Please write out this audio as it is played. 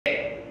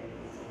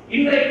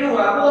இன்றைக்கு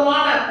ஒரு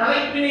அற்புதமான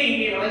தலைப்பினை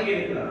இங்கே வழங்கி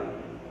இருக்கிறார்.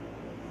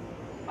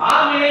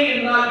 ஆழ்வினை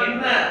என்றால்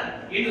என்ன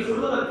என்று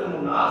சொல்வதற்கு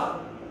முன்னால்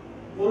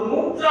ஒரு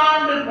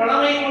நூற்றாண்டு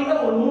பழமை கொண்ட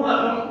ஒரு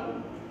நூலகம்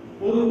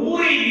ஒரு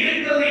ஊரில்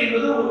இருக்கிறது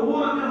என்பது ஒரு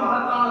ஊருக்கு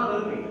மகத்தான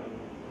பெருமை.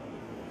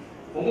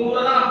 உங்க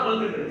ஊரை தான் நான்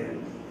சொல்லிட்டு இருக்கேன்.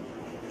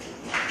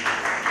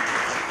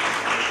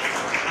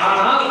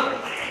 ஆனால்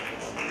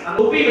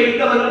ஒப்பி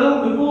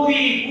வைத்தவர்களும்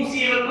விபூதியை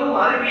பூசியவர்களும்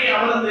அருகே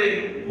அமர்ந்து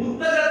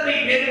புத்தகத்தை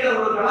கேட்கிற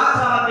ஒரு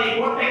கலாச்சாரத்தை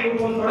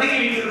கோட்டைக்குப்பம் தொடங்கி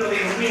வைத்திருப்பதை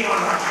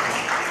உண்மையான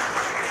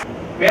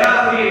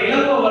பேராசிரியர்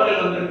இளங்கோ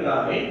அவர்கள்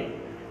வந்திருக்கிறார்கள்.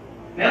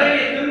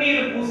 நிறைய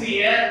திருநீர்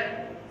பூசிய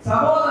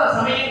சகோதர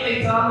சமயங்களை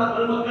சார்ந்த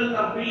பெருமக்கள்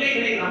தம்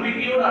பிள்ளைகளை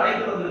நம்பிக்கையோடு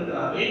அழைத்து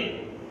வந்திருக்கிறார்கள்.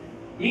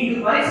 இங்கு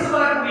பரிசு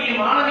பெறக்கூடிய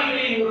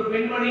மாணவிகளின் ஒரு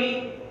பெண்மணி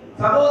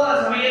சகோதர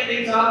சமயத்தை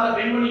சார்ந்த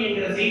பெண்மணி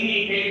என்கிற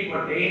செய்தியை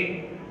கேள்விப்பட்டேன்.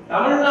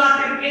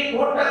 தமிழ்நாட்டிற்கே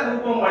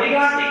கோட்டக்குப்பம்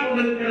வழிகாட்டி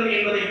கொண்டிருக்கிறது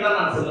என்பதைத்தான்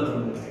நான் சொல்ல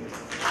விரும்புகிறேன்.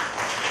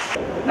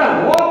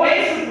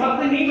 வயசு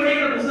 10 நீ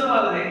படிக்கிற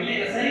புத்தகம்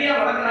இல்லையா சரியா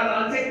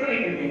வளர்க்கிறாங்க செக்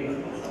பண்ணிட்டு இருக்கீங்க.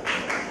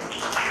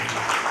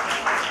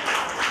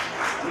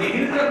 நீங்க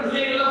இருக்கிற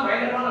பிள்ளைகள் எல்லாம்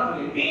பயங்கரமான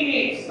பிள்ளை.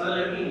 டீனேஜ்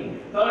அதுல இருக்கீங்க.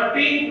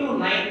 13 to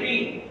 19.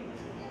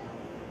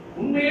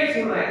 உண்மையிலே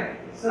சொல்றேன்,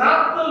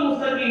 சிராத்துல்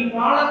முஸ்தகீம்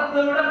பாலத்தை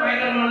விட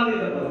பயங்கரமானது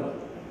இந்த பருவம்.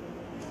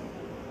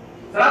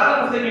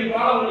 சிராத்துல் முஸ்தகீம்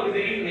பாலம் உங்களுக்கு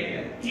தெரியும்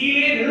நினைக்கிறேன்.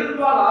 கீழே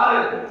நெருப்பால்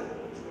ஆறு,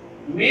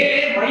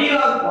 மேலே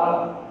மயிலால்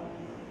பாலம்.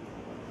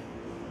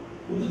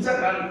 புதுச்சா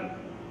காலி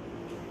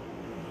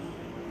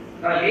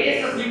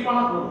லேச ஸ்லிப்பான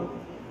போதும்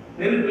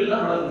நெருப்பில்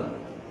தான் வளர்ந்து.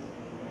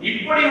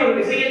 இப்படி ஒரு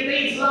விஷயத்தை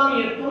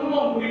இஸ்லாமிய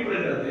துன்பம்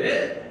குறிப்பிடுகிறது.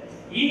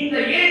 இந்த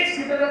ஏஜ்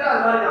கிட்டத்தட்ட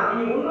அது மாதிரி தான்.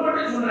 நீங்க ஒண்ணு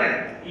மட்டும் சொல்றேன்,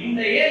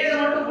 இந்த ஏஜ்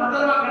மட்டும்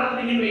பத்திரமா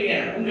கடந்தீங்கன்னு வைங்க,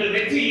 உங்கள்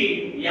வெற்றி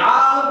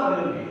யாரும்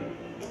பண்ணுவீங்க.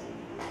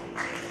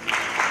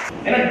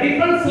 ஏன்னா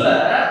டிஃபென்ஸ்ல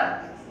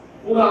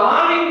ஒரு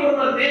ஆணின்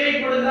ஒருவர்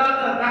தேவைப்படுகிறார்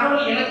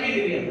தகவல் எனக்கே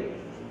தெரியாது.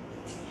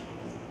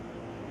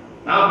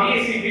 நான்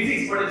பிஎஸ்சி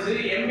பிசிக்ஸ் படிச்சு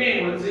எம்ஏ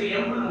முடிச்சு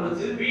எம்பில்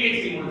முடிச்சு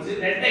பிஹெச்டி முடிச்சு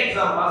நெட்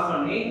எக்ஸாம் பாஸ்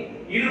பண்ணி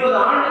 20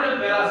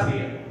 ஆண்டுகள்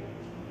பேராசிரியர்.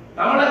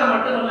 தமிழகம்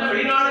மட்டுமல்ல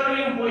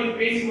வெளிநாடுகளிலும் போய்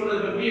பேசிக்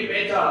கொண்டிருக்கக்கூடிய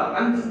பேச்சாளர்.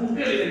 5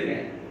 புக்குகள்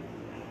இருக்கேன்.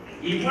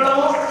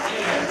 இவ்வளவும்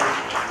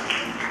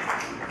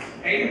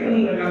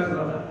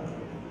சொல்ல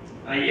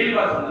நான்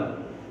இயல்பா சொன்னேன்.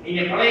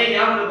 நீங்க பழைய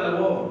ஞாபகத்துல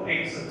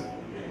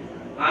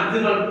 5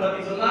 நாள்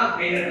பத்தி சொன்னா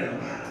கைதட்டல்.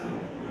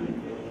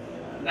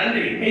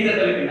 நன்றி,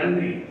 கைதட்டலுக்கு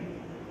நன்றி.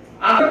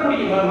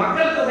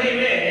 மக்கள்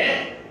தொகையிலே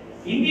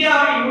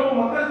இந்தியாவில் இவ்வளவு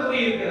மக்கள் தொகை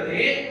இருக்கிறது.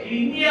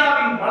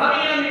 இந்தியாவின்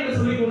பலவீனம் என்று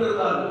சொல்லிக்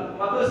கொண்டிருந்தார்கள்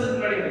 10 வருஷத்துக்கு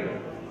முன்னாடி.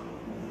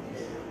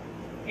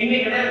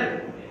 இன்னைக்கு கிடையாது.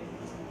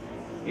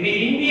 இனி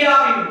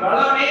இந்தியாவின்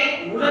பலமே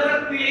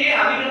உலகத்திலே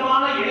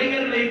அதிகமான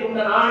இளைஞர்களை கொண்ட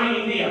நாடு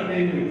இந்தியா.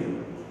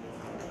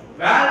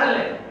 வேற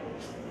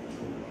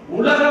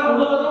உலகம்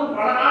முழுவதும்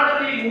பல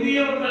நாடுகளில்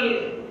முதியவர்கள்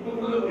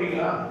கொடுக்க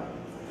போறீங்களா?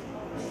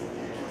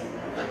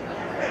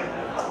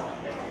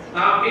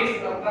 நான்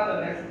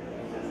பேசுறேன்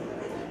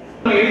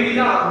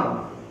எழுதிதான்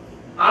ஆகணும்.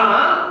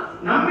 ஆனால்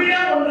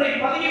நம்மிடம் ஒன்றை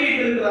பதவி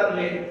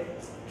வைத்திருக்கிறார்களே,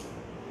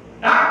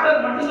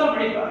 டாக்டர் மட்டும்தான்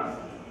படிப்பார்.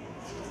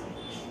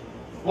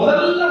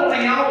 முதல்ல உன்னை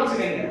ஞாபகம்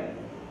வச்சுக்கங்க,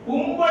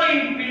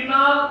 கும்பலின்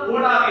பின்னால்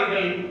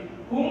ஓடாதீர்கள்,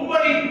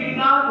 கும்பலின்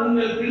பின்னால்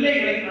உங்கள்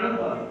பிள்ளைகளை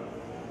அனுப்புவார்கள்.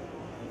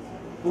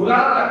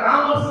 உதாரண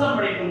காமர்ஸ் தான்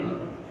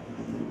படிக்கணும்.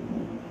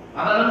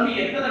 அதை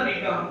நம்பி எத்தனை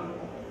பிகாம்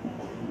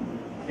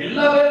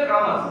எல்லா பேரும்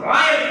காமர்ஸ்,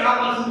 ராயல்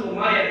காமர்ஸ் ஒரு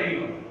மாதிரியா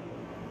தெரியும்.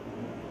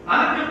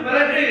 அதுக்கு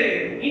பிறகு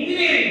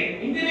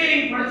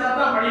இன்ஜினியரிங் படிச்சா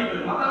தான் படிப்பு.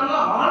 மத்தவங்க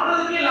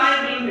வாழ்றதுக்கே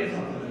லாயர்கள்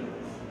பேசுவாங்க.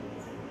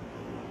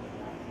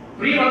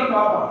 ஃப்ரீ வந்து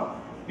பாப்பா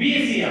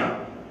பிஎஸ்சியா,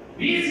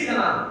 பிஎஸ்சி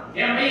தானா,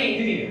 என் பையன்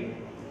இன்ஜினியர்.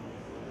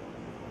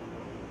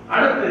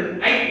 அடுத்து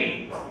ஐடி.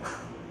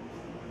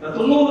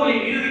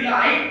 90களின் இறுதியில்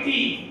ஐடி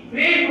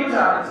பேர் பிடிச்ச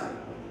ஆரம்பிச்சு.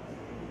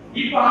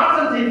 இப்ப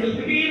ஆர்ட்ஸ் அண்ட் சயின்ஸ்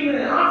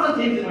திடீர்னு ஆர்ட்ஸ் அண்ட்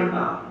சயின்ஸ்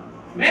வேண்டாம்,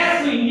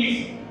 மேத்ஸ்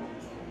இங்கிலீஷ்.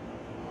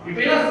 இப்ப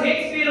எல்லாம்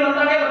ஷேக்ஸ்பியர்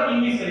வந்தாலே ஒரு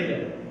இங்கிலீஷ்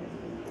கிடைக்காது.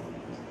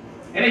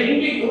 ஏன்னா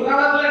இங்கிலீஷ் ஒரு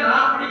காலத்துல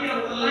நான் படிக்கிற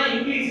போதெல்லாம்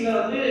இங்கிலீஷ்ல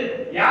வந்து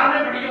யாருமே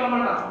படிக்க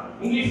மாட்டான்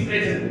இங்கிலீஷ்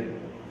பேசுறது.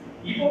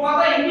 இப்ப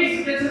பார்த்தா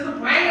இங்கிலீஷ் பேசுறது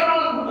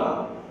பயங்கரமான கூட்டம்.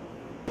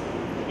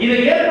 இதை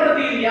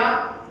ஏற்படுத்தியது யார்?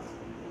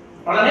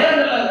 பல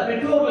நேரங்களில்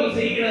பெற்றோர்கள்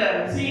செய்கிற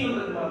விஷயங்கள்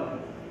இருப்பாங்க.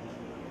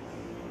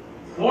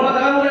 போன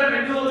தலைமுறை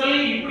பெற்றோர்கள்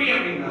இப்படி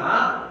அப்படின்னா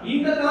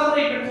இந்த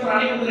தலைமுறை பெற்றோர்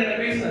அனைவரும் என்ன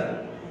பேசுறாரு?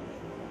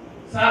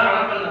 சார்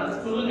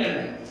வணக்கம், சொல்லுங்க,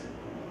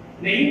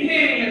 இந்த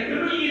இன்ஜினியரிங்ல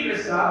ட்ரிபிள்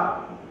பெஸ்டா,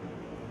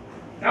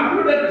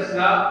 கம்ப்யூட்டர்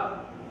பெஸ்டா,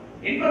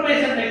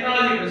 இன்ஃபர்மேஷன்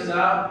டெக்னாலஜி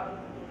பெஸ்டா,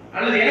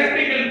 அல்லது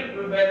எலக்ட்ரிக்கல்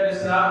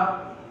பெஸ்டா,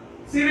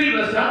 சிவில்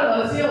பெஸ்டா,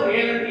 வரிசையா ஒரு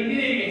 7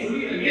 இன்ஜினியரிங்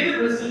சொல்லி எது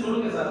பெஸ்ட்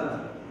சொல்லுங்க சார்.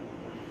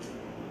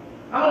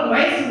 அவருக்கு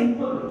வயசு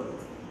 30.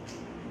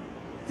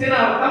 சரி,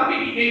 அவர்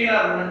தம்பிக்கு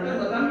கேட்கிறாரு,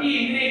 உங்க தம்பி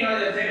இன்ஜினியரிங்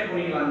காலேஜ்ல சேர்க்க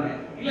போறீங்களாங்க?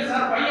 இல்ல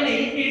சார், பையனை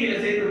எல்கேஜில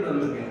சேர்த்து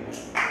தந்துருக்கேன்.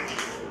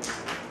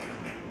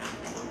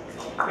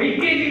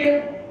 எல்கேஜில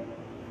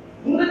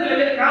முன்னத்துல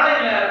பேர்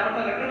காலேஜ்ல மற்ற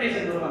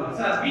ரெக்கமெண்டேஷன் வருவாங்க,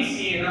 சார்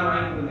பிசிஏ தான்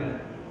வாங்கி கொடுங்க.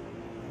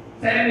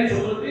 சரின்னு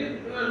சொல்லிட்டு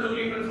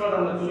சொல்லி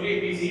பிரின்சிபால் சொல்லி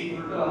பிசி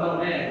சொல்லிட்டு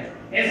வந்தோடனே,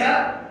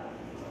 சார்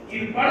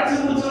இது படிச்சு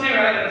முடிச்சோடனே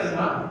வேலை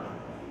கிடைச்சுமா?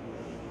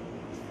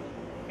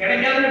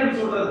 கிடைக்காதுன்னு எப்படி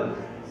சொல்றது?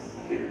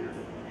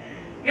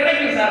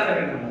 கிடைக்கும் சார்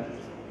கிடைக்கும்.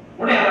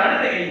 உடனே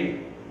அடுத்த கேள்வி,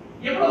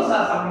 எவ்வளவு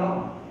சார்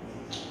சம்பளம்?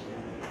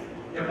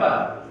 எப்ப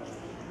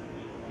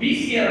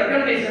பிசிஏ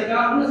ரெக்கமெண்டேஷனுக்கா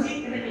இன்னும்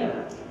சீட் கிடைக்கல.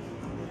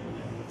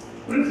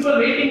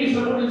 பிரின்சிபல் வெயிட்டிங்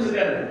லிஸ்ட்ல போட்டு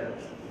வச்சிருக்காரு.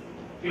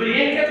 இவர்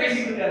ஏன்கிட்ட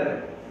பேசிட்டு இருக்காரு.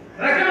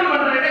 ரெக்கமெண்ட்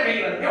பண்றேன்ட்ட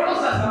கேட்கிறாரு,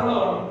 எவ்வளவு சார்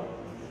சம்பளம் வரும்?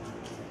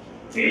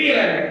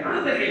 தெரியல.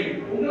 அடுத்த கேள்வி,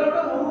 உங்களோட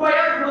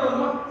ரூபாயா கூட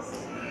வருமா?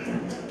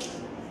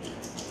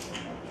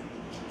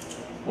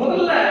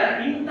 முதல்ல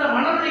இந்த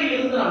மனநிலையில்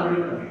இருந்து நாம்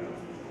விடுபட வேண்டும்.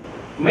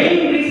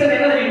 மெயின் ரீசன்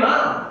என்ன தெரியுமா?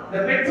 இந்த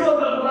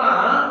பெற்றோர்கள் கூட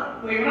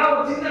இவனா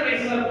ஒரு சின்ன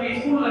வயசுல போய்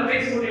ஸ்கூல்ல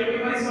பேசக்கூடிய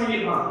போய் பரிசு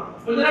வாங்கிருப்பான்.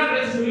 கொஞ்ச நாள்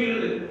பேசி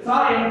சொல்லிடுது,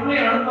 சார் என்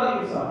பிள்ளைய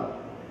அனுப்பாதீங்க சார்.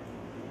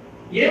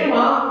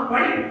 ஏமா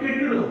படிப்பு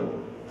கெட்டுடும்.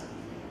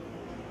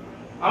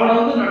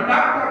 அவனை நான்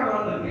டாக்டர்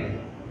வந்திருக்கேன்,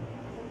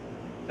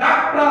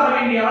 டாக்டர் ஆக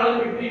வேண்டிய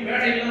ஆளுக்கு போய்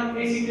வேலையெல்லாம்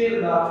பேசிட்டே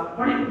இருந்தா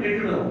படிப்பு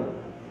கெட்டுடும்,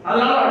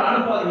 அதனால அவனை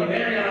அனுப்பாதீங்க,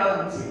 வேலையாளர்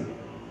இருந்துச்சு.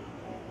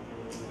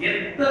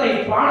 எத்தனை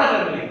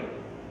பாடகர்களை,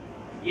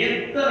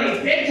 எத்தனை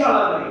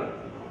பேச்சாளர்களை,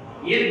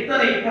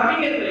 எத்தனை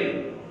கவிஞர்களை,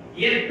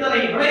 எத்தனை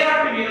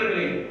விளையாட்டு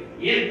வீரர்களை,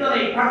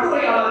 எத்தனை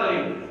கட்டுரையாளர்களை,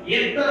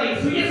 எத்தனை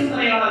சுய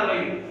சிந்தனையாளர்களை,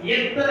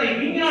 எத்தனை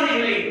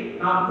விஞ்ஞானிகளை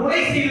நாம்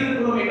கொலை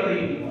செய்திருக்கிறோம் என்பதை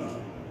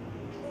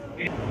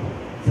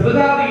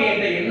சிவகார்த்திகை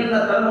என்ற என்னென்ன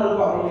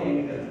தருணம்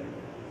என்கிறது.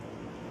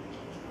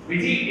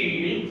 விஜய்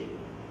டிவியில்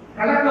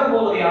கலக்க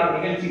போவது யார்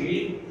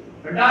நிகழ்ச்சியில்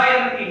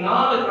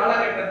 2004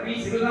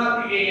 காலகட்டத்தில்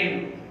சிவகார்த்திகேயன்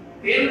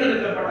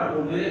தேர்ந்தெடுக்கப்பட்ட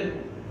போது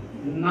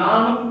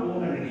நானும்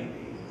போக நினைத்தேன்.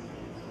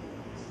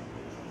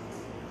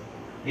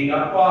 எங்க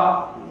அப்பா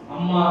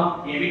அம்மா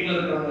என் வீட்டில்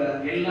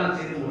இருக்கிறவங்க எல்லாம்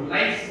சேர்ந்து ஒரு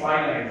லைஃப்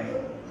ஸ்பாயில் ஆயிடுச்சு.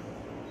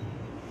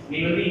 நீ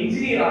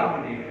இன்ஜினியர் ஆக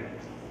வேண்டிய,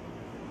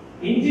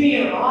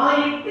 இன்ஜினியர்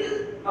ஆயிட்டு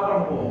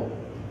அப்புறம் போ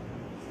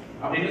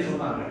அப்படின்னு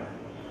சொன்னாங்க.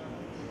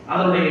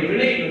 அதனுடைய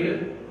விளைவு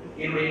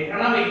என்னுடைய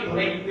கனவை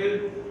குறைத்து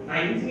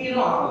நான்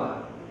இன்ஜினியரும் ஆகல,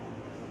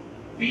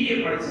 பிஏ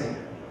படிச்சேன்.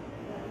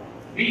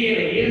 பிஏல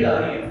 7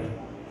 அரியர்.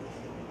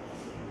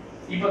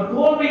 இப்ப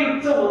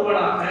தோல்வியுற்ற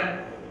ஒருவனாக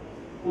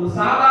ஒரு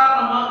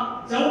சாதாரணமா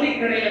ஜவுளி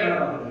கடையில வேலை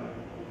பார்க்கிறேன்.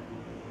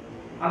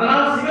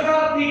 அதனால்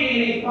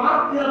சிவகார்த்திகேயனை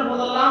பார்க்கிற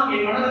போதெல்லாம்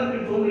என்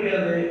மனதிற்கு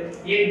தோன்றுகிறது,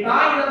 என்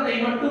தாய் தந்தை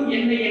மட்டும்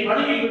என்னை என்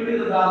வழியில்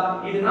விட்டிருந்தால்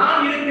இது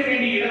நான் இருக்க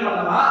வேண்டிய இடம்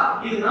அல்லவா,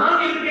 இது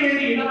நான் இருக்க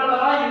வேண்டிய இடம்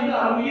அல்லவா என்று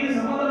அவன் மீது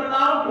சம்மதம்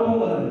இல்லாமல்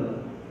கோபம் வருகிறது.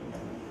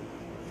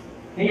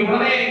 நீங்க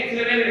உடனே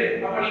சில பேர்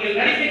அப்ப நீங்கள்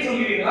நடிக்க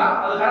சொல்கிறீங்களா,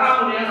 அது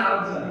கராமுடியான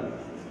ஆரம்பிச்சாரு.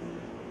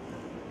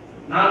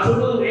 நான்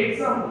சொல்வது ஒரு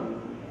எக்ஸாம்பிள்.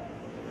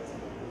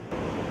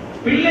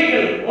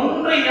 பிள்ளைகள்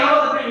ஒன்றை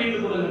ஞாபகத்தில்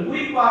வைத்துக் கொள்ளுங்கள்.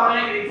 குறிப்பாக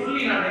இதை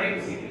சொல்லி நான்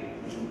நிறைவு செய்கிறேன்.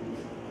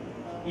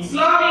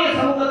 இஸ்லாமிய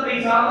சமூகத்தை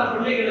சார்ந்த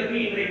பிள்ளைகளுக்கு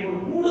இன்றைக்கு ஒரு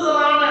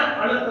கூடுதலான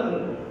அழுத்தம்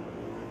இருக்கு.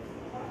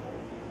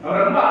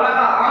 அவர் ரொம்ப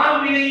அழகா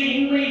ஆழ்வினை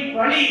இன்மை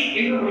பழி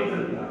என்று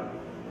முடித்திருக்கிறார்.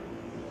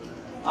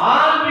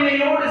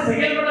 ஆழ்வினையோடு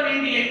செயல்பட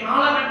வேண்டிய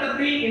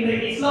காலகட்டத்தில்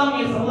இன்றைக்கு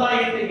இஸ்லாமிய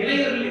சமுதாயத்தின்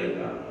இளைஞர்கள்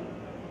இருக்கிறார்.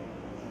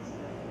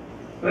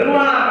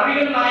 பெருமானார்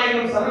நபிகள்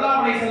நாயகம்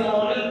ஸல்லல்லாஹு அலைஹி வஸல்லம்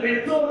அவர்கள்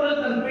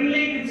பெற்றோர்கள் தன்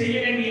பிள்ளைக்கு செய்ய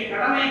வேண்டிய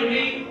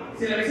கடமைகளில்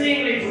சில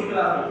விஷயங்களை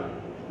சொல்கிறார்கள்.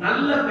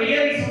 நல்ல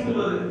பெயரை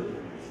சூட்டுவது,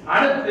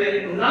 அடுத்து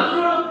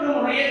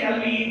நல்லொழுக்கமுடைய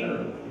கல்வியை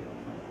தருவது.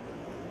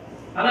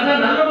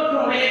 அதனால்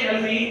நல்லொழுக்கமுடைய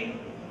கல்வி,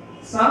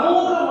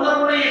 சமூக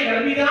உணர்வுடைய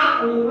கல்விதான்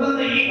ஒரு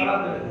குழந்தையை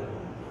வளர்த்தது.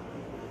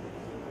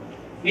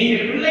 நீங்க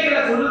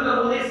பிள்ளைகளை சொல்லுகிற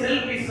போதே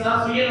செல்பிஷா,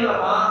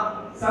 சுயநலமா,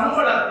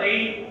 சம்பளத்தை,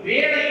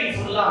 வேலையை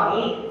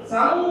சொல்லாமல்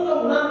சமூக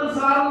உணர்வு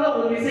சார்ந்த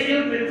ஒரு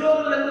விஷயம்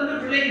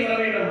பெற்றோர்களிடமிருந்து பிள்ளைக்கு வர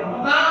வேண்டும்.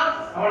 அப்பதான்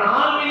அவன்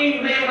ஆழ்வினை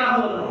உடையவனாக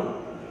வரணும்.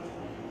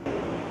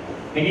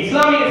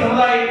 இஸ்லாமிய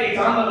சமுதாயத்தை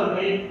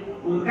சார்ந்தவர்கள்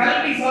ஒரு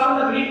கல்வி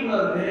சார்ந்த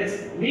விழிப்புணர்வு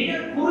மிக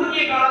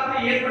குறுகிய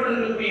காலத்தில்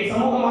ஏற்பட்டிருக்கக்கூடிய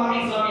சமூகமாக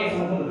இஸ்லாமிய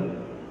சமூகம் இருக்கு.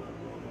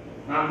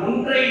 நான்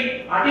ஒன்றை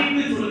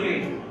அடித்து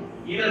சொல்கிறேன்,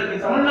 இதற்கு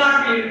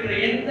தமிழ்நாட்டில் இருக்கிற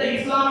எந்த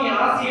இஸ்லாமிய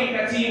அரசியல்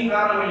கட்சியும்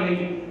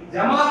காரணமில்லை.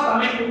 ஜமாத்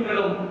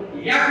அமைப்புகளும்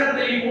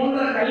இயக்கத்தை போன்ற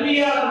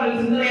கல்வியாளர்கள்,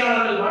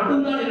 சிந்தனையாளர்கள்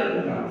மட்டும்தான்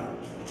இருக்கிறார்கள்.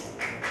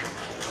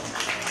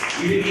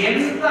 இதுக்கு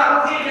எந்த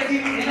அரசியல்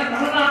கட்சியும், ஏன்னா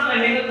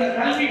தமிழ்நாட்டில் நிகழ்ந்த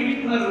கல்வி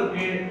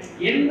விழிப்புணர்வுக்கு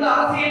எந்த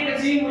அரசியல்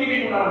கட்சியும் உரிமை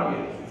கொண்டாட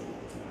முடியாது.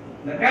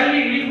 இந்த கல்வி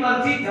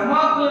விழிப்புணர்ச்சி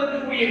ஜமாத்தில்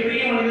இருக்கக்கூடிய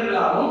பெரிய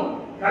மனிதர்களாலும்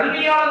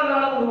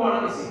கல்வியாளர்களாலும் உருவான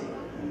விஷயம்.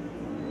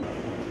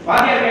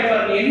 வாத்தியார்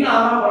கேட்பார், நீ என்ன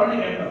ஆக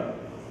போறன்னு கேட்பார்.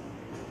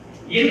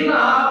 என்ன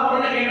ஆக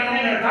போறன்னு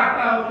கேட்கணும், நான்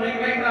டாக்டர் ஆக போறேன்,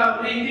 கலெக்டர் ஆக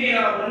போறேன்,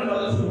 இன்ஜினியர் ஆக போறேன்னு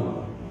பதில் சொல்லுவாங்க.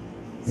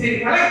 சரி,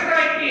 கலெக்டர்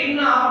ஆகி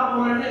என்ன ஆக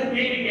போறன்னு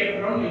கேள்வி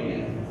கேட்கிறோம்னு வைங்க.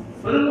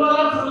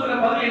 பெரும்பாலும் சொல்லுற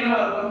பதில் என்னவா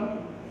இருக்கும்?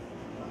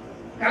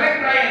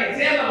 கலெக்டர் ஆகி அந்த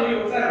சேர்ல போய்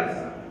உட்காருங்க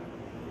சார்,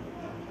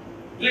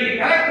 இல்ல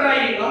கலெக்டர்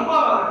ஆகி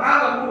அம்மாவை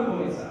காரை கூட்டு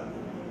போய் சார்,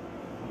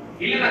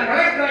 இல்ல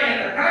கலெக்டர் ஆகி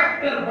அந்த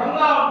கலெக்டர்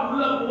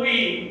பங்களாவுக்குள்ள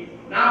போய்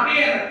நான்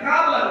அப்படியே அந்த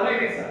கார்ல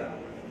உழைக்கிறேன் சார்,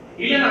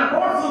 இல்ல நான்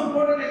கோட் சூட்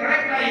போட்டு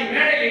கலெக்டர் ஆகி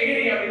மேடையில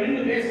ஏறி அப்படி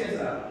நின்று பேசுறேன்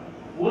சார்.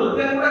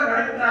 ஒருத்தர் கூட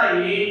கலெக்டர்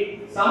ஆகி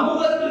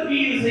சமூகத்திற்கு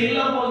இது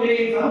செய்ய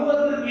போகிறேன்,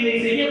 சமூகத்திற்கு இதை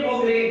செய்ய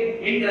போகிறேன்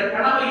என்ற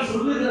கனவை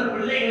சொல்லுகிற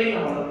பிள்ளைகளை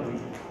நாம் வளர்க்கிறோம்.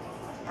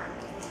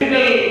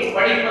 பெண்கள்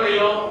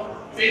படிப்பதிலோ,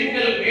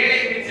 பெண்கள்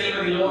வேலைக்கு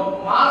செல்வதிலோ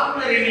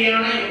மார்க்க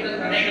ரீதியான எந்த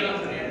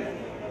தடைகளும் கிடையாது.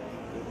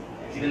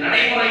 இது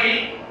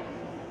நடைமுறையில்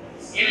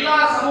எல்லா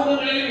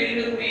சமூகங்களிலும்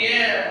இருக்கக்கூடிய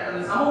அந்த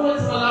சமூக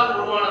சூழலால்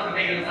உருவான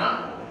தடைகள் தான்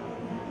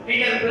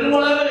நீங்கள்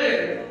பெருமளவு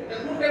இந்த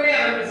கூட்டமே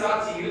அதற்கு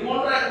சாட்சி. இது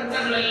போன்ற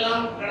கூட்டங்கள்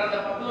எல்லாம் கடந்த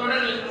 10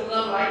 வருடங்களுக்கு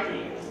முன்னால் வாய்ப்பு.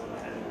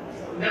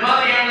 இந்த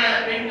மாதிரியான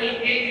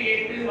பெண்கள் கேள்வி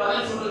கேட்டு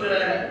பதில் சொல்லுகிற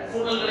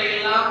சூழல்களை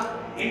எல்லாம்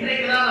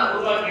இன்றைக்கு தான் நாம்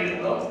உருவாக்கி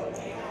இருக்கிறோம்.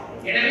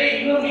 எனவே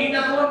இன்னும் நீண்ட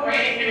தூரம்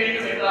பயணிக்க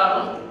வேண்டும்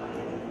என்றாலும்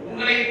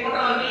உங்களை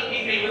போன்றவர்கள்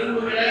நீங்கள்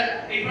விரும்புகிற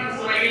டிஃபென்ஸ்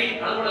துறையில்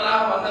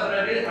அலுவலராக வந்த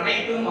பிறகு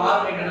அனைத்தும்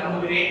மாறும் என்று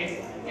நம்புகிறேன்.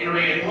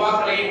 என்னுடைய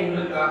துவாக்களையும்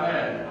உங்களுக்காக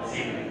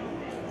செய்கிறேன்.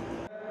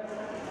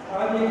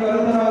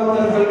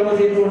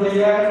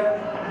 கல்லூரியினுடைய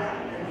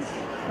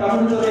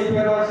தமிழ்துறை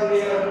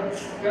பேராசிரியர்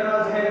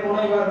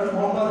முனைவர்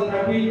முகமது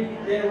நபி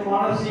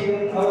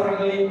மானசீகன்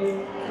அவர்களை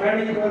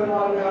மேடைக்கு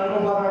வருமாறு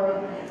அனுபவம்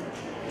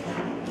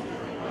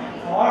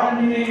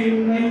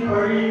ஆடநிலையின்மை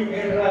பழி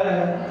என்ற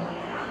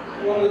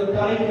ஒரு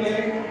தலைப்பிலே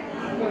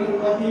உங்களுக்கு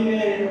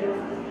மத்தியிலே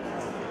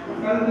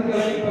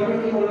கருத்துக்களை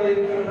பகிர்ந்து கொள்ள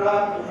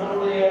இருக்கின்றார்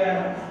நம்முடைய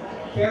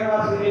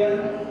பேராசிரியர்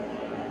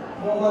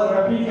முகமது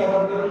ரபீக்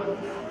அவர்கள்.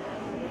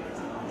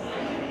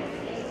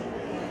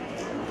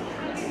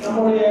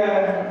 நம்முடைய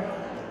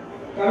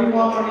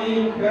கவிமாமணி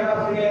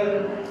பேராசிரியர்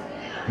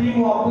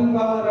திமு அப்துல்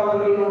காதர்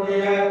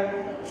அவர்களுடைய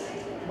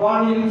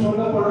பாணியில்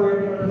சொல்லப்பட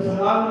வேண்டும் என்று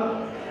சொன்னால்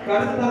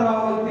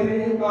கருத்தராவல்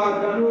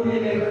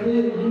கல்லூரியிலிருந்து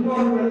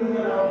இன்னொரு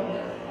எழுதுகிறார்.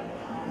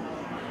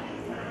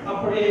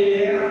 அப்படி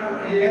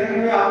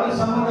ஏற்கனவே அப்துல்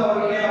சமத்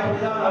அவர்களை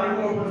அப்படிதான்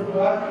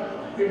அறிமுகப்படுத்துவார்.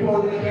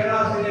 இப்போது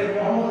பேராசிரியர்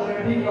முகமது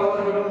ரபீக்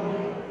அவர்களும்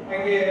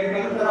அங்கே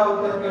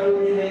கருத்தராவுத்தர்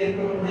கல்லூரியில்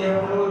இருக்கக்கூடிய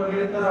ஒரு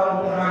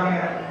எழுத்தராவுத்தராக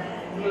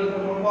உங்களுக்கு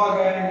முன்பாக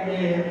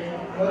இங்கே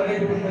வருகை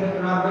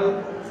புரிந்திருக்கிறார்கள்.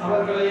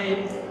 அவர்களை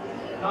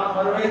நாம்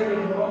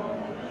வரவேற்கின்றோம்.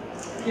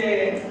 இங்கே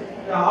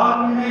இந்த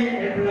ஆளுமை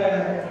என்ற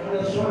இந்த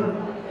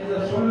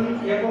சொல்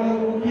எவ்வளவு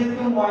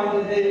முக்கியத்துவம்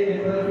வாய்ந்தது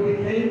என்பது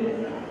குறித்து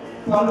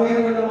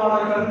பல்வேறு விதமான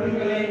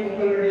கருத்துக்களை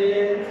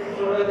உங்களிடையே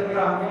சொல்ல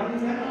இருக்கிறார்கள்.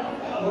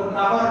 ஒரு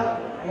நபர்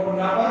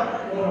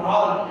ஒரு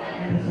ஆள்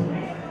என்று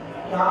சொன்னேன்.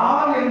 இந்த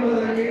ஆள்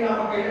என்பதற்கு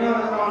நமக்கு என்ன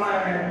விதமான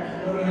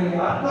ஒரு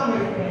அர்த்தம்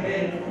இருக்கிறது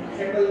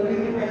என்பது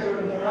குறித்து பேச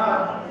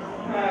சொன்னால்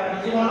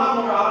இவெல்லாம்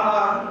ஒரு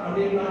ஆளா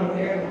அப்படின்னு நம்ம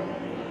கேட்கணும்.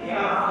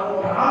 அவங்க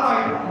ஒரு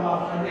ஆளாயிடுமா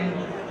அப்படின்னு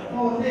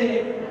வந்து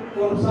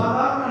ஒரு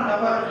சாதாரண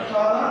நபர்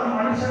சாதாரண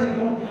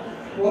மனுஷனுக்கும்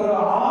ஒரு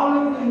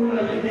ஆளுக்கு உள்ள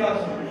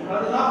வித்தியாசம்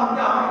அதுதான்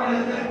வந்து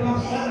ஆங்கிலத்தில்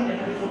பர்சன்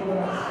என்று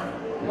சொல்லுவாங்க.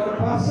 ஒரு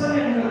பர்சன்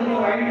என்பது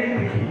ஒரு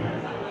ஐடென்டிட்டி.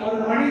 ஒரு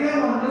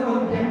மனிதன் வந்து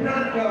ஒரு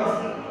ஜெனரல்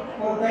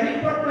ஒரு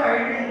தனிப்பட்ட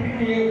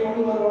ஐடென்டிட்டியை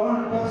கொண்டு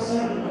வருவான்.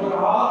 பர்சன் ஒரு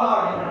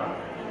ஆளாகிறான்.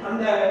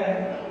 அந்த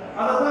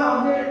அதான்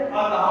வந்து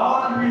அந்த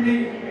ஆழ்வினை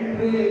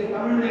என்று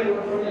தமிழில்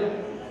ஒரு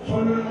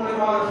சொல்லின்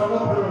மூலமாக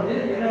சொல்லப்படுவது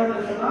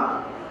என்னவென்று சொன்னால்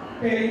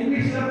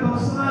இங்கிலீஷ்ல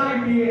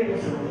பர்சனாலிட்டி என்று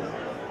சொல்லுவோம்.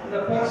 இந்த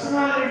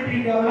பர்சனாலிட்டி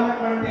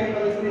டெவலப்மெண்ட்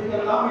என்பது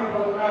குறித்தெல்லாம் இப்போ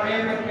நிறைய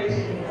பேர்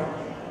பேசியிருக்கிறோம்.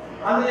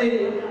 அது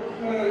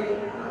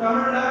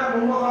தமிழ்ல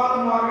ரொம்ப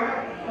காலமாக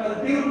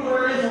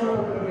திருக்குறளே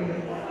சொல்லப்பட்டிருக்கிறது.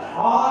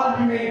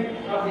 ஆழ்வினை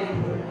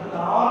அப்படின்றது. அந்த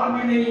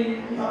ஆழ்வினை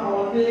நம்ம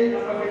வந்து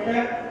நம்ம கிட்ட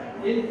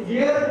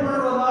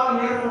ஏற்படுவதால்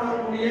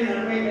ஏற்படக்கூடிய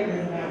நன்மைகள்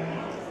என்ன,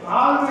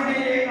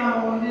 ஆழ்வினையை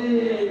நாம் வந்து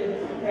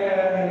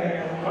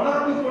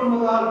வளர்த்துக்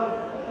கொள்வதால்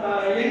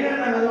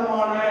என்னென்ன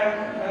விதமான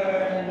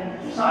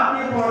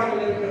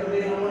சாத்தியப்பாடுகள் இருக்கிறது,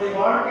 நம்முடைய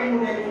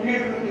வாழ்க்கையினுடைய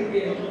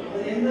முன்னேற்றத்திற்கு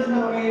அது எந்தெந்த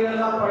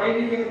வகையிலெல்லாம்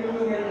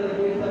பயணிக்கக்கூடும் என்பது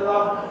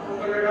குறித்தெல்லாம்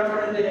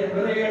உங்களிடமிருந்து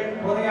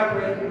உரையாற்ற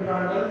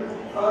இருக்கின்றார்கள்.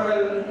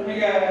 அவர்கள்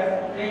மிக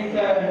நீண்ட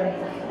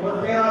ஒரு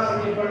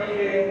பேராசிரியர்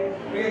பணியில்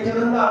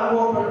மிகச்சிறந்த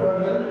அனுபவம்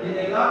பெற்றவர்கள். இது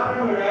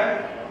எல்லாத்தையும் விட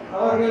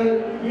அவர்கள்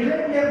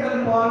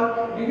இளைஞர்கள் பால்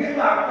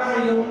மிகுந்த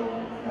அக்கறையும்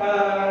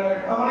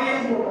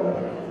கவலையும்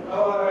கொண்டவர்கள்.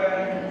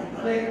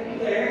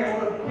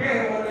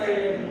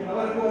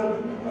 அவருக்கு ஒரு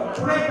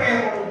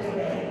புனைப்பெயர்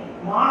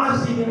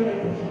மானசீகன்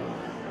என்று.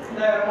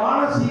 இந்த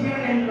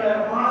மானசீகம்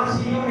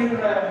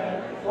என்ற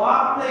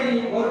வார்த்தை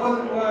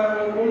ஒருவர்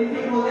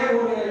ஒழிக்கும் போதே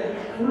ஒரு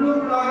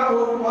உள்ளூர்களாக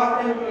ஒரு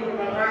வார்த்தை உங்களுக்கு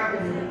நன்றாக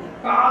தெரியும்.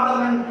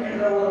 காதலன்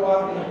என்ற ஒரு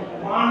வார்த்தை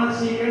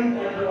மானசீகன்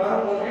என்று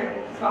வரும்போது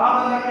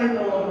காதலன் என்ற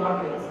ஒரு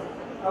வார்த்தை.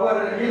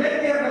 அவர்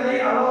இளைஞர்களை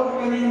அளவுக்கு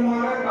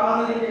அதிகமாக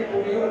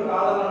காதலிக்கக்கூடிய ஒரு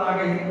காதலனாக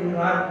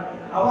இருக்கின்றார்.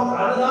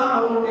 அதுதான்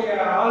அவருடைய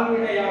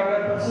ஆழ்வினையாக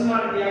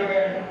பர்சனாலிட்டியாக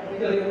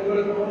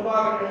உங்களுக்கு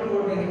முன்பாக நின்று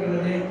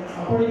கொண்டிருக்கிறது.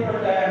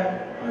 அப்படிப்பட்ட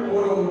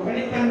ஒரு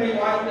தனித்தன்மை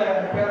வாய்ந்த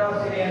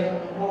பேராசிரியர்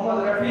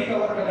முகமது ரபீக்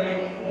அவர்களை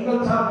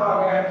உங்கள்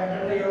சார்பாக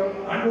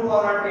அன்பு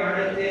பாராட்டி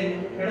அழைத்து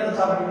இடம்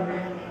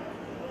சார்பிக்கிறேன்.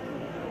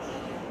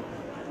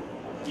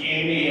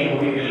 எண்ணிய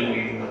முடிகள்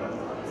வேண்டும்,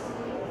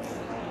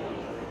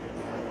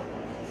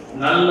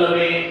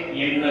 நல்லவே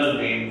எண்ணல்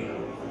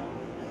வேண்டும்,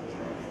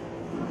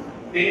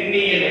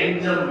 தென்னிய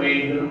நெஞ்சம்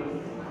வேண்டும்,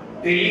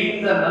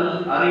 தெளிந்த நல்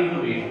அறிவு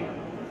வேண்டும்.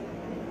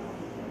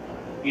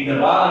 இந்த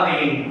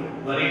பாரதியின்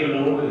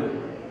வரிகளோடு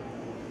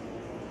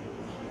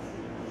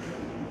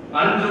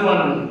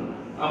அஞ்சுமன்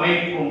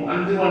அமைப்பும்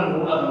அஞ்சுமன்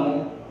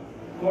நூலகமும்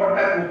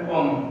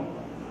கோட்டக்குப்பம்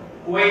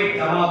குவைத்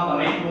ஜமாத்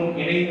அமைப்பும்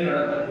இணைந்து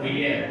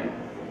நடத்தக்கூடிய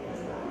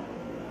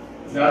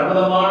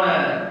அற்புதமான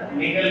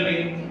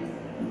நிகழ்வின்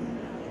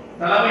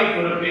தலைமை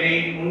பொறுப்பினை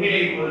முன்னிலை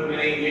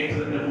பொறுப்பினை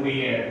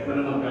ஏற்றிருக்கக்கூடிய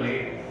பெருமக்களே,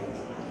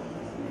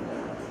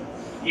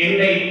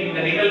 என்னை இந்த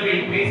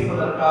நிகழ்வில்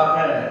பேசுவதற்காக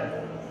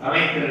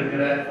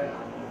அழைத்திருக்கிற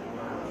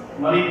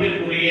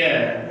மதிப்பிற்குரிய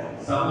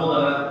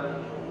சகோதரர்,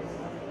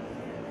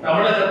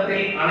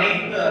 தமிழகத்தில்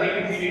அனைத்து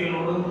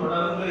அறிவுஜீவிகளோடும்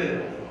தொடர்ந்து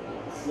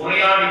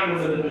உரையாடிக்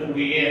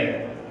கொண்டிருக்கக்கூடிய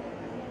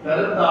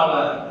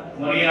கருத்தாளர்,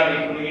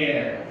 மரியாதைக்குரிய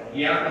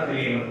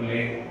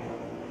யாக்கத்திரியவர்களே,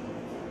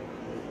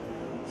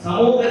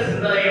 சமூக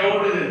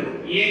சிந்தனையோடு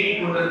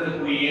இயங்கிக்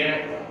கொண்டிருக்கக்கூடிய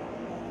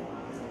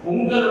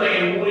உங்களுடைய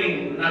ஊரின்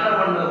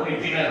நகர்மன்ற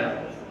உறுப்பினர்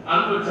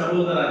அன்பு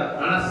சகோதரர்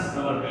அனஸ்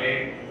அவர்களே,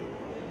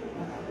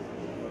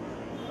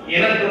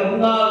 எனக்கு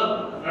முன்னால்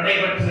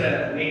நடைபெற்ற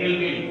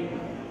நிகழ்வில்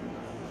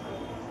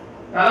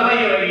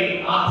தலைமையுரை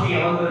ஆற்றி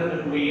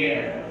அமர்ந்திருக்கக்கூடிய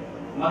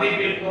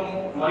மதிப்பிற்கும்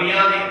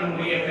மரியாதைக்கும்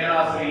உரிய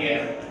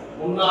பேராசிரியர்,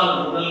 முன்னாள்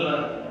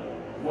முதல்வர்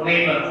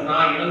முனைவர்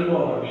இளங்கோ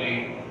அவர்களே,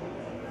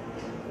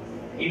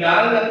 இந்த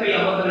அரங்கத்தில்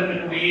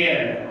அமர்ந்திருக்கக்கூடிய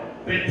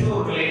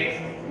பெற்றோர்களே,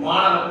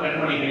 மாணவ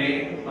கண்மணிகளே,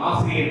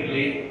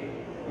 ஆசிரியர்களே,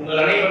 உங்கள்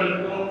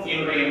அனைவருக்கும்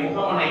என்னுடைய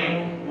முகமனையும்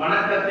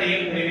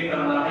வணக்கத்தையும்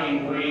தெரிவித்தவனாக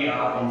என் உரையை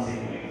ஆரம்பம்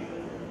செய்கிறேன்.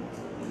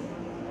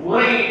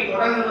 உரையை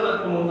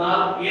தொடங்குவதற்கு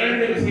முன்னால்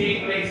 2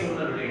 விஷயங்களை சொல்ல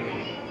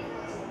விரும்புகிறேன்.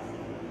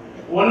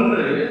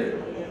 ஒன்று,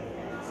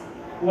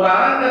 ஒரு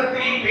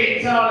அரங்கத்தில்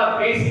பேச்சாளர்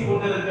பேசிக்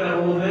கொண்டிருக்கிற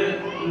போது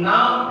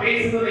நாம்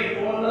பேசுவதை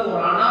போன்ற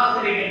ஒரு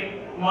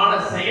அநாகரிகமான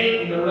செயல்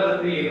இந்த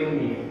உலகத்தில்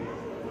எதுவும் இல்லை.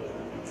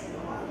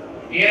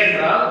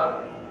 ஏனென்றால்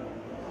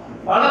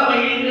பல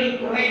மைல்கள்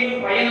தொலைவு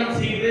பயணம்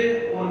செய்து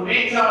ஒரு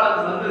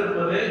பேச்சாளர்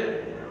வந்திருப்பது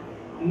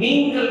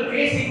நீங்கள்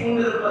பேசிக்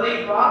கொண்டிருப்பதை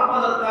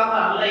பார்ப்பதற்காக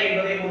அல்ல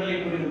என்பதை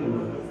முதலில் புரிந்து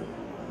கொள்ளுங்கள்.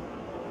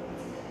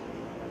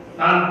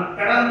 நான்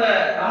கடந்த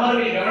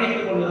அமர்வில்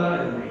கவனித்துக் கொண்டுதான்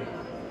இருந்தேன்.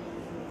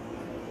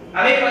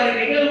 அதே மாதிரி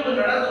நிகழ்வு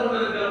நடந்து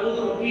கொண்டிருக்கிற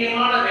போது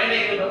முக்கியமான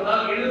வேலைகள்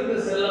வந்தால் எழுந்து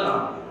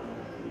செல்லலாம்.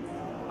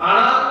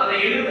 ஆனால் அதை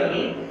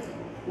எழுதல்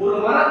ஒரு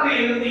மரத்தில்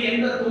இருந்து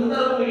எந்த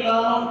தொந்தரவும்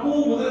இல்லாமல் பூ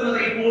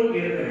முதிர்வதை போல்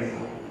இருக்க வேண்டும்.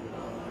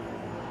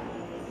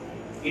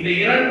 இந்த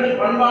 2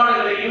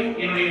 பண்பாடுகளையும்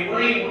என்னுடைய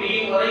உரை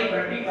முடியும் வரை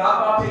கட்டி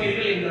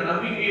காப்பாற்றுவீர்கள் என்ற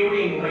நம்பிக்கையோடு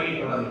என் உரையை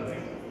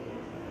தொடங்குகிறேன்.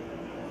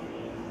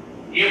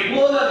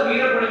 எப்போது அது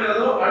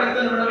மீறப்படுகிறதோ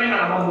அடுத்த நிமிடமே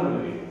நான் அமர்ந்து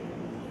விடுவேன்.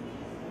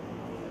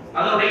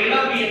 அதனுடைய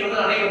இலக்கு என்பது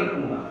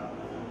அனைவருக்கும் தான்.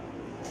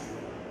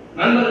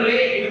 நண்பர்களே,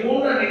 இது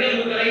போன்ற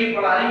நிகழ்வுகளை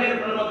பல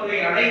அறிஞர் பெருமக்களை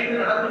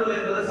அழைத்து நடத்துவது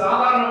என்பது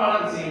சாதாரணமான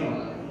விஷயம் அல்ல.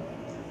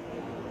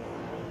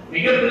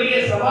 மிகப்பெரிய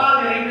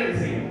சவால் நிறைந்த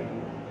விஷயம்.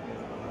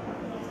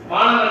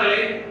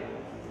 மாணவர்களே,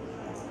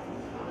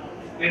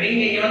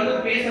 நீங்க இங்க வந்து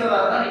பேசுறதா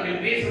தான்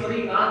நீங்கள் பேசுவதை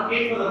நான்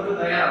கேட்பதற்கு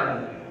தயாராக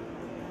இருக்கிறேன்.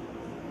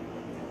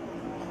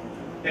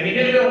 இந்த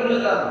நிகழ்வு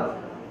உங்களுக்காக.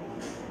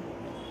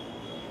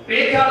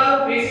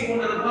 பேச்சாளரும் பேசிக்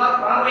கொண்டிருப்பார்,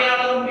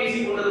 பார்வையாளரும்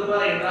பேசிக்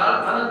கொண்டிருப்பார் என்றால்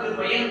அதற்கு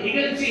பெயர்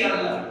நிகழ்ச்சி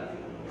அல்ல.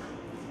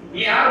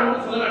 யாரும்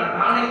ஒன்றும் சொல்ல வேண்டாம்,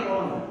 நானே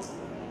போகணும்.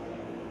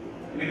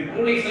 இது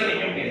போலீஸ்ல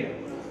நிக்க முடியாது.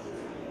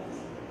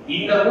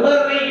 இந்த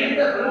உணர்வை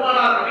எந்த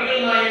பெருமானார்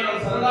நபிகள்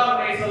நாயகம் ஸல்லல்லாஹு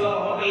அலைஹி வஸல்லம்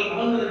அவர்கள்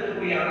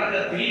அமர்ந்திருக்கக்கூடிய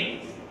அரங்கத்தில்,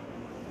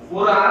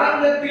 ஒரு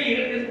அரங்கத்தில்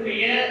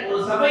இருக்கக்கூடிய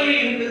ஒரு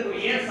சபையில்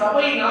இருக்கக்கூடிய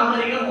சபை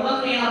நாகரிகம்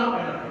முதன்மையாக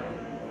பயன்படுகிறது.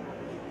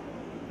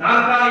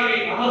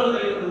 நாற்காலியில்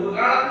அமர்வதில் இருந்து ஒரு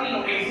காலத்தில்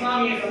நம்முடைய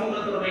இஸ்லாமிய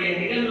சமூகத்தினுடைய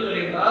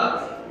நிகழ்வுகள் என்றால்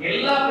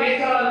எல்லா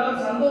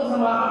பேச்சாளர்களும்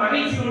சந்தோஷமாக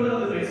மகிழ்ச்சியோடு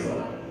வந்து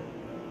பேசுவாங்க.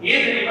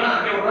 ஏன் தெரியுமா?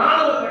 அங்கே ஒரு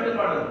ராணுவ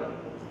கட்டுப்பாடு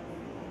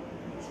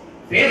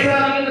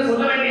பேசாதீங்கன்னு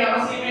சொல்ல வேண்டிய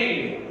அவசியமே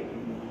இல்லை.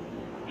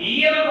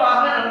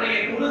 இயல்பாக நம்முடைய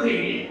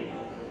தொழுகையில்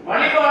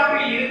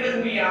வழிபாட்டில்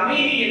இருக்கக்கூடிய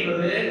அமைதி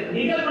என்பது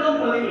நிகழ்வுகளும்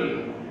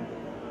பிரதிபலிக்கும்.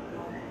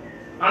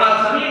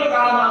 ஆனால் சமீப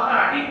காலமாக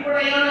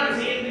அடிப்படையான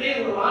விஷயத்திலே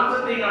ஒரு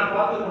மாற்றத்தை நான்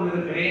பார்த்துக்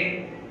கொண்டிருக்கிறேன்.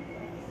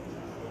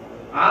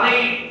 அதை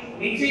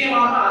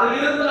நிச்சயமாக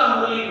அதிலிருந்து நாம்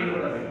முதலில்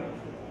விடுபட வேண்டும்.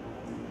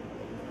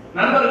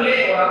 நண்பர்களே,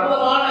 ஒரு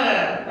அற்புதமான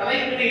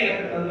தலைப்பினை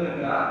எனக்கு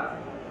தந்திருக்கிறார்.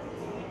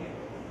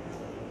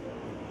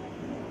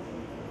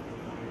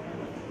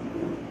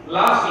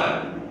 லாஸ்ட்ல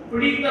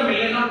பிடித்தம்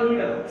இல்லைன்னா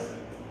போயிடும்.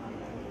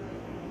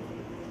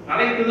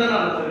 அனைத்துதான்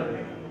நான்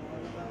சொல்லிருக்கேன்.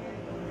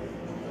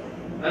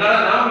 அதனால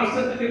நாம்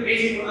இஷ்டத்துக்கு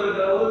பேசிக்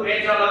கொண்டிருக்கிற போது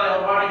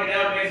பேச்சாளர்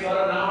பாடுகிறார்,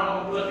 பேசுவார், நாம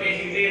நமக்குள்ள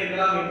பேசிக்கிட்டே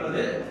இருக்கலாம்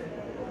என்பது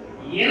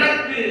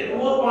எனக்கு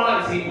கோப்பான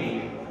விஷயம்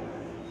இல்லை.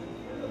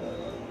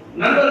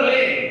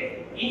 நண்பர்களே,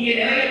 இங்கே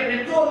நிறைய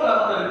பெற்றோர்கள்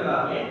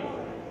அமர்ந்திருக்கிறார்கள்,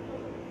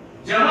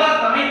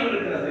 ஜமாத் அமைப்பு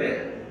இருக்கிறது,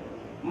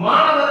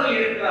 மாணவர்கள்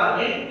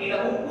இருக்கிறார்கள். இந்த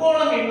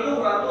முக்கோணம் என்பது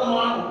ஒரு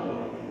அற்புதமான முக்கோணம்.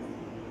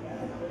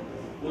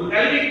 ஒரு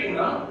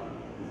கல்விக்கூடம்,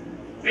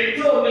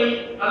 பெற்றோர்கள்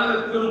அல்லது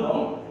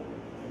குடும்பம்,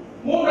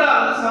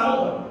 மூன்றாவது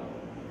சமூகம்.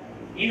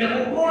 இந்த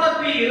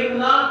முக்கோணத்தில்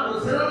இருந்தால் ஒரு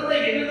சிறந்த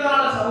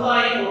எதிர்கால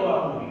சமுதாயம்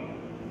உருவாக முடியும்.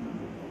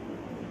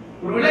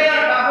 ஒரு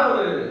விளையாட்டாக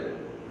ஒரு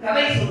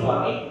கதை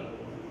சொல்வார்கள்.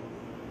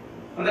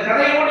 அந்த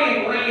கதையோடு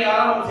என் உரையை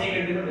ஆரம்பம் செய்ய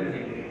வேண்டும் என்று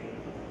நினைக்கிறேன்.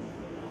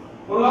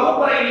 ஒரு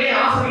வகுப்பறையிலே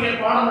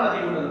ஆசிரியர் பாடம் நடத்தி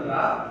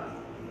கொண்டிருக்கிறார்.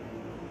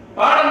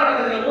 பாடம்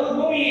நடத்துகிற போது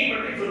பூமியை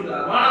பற்றி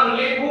சொல்கிறார்.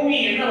 மாணவர்களே, பூமி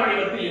என்ன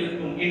வடிவத்தில்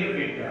இருக்கும் என்று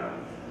கேட்கிறார்.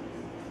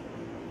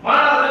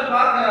 மாணவர்கள்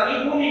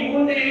பார்க்கிறார்கள், பூமி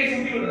பூமியிலே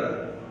சுற்றி விடுறார்.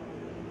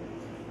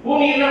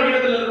 பூமி என்ன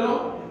வடிவத்தில் இருக்கும்?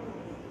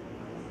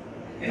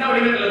 என்ன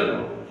வடிவத்தில்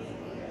இருக்கும்?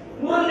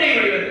 உருண்டை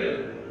வடிவத்தில்.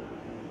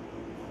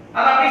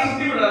 அதை அப்படியே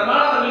சுத்தி விடுறார்.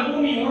 மாணவர்கள்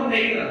பூமி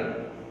உருண்டைங்கிறார்.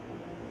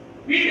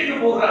 வீட்டுக்கு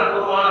போகிறார்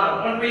ஒரு மாணவன்.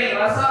 அவன் பெயர்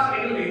ரசாக்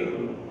என்று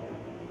வைத்துக்கொள்ளும்.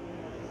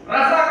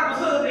 ரசாக்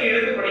புத்தகத்தை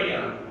எடுத்து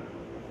படிக்கிறான்.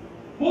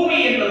 பூமி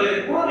என்பது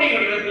உருண்டை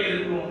வடிவத்தில்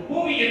இருக்கும்.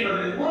 பூமி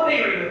என்பது உருண்டை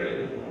வடிவத்தில்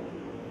இருக்கும்.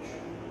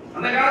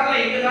 அந்த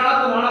காலத்துல எங்க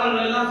காலத்து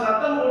மாணவர்கள் எல்லாம்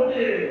சத்தம்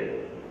போட்டு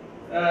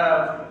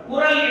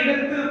குரல்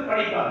எடுத்து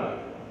படிப்பார்கள்.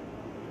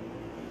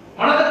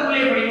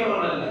 மனதுக்குள்ளே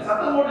படிப்பவர்கள் அல்ல,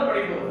 சத்தம் போட்டு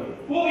படிப்பவர்கள்.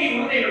 பூமி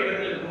உருண்டை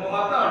வடிவத்தில் இருக்கும்.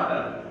 மத்தம்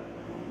ஆட்டார்.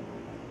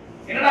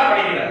 என்னடா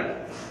படிக்கிறார்?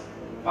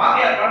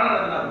 வாத்தியார் பாடம்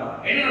நடத்தினார்ப்பா.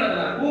 என்ன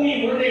நடத்தினார்? பூமி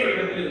உருண்டை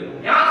வடிவத்தில்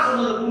இருக்கும். யார்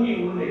சொன்னது பூமி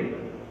உருண்டை?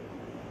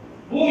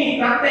 பூமி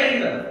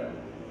தட்டைங்கிறார்.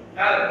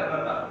 யார்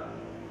கரெக்டா?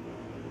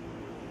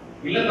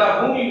 இல்லதா,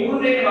 பூமி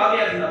உருண்டை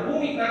வாத்தியார் சொன்னார்.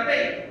 பூமி தட்டை.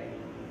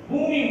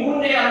 பூமி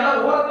உருண்டையா இருந்தா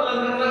ஓரத்துல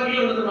இருக்கிறவங்க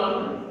கீழே விழுந்துருவாங்க.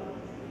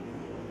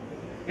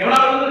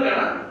 எவ்வளவு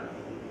விழுந்திருக்கானா?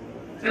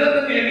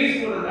 சிறத்தத்தில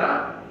நியூஸ் போடுறா,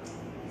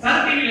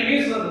 சன் டிவியில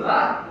நியூஸ் வந்ததா?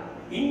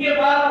 இங்க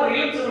பாரு, ஒரு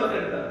எலுமிச்சம்பழத்தை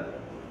எடுத்தார்.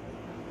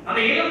 அந்த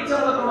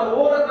எலுமிச்சம்பழத்தோட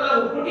ஓரத்துல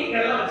ஒரு குட்டி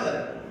கல்லை வச்சார்.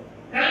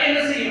 கல்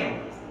என்ன செய்யும்?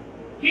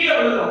 கீழே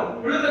விழுகும்.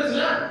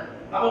 விழுந்துச்சுல,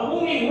 அப்ப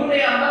பூமி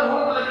உருண்டையா இருந்தா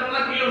ஓரத்துல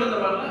இருக்கிறவங்க கீழே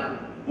விழுந்துருவாங்க.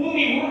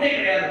 பூமி உருண்டை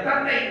கிடையாது,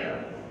 தட்டை.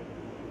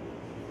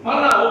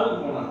 மறுநாள்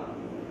வகுப்புக்கு போனான்.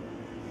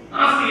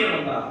 ஆசிரியர்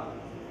வந்தார்.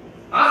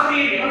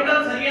 ஆசிரியர்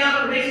எவரிடம் சரியான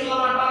விடை சொல்ல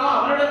மாட்டானோ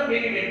அவரிடம்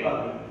கேள்வி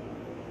கேட்பார்கள்.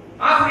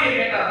 ஆசிரியர்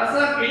கேட்டார்,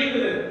 ரசாக்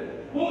எழுது,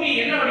 பூமி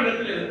என்ன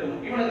வடிவத்தில் இருக்கும்?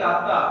 இவனுக்கு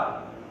அத்தா,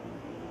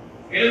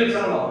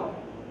 எலுமிச்சம்பழம்,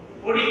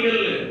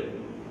 பொடிக்கல்,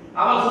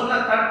 அவன் சொன்ன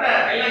தட்டை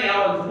எல்லாம்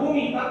ஞாபகம்.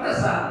 பூமி தட்டை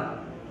சார்.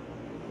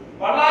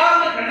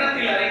 பலார்ந்த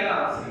கண்ணத்தில்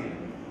அறைந்தார் ஆசிரியர்.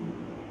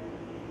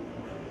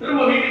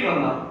 திரும்ப வீட்டுக்கு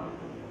வந்தான்.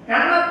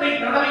 கண்ணத்தை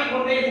தடவை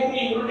கொண்டே பூமி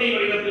உருண்டை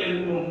வடிவத்தில்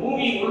இருக்கும்.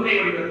 பூமி உருண்டை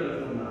வடிவத்தில்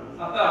இருக்கும்.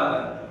 அத்தா அல்ல,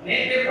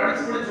 நேற்றே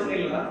படிச்சு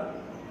சொன்னீங்களா?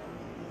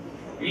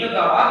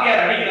 இல்லதா,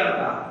 வாத்தியார்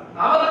அடிக்கிறார்தா.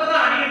 அவருக்கு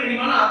தான் அடிக்க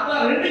தெரியுமா? அத்தா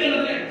ரெண்டு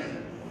கண்ணத்துல அடிச்சு.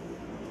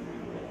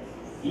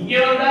 இங்கே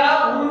வந்தா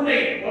உருண்டை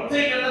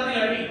ஒற்றை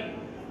கண்ணத்தில் அடி,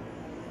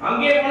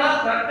 அங்கே போனா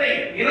தட்டை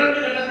இரண்டு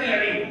கண்ணத்தில்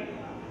அடி.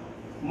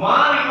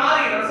 மாறி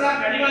மாறி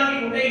ரசாக் அடி வாங்கி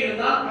கொண்டே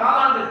இருந்தால்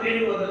காலாண்டு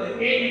தேர்வு வந்தது.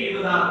 கேள்வி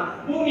இதுதான்,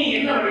 பூமி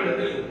என்ன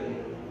வடிவத்தில் இருக்கு?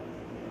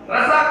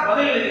 ரசாக்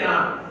பதில்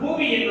எழுதினான்,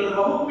 பூமி என்பது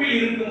வகுப்பில்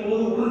இருக்கும்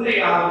போது உருண்டை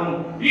ஆகும்,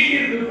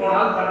 வீட்டிற்கு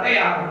போனால் தட்டை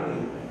ஆகும்.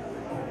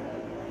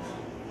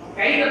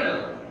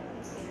 கைதட்டல்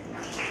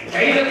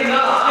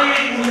கைதட்டினால் ஆயை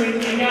கூடும் என்று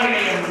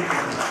விஞ்ஞானிகள்.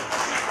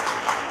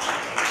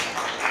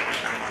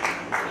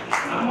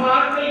 நம்ம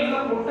ஆட்கள்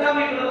இன்னும்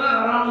கொட்டாமைகள்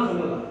வராமல்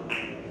சொல்லலாம்.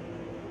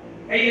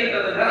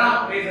 கைதட்டது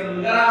கராம்,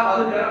 பேசுறது கராம்,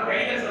 அது கராம்.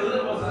 கைதட்டுறது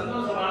ஒரு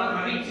சந்தோஷமான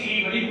மகிழ்ச்சியை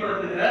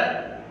வெளிப்படுத்துகிற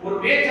ஒரு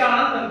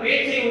பேச்சாளர் தன்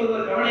பேச்சை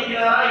ஒருவர்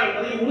கவனிக்கிறாரா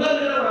என்பதை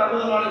உணர்கிற ஒரு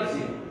அற்புதமான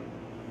விஷயம்.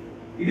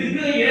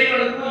 இதுக்கு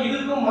இறைவனுக்கும்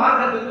இதுக்கும்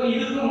மார்க்கத்துக்கும்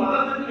இதுக்கும்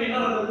மதத்துக்கும் என்ன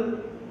வந்தது?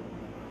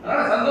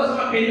 அதனால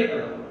சந்தோஷமா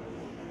கைதட்டலாம்.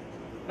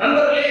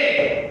 நண்பர்களே,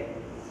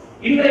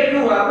 இன்றைக்கு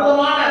ஒரு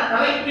அற்புதமான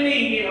தலைப்பினை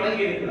இங்கே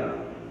வழங்கி இருக்கிறார்.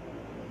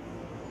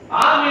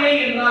 ஆழ்வினை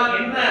என்றால்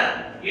என்ன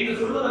என்று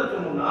சொல்வதற்கு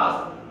முன்னால்,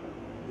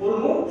 ஒரு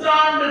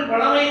நூற்றாண்டு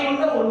பழமை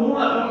கொண்ட ஒரு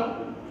நூலகம்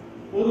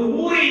ஒரு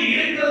ஊரில்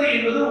இருக்கிறது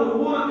என்பது ஒரு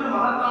ஊருக்கு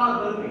மகத்தான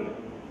பெருமை.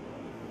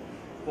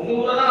 உங்க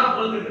ஊரை தான் நான்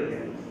சொல்லிட்டு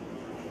இருக்கேன்.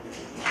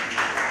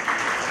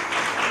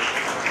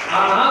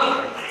 ஆனால்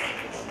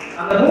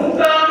அந்த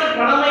நூற்றாண்டு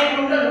பழமை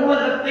கொண்ட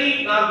நூலகத்தை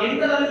நாம்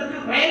எந்த அளவுக்கு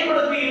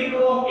பயன்படுத்தி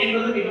இருக்கிறோம்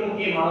என்பது மிக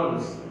முக்கியமான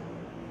விஷயம்.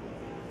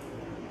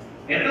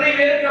 எத்தனை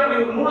பேருக்கு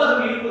அப்படி ஒரு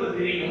நூலகம் இருப்பது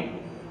தெரியும்?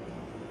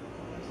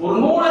 ஒரு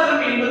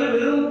நூலகம் என்பது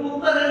வெறும்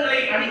புத்தகங்களை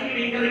அடுக்கி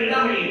வைக்கிற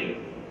இடம் இல்லை.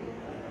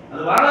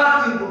 அது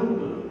வரலாற்றின்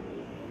தொகுப்பு,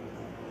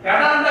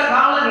 கடந்த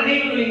கால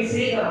நினைவுகளின்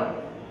சேகரம்,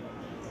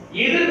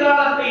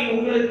 எதிர்காலத்தை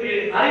உங்களுக்கு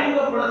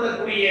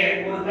அறிமுகப்படுத்தக்கூடிய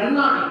ஒரு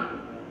கண்ணாடி.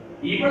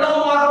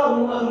 இவ்வளவுமாக ஒரு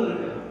நூலகம்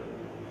இருக்கிறது.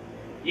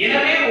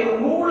 எனவே ஒரு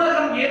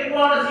நூலகம்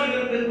ஏற்பாடு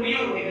செய்திருக்கக்கூடிய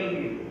ஒரு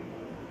நிகழ்வு.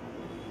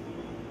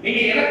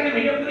 நீங்க எனக்கு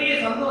மிகப்பெரிய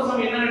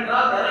சந்தோஷம்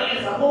என்னவென்றால், நிறைய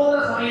சகோதர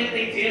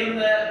சமயத்தை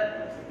சேர்ந்த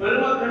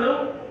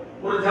பெருமக்களும்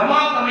ஒரு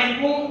ஜமாத்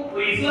அமைப்பும்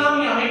ஒரு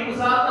இஸ்லாமிய அமைப்பு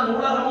சார்ந்த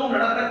நூலகமும்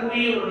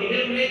நடத்தக்கூடிய ஒரு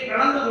நிகழ்விலே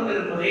கலந்து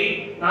கொண்டிருப்பதை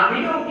நான்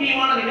மிக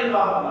முக்கியமான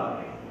நிகழ்வாக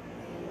பார்க்கிறேன்.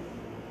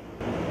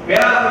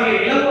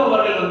 பேராசிரியர் இளங்கோ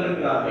அவர்கள்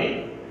வந்திருக்கிறார்கள்.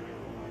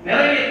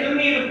 நிறைய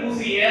திருநீர்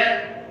பூசிய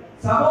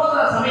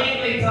சகோதர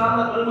சமயங்களை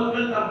சார்ந்த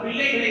பெருமக்கள் தம்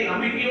பிள்ளைகளை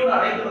நம்பிக்கையோடு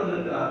அழைத்து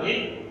வந்திருக்கிறார்கள்.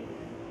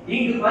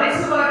 இங்கு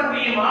பரிசு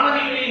பெறக்கூடிய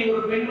மாணவிகளில்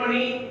ஒரு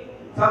பெண்மணி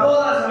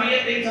சகோதர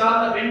சமயத்தை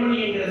சார்ந்த பெண்மணி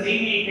என்கிற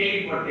செய்தியை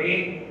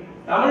கேள்விப்பட்டேன்.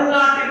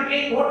 தமிழ்நாட்டிற்கே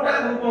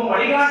கோட்டக்குப்பம்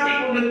வழிகாட்டி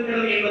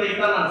கொண்டிருக்கிறது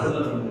என்பதைத்தான் நான் சொல்ல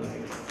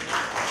விரும்புகிறேன்.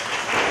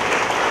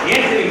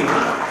 ஏன் தெரியுமா?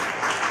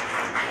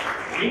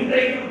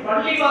 இன்றைக்கு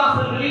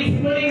பள்ளிவாசல்களில்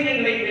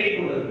சிவலிங்கங்களை தேடிக்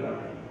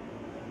கொண்டிருக்கிறார்கள்.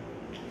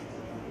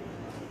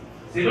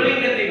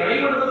 சிவலிங்கத்தை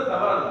வழிபடுவது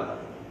தவறல்ல,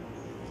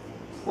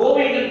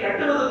 கோவில்கள்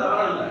கட்டுவது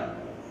தவறல்ல.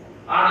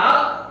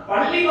 ஆனால்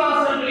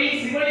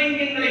பள்ளிவாசல்களில்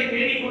சிவலிங்கங்களை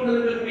தேடிக்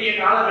கொண்டிருக்கக்கூடிய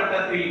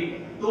காலகட்டத்தில்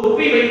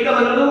தொப்பி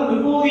வைத்தவர்களும்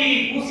விபூதியை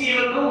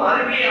பூசியவர்களும்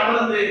அருகே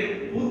அமர்ந்து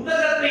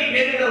புத்தகத்தை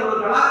தேடுகிற ஒரு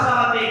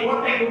கலாச்சாரத்தை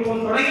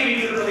கோட்டைக்குப்பம் தொடங்கி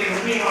வைத்திருப்பதை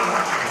முக்கியமான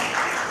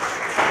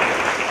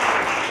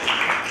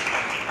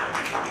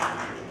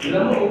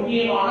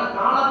முக்கியமான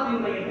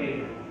காலத்தினுடைய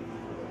தேவை.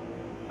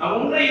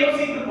 ஒன்றை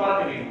யோசித்து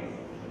பார்க்க வேண்டும்.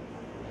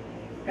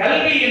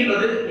 கல்வி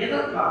என்பது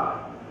எதற்காக?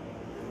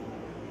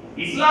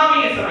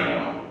 இஸ்லாமிய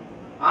சமயம்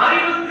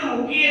அறிவுக்கு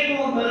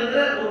முக்கியத்துவம்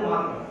தருகிற ஒரு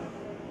மார்க்கம்.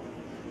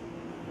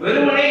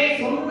 வெறுமனே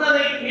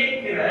சொன்னதை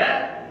கேட்கிற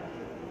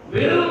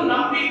வெறும்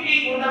நம்பிக்கை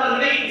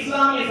கொண்டவர்களை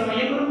இஸ்லாமிய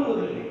சமயம்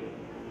விரும்புவதில்லை.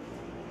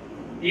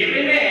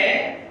 எப்பயுமே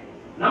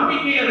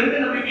நம்பிக்கையில் ரெண்டு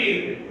நம்பிக்கை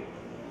இருக்கு.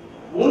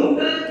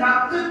 ஒன்று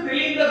கற்று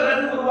தெளிந்த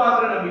பிறகு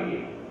உருவாக்குற நம்பிக்கை,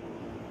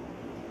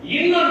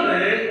 இன்னொன்று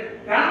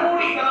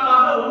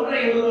கண்மூடித்தனமாக ஒன்றை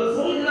ஒருவர்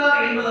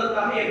சொல்கிறார்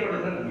என்பதற்காக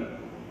ஏற்படுகிற நம்பிக்கை.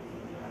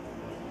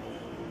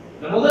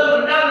 இந்த முதல்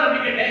இரண்டாவது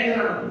நம்பிக்கை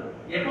டேஞ்சரானது.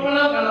 எப்ப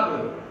வேணாலும்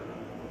காணப்போகுது.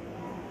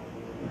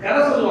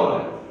 கதை சொல்லுவாங்க,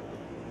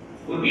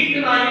 ஒரு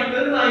வீட்டு நாயும்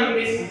தெரு நாயும்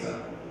பேசிச்சான்.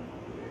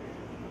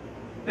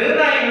 தெரு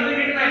நாய் வந்து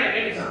வீட்டு நாயை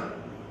கேட்டுச்சான்,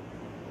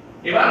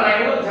 இவா நான்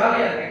எவ்வளவு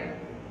ஜாலியா இருக்கேன்,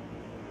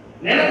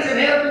 நினைச்ச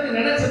நேரத்துக்கு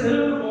நினைச்ச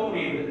தெருவுக்கு போக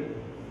முடியுது,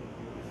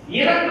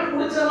 எனக்கு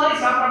பிடிச்ச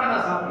மாதிரி சாப்பாட்டை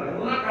நான் சாப்பிடுறேன்.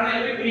 ஒரு நாள்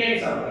காலையில போய் பிரியாணி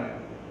சாப்பிடுறேன்,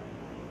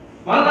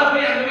 மறுநாள்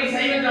போய் அங்க போய்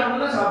சைவம்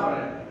சாப்பிட்டு தான்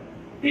சாப்பிடுறேன்,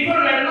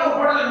 டிஃபன் வேணும்னா ஒரு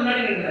ஹோட்டலுக்கு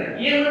முன்னாடி நின்றுறேன்.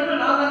 என்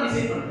வந்து நான் தான்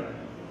டிசைட் பண்றேன்.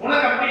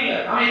 உனக்கு அப்படி இல்லை,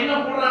 அவன் என்ன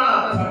போடுறானோ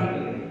அதான் சாப்பிட்டு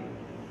இருக்கேன்.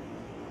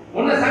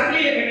 உன்னை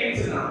சங்கிலியை கட்டி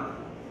வச்சிருக்கான்,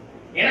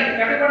 எனக்கு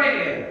கட்டுப்பாடே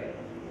கிடையாது.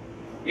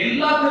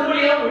 எல்லா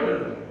திருவழியாவும் போயிட்டு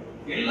இருக்கு,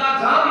 எல்லா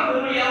ஜாதி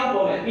திருவழியாவும்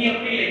போவேன். நீ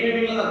அப்படி இல்லை,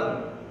 எப்பயுமே தான் இருக்க.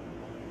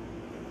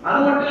 அது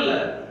மட்டும் இல்ல,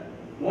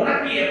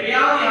 உனக்கு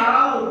எப்பயாவது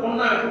யாராவது ஒரு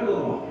பொண்ணை கூட்டு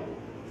வருவான்.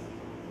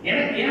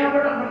 எனக்கு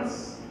ஏகப்பட்ட ஃப்ரெண்ட்ஸ்,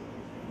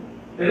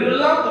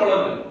 தெருவெல்லாம்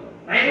தோழர்கள்,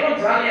 நான்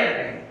எவ்வளவு ஜாலியா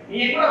இருக்கேன், நீ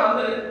கூட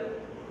வந்து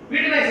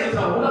வீட்டு நாய்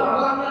சொல்லுவா, உள்ள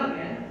வரலாமா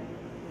இருக்கேன்,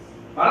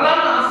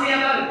 வரலாம்னு ஆசையா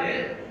தான் இருக்கு,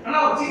 ஆனா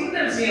ஒரு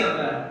சின்ன விஷயம்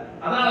இல்ல,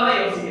 அதனாலதான்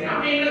யோசிக்கிறேன்.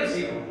 அப்படி என்ன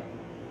விஷயம்?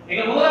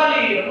 எங்க முதலாளி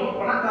ரொம்ப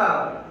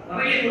பணக்காரர்,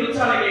 நிறைய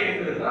தொழிற்சாலைகளை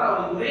இருக்கிறார்.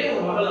 அவருக்கு ஒரே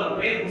ஒரு மகள், அவர்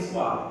பேர்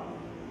புஷ்பா.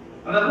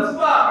 அந்த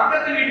புஷ்பா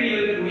பக்கத்து வீட்டில்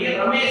இருக்கக்கூடிய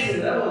ரமேஷ்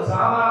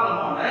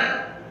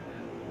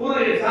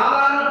ஒரு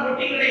சாதாரண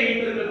பொட்டி கடை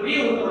வைத்திருக்கக்கூடிய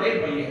ஒருவருடைய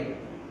பையன்.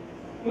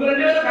 இவங்க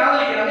ரெண்டு பேரும்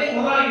காதலிக்கிறாங்க.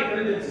 முதலாளிக்கு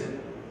தெரிஞ்சிருச்சு.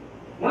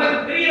 உனக்கு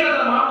தெரியற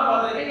மாப்பிள்ளை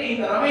பார்த்துட்டு நீ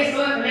இந்த ரமேஷ்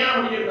தான் கல்யாணம்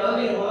பண்ணிக்க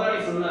கூடாதுன்னு எங்க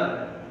முதலாளி சொன்னாரு.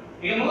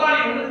 எங்க முதலாளி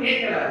ஒன்றும்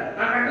கேட்கல,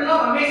 நான் கட்டினா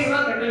ரமேஷ்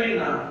தான்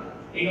கட்டுவேன்.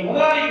 எங்க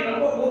முதலாளிக்கு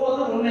ரொம்ப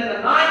கோபம், உன்னை அந்த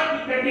நாய்க்கு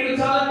கட்டி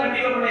வச்சாலும் கட்டி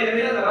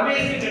வைப்பதை அந்த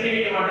ரமேஷுக்கு கட்டி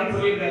வைக்க மாட்டேன்னு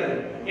சொல்லியிருக்காரு.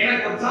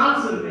 எனக்கு ஒரு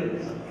சான்ஸ் இருக்கு.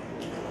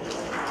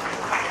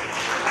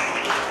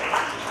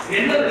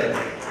 என்னது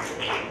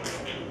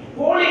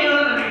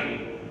போலியான நம்பிக்கை.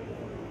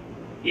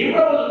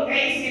 இவ்வளவு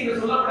கைஸ் என்று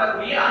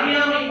சொல்லப்படக்கூடிய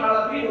அறியாமை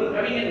காலத்தில் ஒரு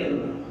கவிஞன்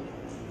இருந்தார்.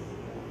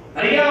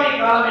 அறியாமை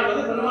காலம்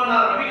என்பது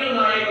பெருமானார் நபிகள்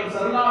நாயகம்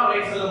ஸல்லல்லாஹு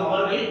அலைஹி வஸல்லம்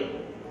அவர்கள்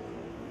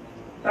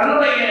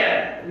தன்னுடைய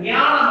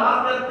ஞான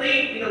மார்க்கத்தை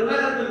இந்த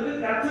உலகத்திற்கு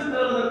கற்றுத்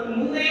தருவதற்கு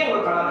முந்தைய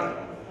ஒரு காலம்.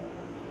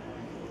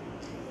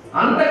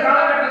 அந்த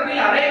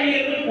காலகட்டத்தில்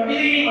அரேபியர்கள்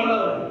கவிதையை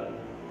வல்லவர்கள்.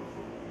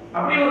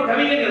 அப்படி ஒரு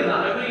கவிஞர்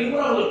இருந்தார்,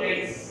 இவ்வளவு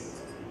கைஸ்.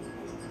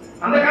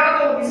 அந்த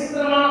காலத்துல ஒரு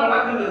விசித்திரமான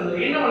வழக்கம் இருந்தது.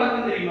 என்ன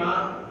வழக்கம் தெரியுமா?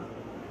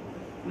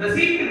 இந்த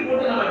சீட்டு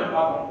போட்டு நம்ம இப்ப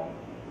பார்ப்போம்.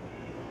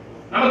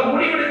 நமக்கு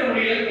முடிவெடுக்க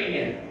முடியல, நீங்க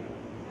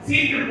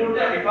சீட்டு போட்டு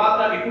அப்படி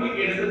பார்த்தா அப்படி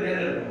குறுக்கி எடுத்து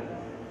தேர்ந்தெடுக்கணும்.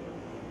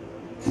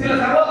 சில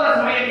சகோதர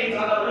சமயத்தை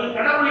சார்ந்தவர்கள்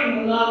கடவுளின்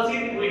முன்னால்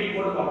சீட்டு குறுக்கி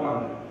போட்டு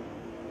பார்ப்பாங்க.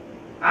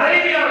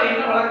 அரேபியாவில்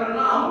என்ன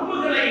வழக்கம்னா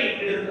அம்புகளை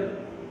எடுத்து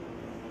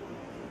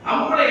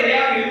அம்புகளை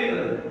எதையாவது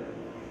எழுதுகிறது,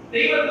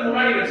 தெய்வத்துக்கு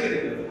முன்னாடி வச்சு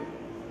எடுக்கிறது.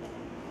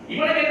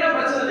 இவனுக்கு என்ன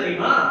பிரச்சனை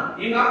தெரியுமா?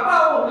 எங்க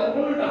அப்பாவை ஒருத்தன்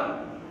கொண்டுட்டான்,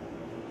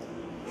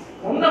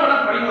 கொண்டவன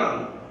பழிவாங்க.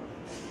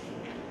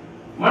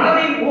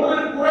 மனதின்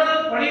ஒரு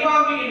குரல்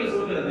பழிவாங்கி என்று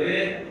சொல்கிறது,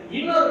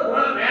 இன்னொரு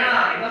குரல்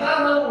வேணாம்,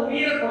 என்னதான்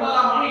உயிரை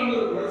கொள்ளலாமான்னு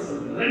இன்னொரு குரல்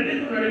சொல்றது.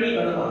 ரெண்டுக்கும் நடுவில்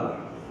கடுவாங்க,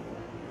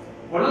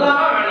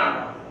 கொள்ளலாமா வேணாம்.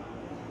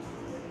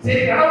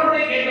 சரி,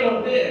 கடவுளை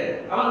கேட்கறது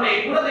அவனுடைய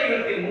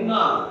குலதெய்வத்தின்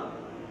முன்னால்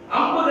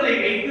அம்புகளை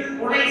வைத்து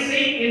கொலை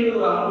செய் என்று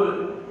ஒரு அம்பு,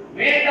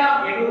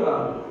 வேண்டாம் என்று ஒரு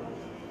அம்பு.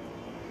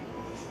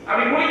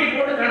 அப்படி மூழ்கி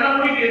போட்டு கண்ண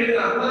மூழ்கி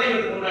எடுக்கிறான்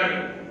குலதெய்வத்துக்கு முன்னாடி,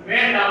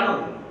 வேண்டாம்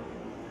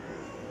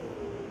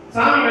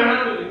சாமி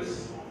வேணாம் சொல்லிச்சு.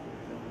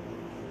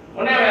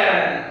 உடனே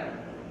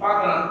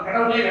பார்க்கலாம்,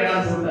 கடவுளே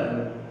வேணாம்னு சொல்லிட்டாரு.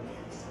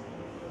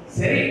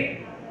 சரி,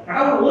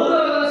 கடவுள் ஒரு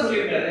தடவை தான்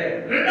சொல்லியிருக்காரு,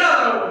 இரண்டாவது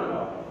தடவை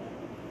கொடுப்போம்.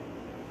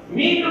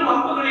 மீண்டும்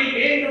அம்புகளில்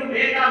வேண்டும்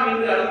வேண்டாம்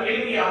என்று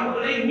எழுதிய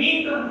அம்புகளை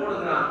மீண்டும்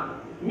போடுகிறான்.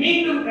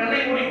 மீண்டும் கண்ணை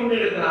மூடிக்கொண்டு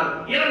இருக்கிறான்.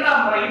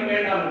 இரண்டாம் முறையும்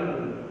வேண்டாம் என்று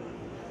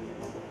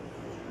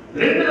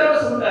ரெண்டு தடவை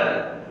சொல்லிட்டாரு.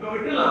 இப்ப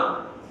விட்டுலாம்.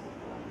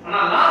 ஆனா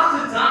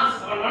லாஸ்ட் சான்ஸ்,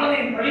 அவன்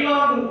மனதின்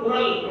பழிவாங்கும்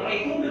குரல் அவனை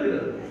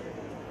தூண்டுகிறது.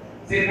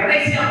 சரி,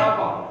 கடைசியா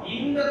பார்ப்போம்.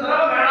 இந்த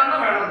தடவை வேணாம்னா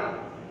வேணாம்.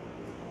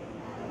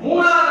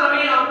 மூணாவது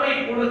தடவை அம்பை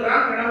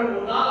கொடுக்கிறான், கடவுள்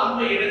முன்னால்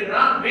அம்பை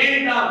எடுக்கிறான்,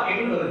 வேண்டாம்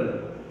என்று வருகிறது.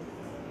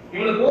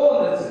 இவனுக்கு கோபம்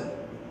வந்துச்சு.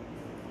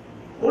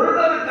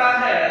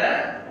 கொள்றதுக்காக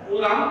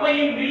ஒரு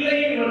அம்பையும்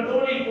வில்லையும் இவன்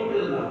தோளில்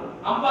போட்டிருந்தான்.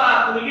 அம்பா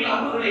துணியில்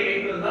அம்புகளை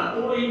வைத்திருந்தான்,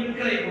 தோளில்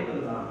வில்களை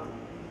போட்டிருந்தான்.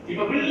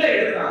 இப்ப வில்லை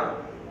எடுத்தான்,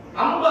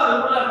 அம்பு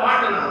அதுக்குள்ள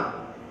மாட்டினான்.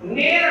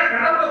 நேர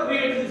கடவுளை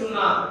போய் வச்சு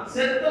சொன்னா,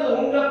 செத்தது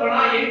உங்க பணா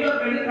எங்க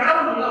பெண்ணு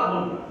கடவுள்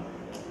அம்பு.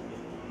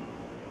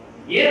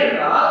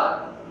 ஏனென்றால்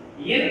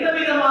எந்த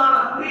விதமான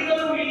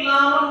புரிதலும்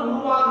இல்லாமல்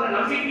உருவாகிற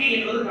நம்பிக்கை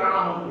என்பது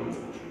காணாமல்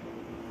போயிடும்.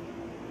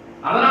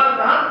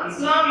 அதனால்தான்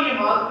இஸ்லாமிய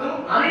மார்க்கம்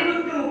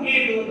அறிவுக்கு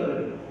முக்கியத்துவம்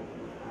தருகிறது.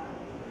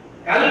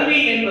 கல்வி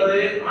என்பது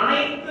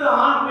அனைத்து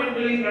ஆண்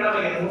பெண்களின்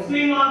கடமை,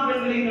 முஸ்லிம் ஆண்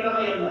பெண்களின்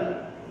கடமை அல்ல.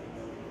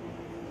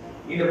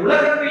 இந்த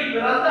உலகத்தில்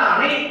பிறந்த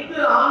அனைத்து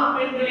ஆண்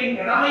பெண்களின்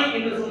கடமை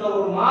என்று சொன்ன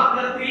ஒரு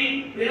மார்க்கத்தில்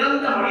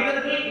பிறந்த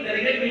மனிதர்கள் இந்த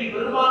நிகழ்வில்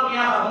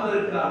பெரும்பான்மையாக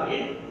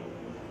அமர்ந்திருக்கிறார்கள்.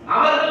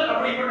 அவர்கள்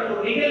அப்படிப்பட்ட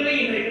ஒரு நிகழ்வை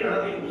இன்றைக்கு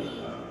நடத்தி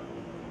கொண்டிருக்கிறார்கள்.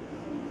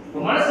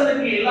 ஒரு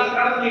மனுஷனுக்கு எல்லா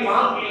காலத்திலையும்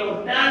வாழ்க்கையில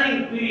ஒரு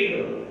டேர்னிங் பீரியட்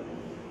வரும்.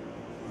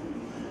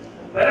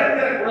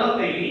 பிறக்கிற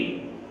குழந்தை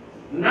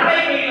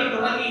நடைமுறையில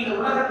தொடங்கி இந்த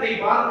உலகத்தை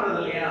பார்க்கிறது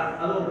இல்லையா,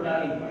 அது ஒரு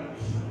டேர்னிங்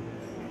பாயிண்ட்.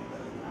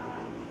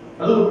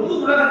 அது ஒரு புது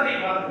உலகத்தை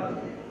பார்க்கிறது.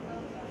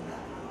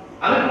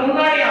 அதுக்கு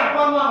முன்னாடி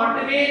அப்பா அம்மா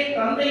மட்டுமே,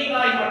 தந்தை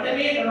தாய்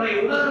மட்டுமே தன்னுடைய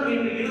உலகம்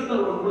என்று இருந்த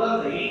ஒரு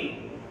குழந்தை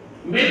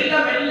மெல்ல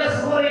மெல்ல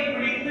சுவரை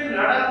பிடித்து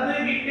நடந்து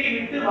வீட்டை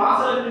விட்டு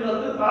வாசலுக்கு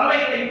வந்து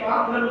பறவைகளை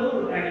பார்க்கிறது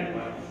ஒரு turning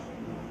point.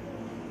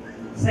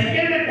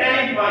 Second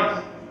turning point,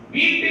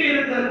 வீட்டில்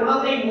இருக்கிற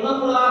குழந்தை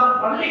முதலாக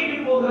பள்ளிக்கு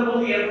போகிற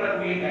போது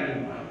ஏற்படக்கூடிய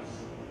டேர்னிங் பாயிண்ட்.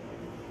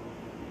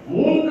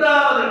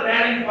 மூன்றாவது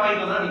டேர்னிங்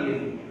பாயிண்ட் தான் நீங்க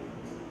இருக்கீங்க.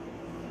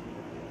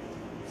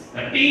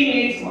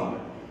 டீனேஜ்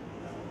மார்க்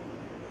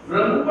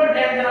ரொம்ப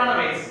டேஞ்சரான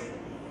வயசு.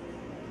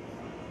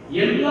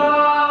 எல்லா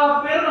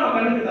பேரும் நம்ம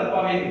கண்ணுக்கு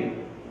தப்பாவே இருக்கு.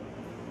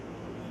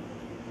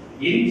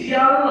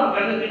 எம்ஜிஆரும் நம்ம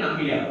கண்ணுக்கு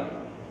நம்பியா,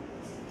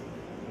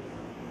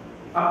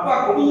 அப்பா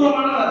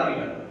கொடூரமான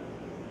அறிவியல்.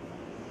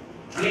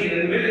 அன்னைக்கு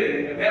 2 பேரு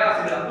எங்க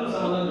பேராசிரியர் அப்துல்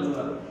சமதன்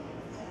சொல்லுவாரு,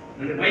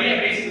 2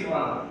 பையன் பேசிட்டு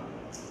போறாங்க.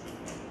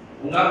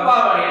 உங்க அப்பா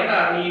ஏண்டா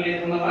நீ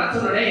உன்னை வர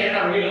சொன்னே, ஏண்டா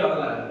வெளியில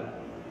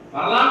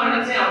வரலாம்னு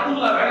நினைச்சேன்.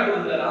 அப்துல்லா வேலை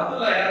கொடுத்தாரு.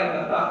 அப்துல்லா யாரும்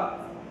கத்தா,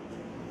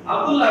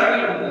 அப்துல்லா வேலை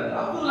கொடுத்தாரு.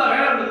 அப்துல்லா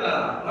வேலை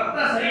கொடுத்தாரா,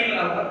 கத்தா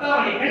சரியில்லை,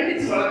 கத்தாவை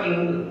கண்டிச்சு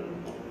வளர்க்கணும்.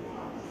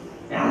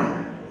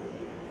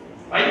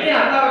 பையன்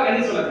அத்தாவை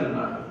கண்டிச்சு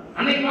வளர்க்கணும்னா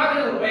அன்னைக்கு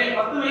பார்க்க ஒரு பையன்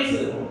 10 வயசு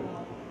இருக்கும்.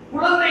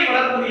 குழந்தை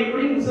வளர்ப்பது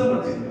எப்படி புத்தகம்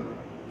படிச்சிருக்கான்.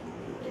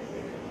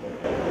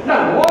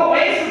 ஓ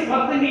வயசு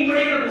 10, நீ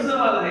படிக்கிற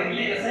புத்தகம் அது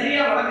இல்லையா,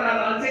 சரியா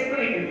வளர்க்கறாங்க செக்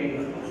பண்ணிட்டு இருக்கீங்க.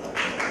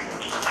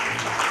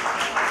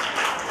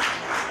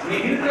 நீ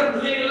இருக்கிற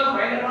பிள்ளைகள் எல்லாம்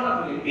பயங்கரமான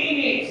பிள்ளைகள்.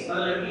 டீனேஜ்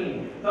அதுல இருக்கீங்க.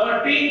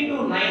 13 to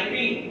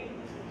 19.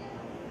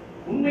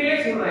 உண்மையிலே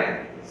சொல்றேன்,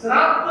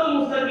 சிராத்துல்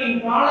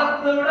முஸ்தகீம்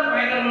பாலத்தை விட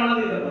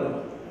பயங்கரமானது இந்த பருவம்.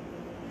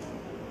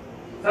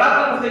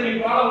 சிராத்துல்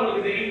முஸ்தகீம் பாலம்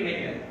உங்களுக்கு தெரியும்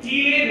நினைக்கிறேன்.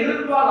 கீழே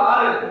நெருப்பால்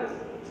ஆறு,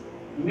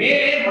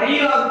 மேலே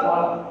மயிலால்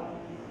பாலம்.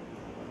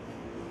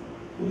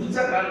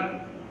 புதுச்சா காலி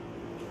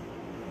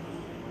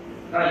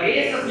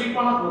லேச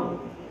ஸ்லிப்பான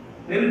போதும்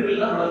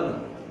நெருப்பில் தான் வளர்ந்து.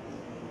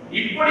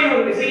 இப்படி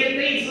ஒரு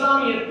விஷயத்தை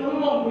இஸ்லாமிய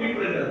துன்பம்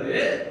குறிப்பிடுகிறது.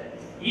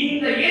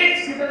 இந்த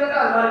ஏஜ் கிட்டத்தட்ட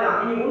அது மாதிரி தான்.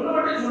 நீங்க ஒண்ணு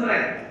மட்டும்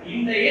சொல்றேன்,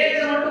 இந்த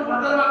ஏஜ் மட்டும்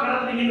பத்திரமா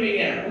கடந்தீங்கன்னு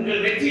வைங்க,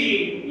 உங்கள் வெற்றி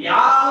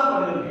யாரும்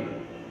பண்ணுவீங்க.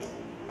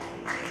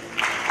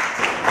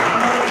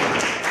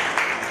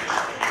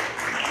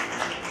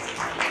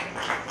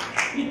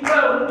 இப்ப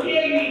ஒரு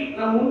கேள்வி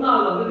நம்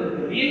முன்னால் வந்து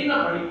இருக்குது, என்ன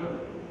படிப்பு?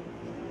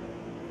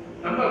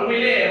 நம்ம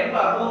உண்மையிலே ரொம்ப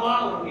அற்புதமான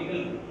ஒரு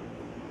நிகழ்வு.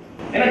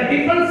 ஏன்னா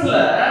டிஃபென்ஸ்ல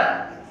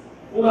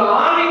ஒரு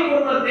ஆணின்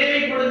ஒருவர்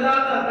தேவைப்படுகிற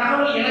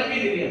தகவல் எனக்கே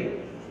தெரியாது.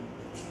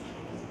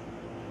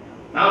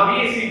 நான்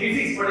பிஎஸ்சி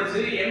பிசிக்ஸ்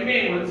படிச்சு, எம்ஏ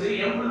முடிச்சு,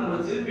 எம்பில்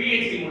முடிச்சு,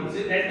 பிஹெச்டி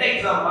முடிச்சு, நெட்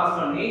எக்ஸாம் பாஸ்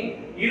பண்ணி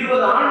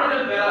 20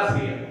 ஆண்டுகள்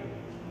பேராசிரியர்.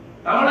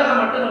 தமிழகம்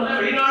மட்டுமல்ல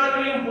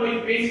வெளிநாடுகளிலும் போய்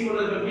பேசிக்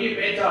கொண்டிருக்கக்கூடிய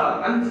பேச்சாளர்.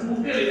 5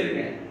 புக்கள்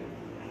எழுதியிருக்கேன்.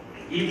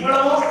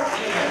 இவ்வளவும்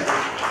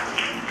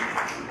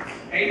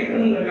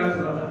கைதுக்கு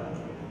சொல்ல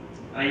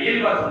நான்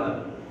இயல்பா சொன்னேன்.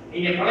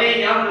 நீங்க பழைய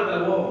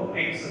ஞாபகத்துல ஓ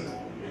ரைட்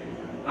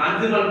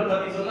 5 நாள்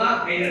பத்தி சொன்னா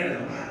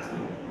கைதட்டல்.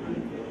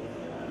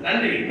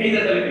 நன்றி,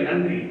 கைதட்டலுக்கு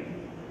நன்றி.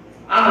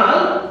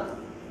 ஆனால்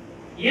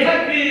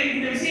எனக்கு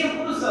இந்த விஷயம்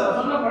புதுசு.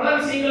 சொன்ன பல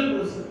விஷயங்கள்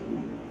புதுசு.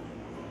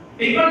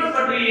 டிஃபென்ஸ்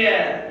பற்றிய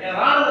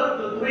ராணுவ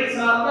துறை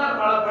சார்ந்த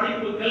பல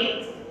படிப்புகள்,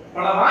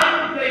 பல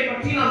வாய்ப்புகளை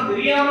பற்றி நாம்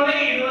தெரியாமலே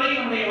இதுவரை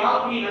நம்முடைய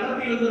வாழ்க்கையை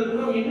நடத்தி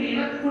வந்திருக்கிறோம் என்று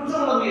எனக்கு குற்ற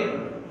உணர்வு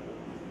ஏற்படும்.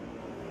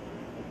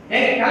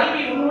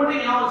 கல்வி ஒன்று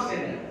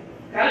ஞாபகம்,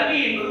 கல்வி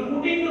என்பது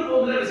முடிந்து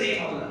போகிற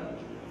விஷயம் அல்ல.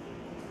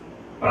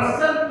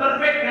 Present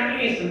perfect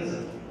continuous.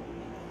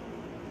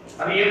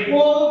 அது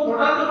எப்போதும்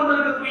தொடர்ந்து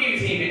கொண்டிருக்கக்கூடிய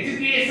விஷயம்.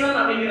 எஜுகேஷன்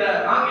அப்படிங்கிற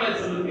ஆங்கில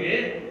சொல்லுக்கு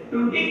டு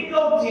டிக்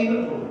அவுட் என்று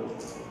பொருள்.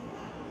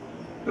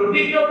 டு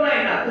டிக் அவுட்னா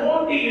என்ன?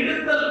 தோண்டி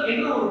எடுத்தல்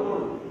என்று ஒரு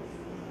பொருள்.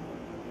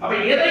 அப்ப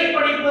எதை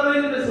படிப்பது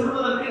என்று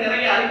சொல்வதற்கு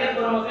நிறைய அறிஞர்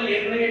பெருமக்கள்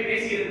ஏற்கனவே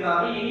பேசி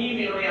இருக்கிறார்கள்.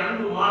 இனியும் என்னுடைய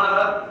அன்பு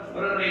மாணவர்,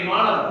 என்னுடைய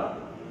மாணவர்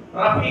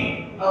ரஃபி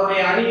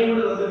அவருடைய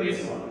அணியோடு வந்து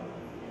பேசுவார்.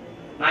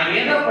 நான்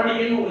எதை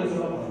படிக்கணும் உங்களுக்கு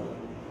சொல்ல போறேன்.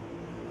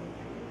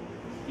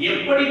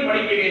 எப்படி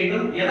படிக்க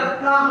வேண்டும்,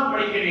 எதற்காக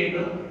படிக்க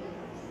வேண்டும்,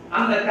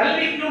 அந்த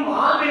கல்விக்கும்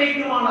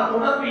ஆழ்வினைக்குமான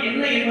தொடர்பு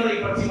என்ன என்பதை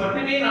பற்றி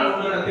மட்டுமே நான்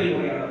உங்களிடத்தில்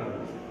உரையாட.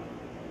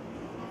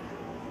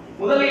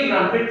 முதலில்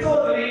நான்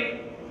பெற்றோர்களை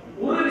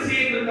ஒரு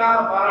விஷயத்திற்காக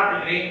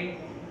பாராட்டுகிறேன்,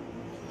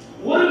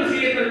 ஒரு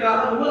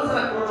விஷயத்திற்காக விமர்சன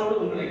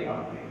குரலோடு உங்களை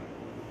பார்க்கிறேன்.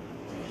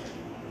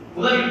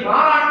 முதலில்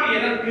பாராட்டு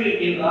எதற்கு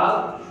என்றால்,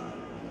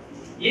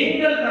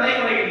 எங்கள்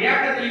தலைமுறையில்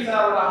ஏக்கத்தில்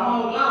சாரோட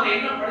அம்மாவுக்குலாம் அவன்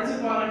என்ன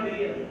படிச்சிருப்பாங்கன்னு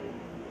தெரியாது.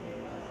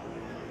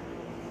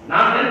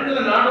 நான் 10th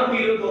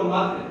 421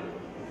 மார்க்,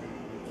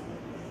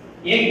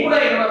 என் கூட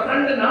என்னோட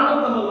ஃப்ரெண்ட்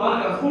 450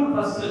 மார்க், ஸ்கூல்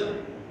ஃபர்ஸ்ட்.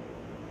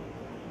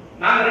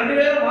 நாங்க ரெண்டு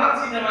பேரும் மார்க்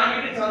ஷீட்டை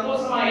வாங்கிட்டு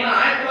சந்தோஷமா, ஏன்னா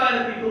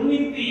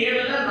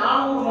 1997ல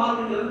 400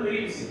 மார்க்குங்கிறது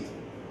பெரிய விஷயம்.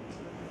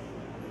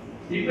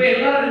 இப்ப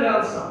எல்லாரும் எடுக்க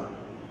ஆரம்பிச்சான்.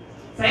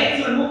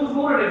 சயின்ஸ்ல 100க்கு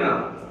 100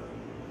 எடுக்கலாம்.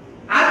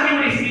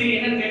 ஆர்கியூமெடிக்ஸ் தியரி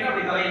என்னன்னு கேட்டா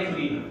அப்படி தலையை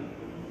சொல்லிடுறேன்.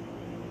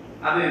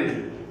 அது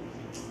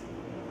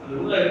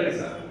உள்ள இருக்கு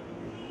சார்.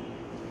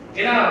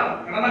 ஏன்னா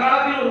கடந்த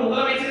காலத்தில் ஒரு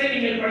முதலமைச்சரே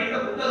நீங்கள் படித்த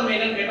புத்தகம்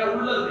என்னன்னு கேட்டா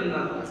உள்ள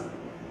இருக்குன்னாங்க.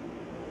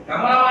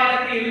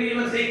 கமலமாயனத்தை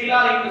எழுதியவர்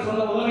செய்கிறார் என்று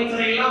சொன்ன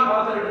முதலமைச்சரை எல்லாம்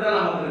பார்த்துட்டு தான்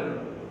நமக்கு இருக்கு.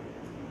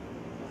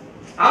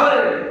 அவர்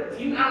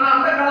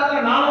அந்த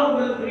காலத்துல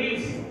 400 பெரிய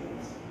விஷயம்.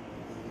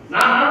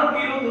 நான்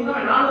 421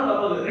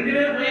 450 ரெண்டு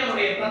பேரும் போய்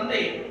அவருடைய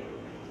தந்தை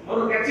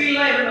ஒரு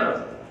கட்சியெல்லாம் இருந்தவர்,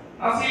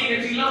 அரசியல்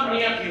கட்சியெல்லாம்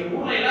பணியாற்றிய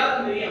ஊர்ல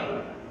எல்லாருக்கும் தெரியும்.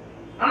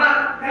 ஆனா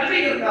கல்வி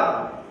இருக்காது.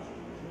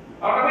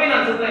 அவர்கிட்ட போய்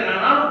நான் சொல்றேன்,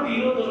 நான்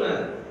 421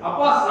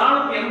 அப்பா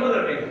 480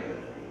 கேட்டேன்.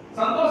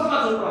 சந்தோஷமா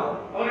சொல்றோம்.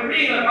 அவர்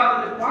எப்படி எங்களை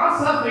பார்த்துட்டு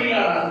பாஸா ஃபெயில்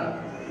ஆனாங்க.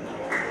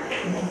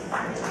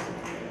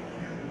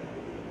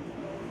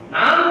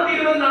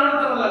 420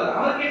 460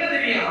 அவருக்கு என்ன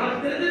தெரியும்?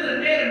 அவருக்கு தெரிஞ்சது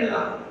ரெண்டே ரெண்டு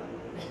தான்,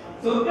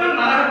 சொர்க்கம்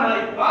நரகம்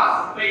மாதிரி,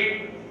 பாஸ் ஃபெயில்.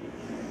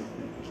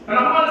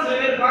 நம்மால சில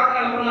பேர்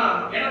பார்க்கறாங்கன்னா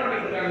என்ன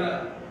பண்ணிட்டு இருக்காங்க,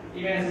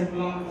 இவன்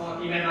சொர்க்கம்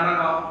இவன்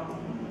நரகம்,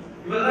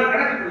 இவர்தான்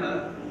கணக்குள்ள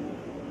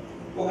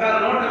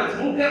உட்கார்ந்து நோட்டை வச்சு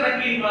முக்க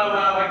நக்கி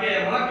வைக்க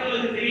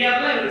மனக்களுக்கு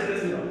தெரியாதுதான் இவருக்கு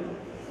தெரிஞ்சிடும்.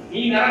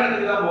 நீ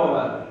நரகத்துக்கு தான் போவ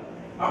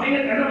அப்படின்னு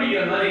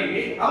கண்டுபிடிக்கிற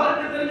மாதிரி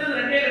அவருக்கு தெரிஞ்சது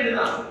ரெண்டே ரெண்டு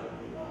தான்,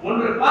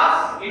 ஒன்று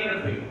பாஸ்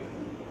இன்னொன்று ஃபெயில்.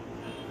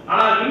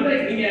 ஆனால்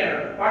இன்றைக்கு நீங்க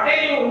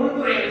பட்டேல் ஒரு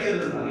உள்துறை அமைச்சர்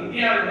இருந்தாங்க,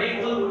 இந்தியாவினுடைய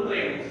முதல் உள்துறை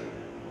அமைச்சர்.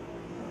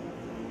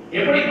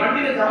 எப்படி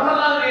பண்டித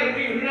ஜவஹர்லால் நேரு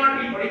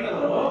வெளிநாட்டில்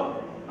படித்தவரோ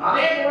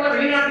அதே போல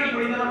வெளிநாட்டில்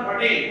படித்தவர்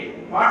பட்டேல்.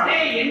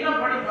 பட்டேல் என்ன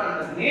படிப்பார்?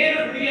 நேரு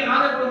பெரிய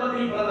ராஜ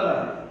குடும்பத்தில்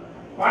பிறந்தவர்.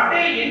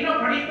 பட்டேல் என்ன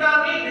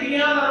படித்தாரே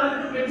தெரியாத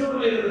அளவுக்கு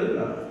பெற்றோர்கள்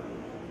இருந்திருக்கிறார்.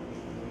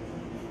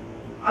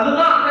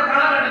 அதுதான் அந்த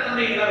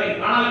காலகட்டத்தினுடைய நிலைமை.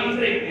 ஆனால்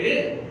இன்றைக்கு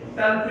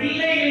தன்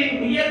பிள்ளைகளின்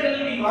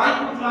உயர்கல்வி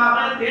வாய்ப்புகளாக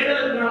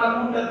தேடலுக்கான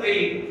கூட்டத்தை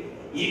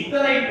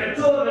இத்தனை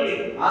பெற்றோர்கள்,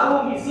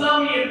 அதுவும்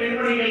இஸ்லாமிய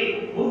பெண்மணிகள்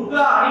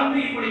புர்கா அணிந்து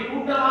இப்படி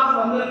கூட்டமாக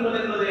வந்திருப்பது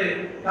என்பது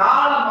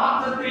கால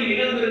மாற்றத்தில்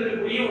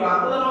நிகழ்ந்திருக்கக்கூடிய ஒரு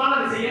அற்புதமான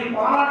விஷயம்,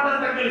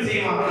 பாராட்டத்தக்க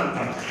விஷயமாக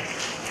நான்.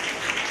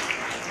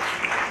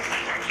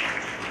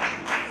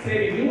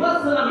 சரி,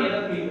 விமர்சனம்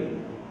எதற்கு?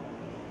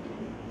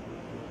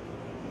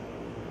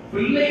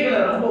 பிள்ளைகளை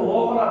ரொம்ப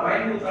ஓவரா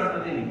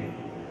பயன்படுத்தாட்டதே நீங்க.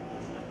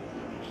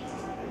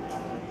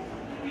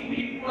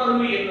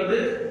 விழிப்புணர்வு என்பது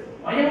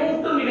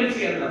பயமூட்டும்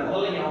நிகழ்ச்சி அல்ல.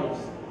 முதல்ல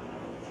ஞாபகம்,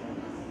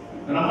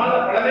 நம்மால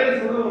பல பேர்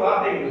சொல்ற ஒரு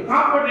வார்த்தை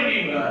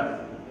காம்படிட்டிவ்.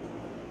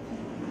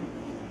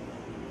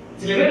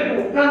 சில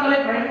பேருக்கு உட்கார்ந்தாலே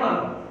பயமா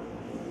இருக்கும்.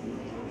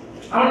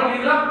 அவனுக்கு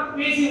இதெல்லாம்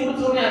பேசி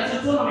முடிச்சோடனே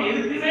அச்சோ நம்ம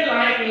எதுக்குமே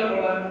லாயக்கு இல்லை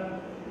போல,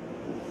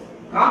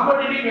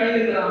 காம்படிட்டிவ்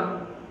வேலைங்கிறான்,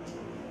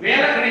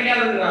 வேலை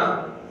கிடைக்காதுங்கிறான்,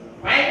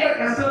 பயங்கர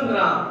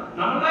கஷ்டம்ங்கிறான்.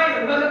 நம்ம தான் இந்த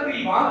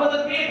உலகத்தில்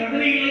வாழ்வதற்கே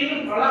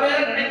தகுதிகளையும் பல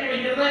பேரை நினைக்க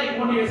வைக்கிறதா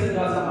மோட்டிவேஷன்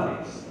கிளாஸா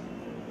மாறிடுச்சு.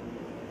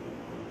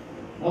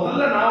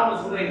 முதல்ல நான்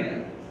ஒன்று சொல்றேங்க,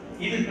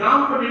 இது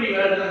காம்படிட்டிவ்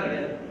வேலை தான்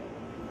கிடையாது.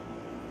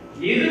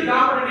 எது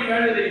காம்படிட்டிவ்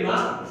வேலை தெரியுமா?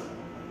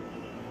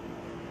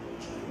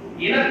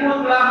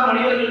 இனக்குழுக்களாக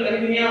மனிதர்கள்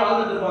தனித்தனியா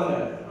வாழ்ந்துட்டு இருப்பாங்க.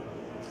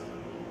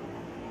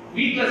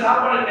 வீட்டுல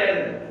சாப்பாடு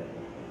கிடையாது,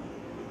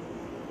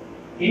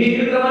 இன்னைக்கு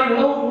இருக்கிற மாதிரி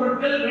உணவுப்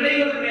பொருட்கள்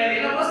விளைவது கிடையாது,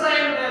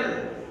 விவசாயம் கிடையாது,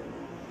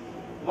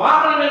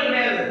 வாகனங்கள்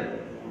கிடையாது,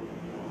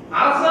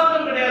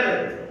 அரசாங்கம் கிடையாது,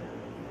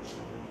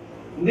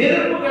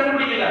 நெருப்பு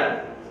கண்டுபிடிக்கல,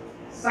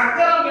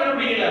 சக்கரம்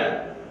கண்டுபிடிக்கல.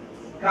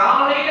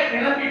 காலையில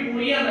கிளம்பி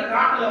போய் அந்த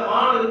காட்டுல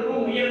மாடு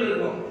இருக்கும், முயல்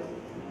இருக்கும்.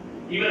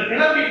 இவர்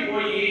கிளம்பி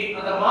போய்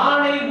அந்த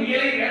மானை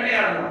முயலை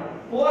வேட்டையாடணும்.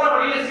 போற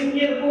வழியில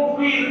சிங்கம் இருக்கும்,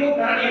 புலி இருக்கும்,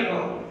 கரடி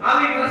இருக்கும்,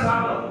 அதை இவர்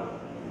சாப்பிடும்.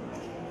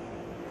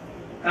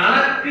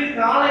 தனக்கு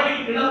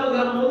காலையில்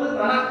கிளம்புகிற போது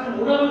தனக்கு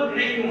உணவு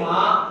கிடைக்குமா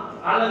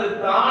அல்லது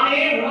தானே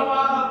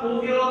உணவாக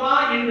போகிறோமா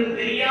என்று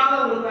தெரியாத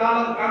ஒரு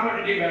காலம்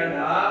காம்படிட்டிவ்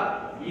வேண்டாம்.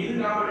 இது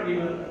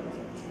காம்படிட்டிவ் வேண்டாம்.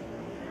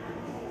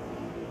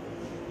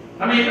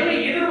 நம்ம எப்பவுமே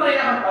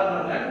எதிர்மறையாக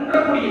பார்க்கறாங்க.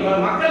 குன்றக்குடி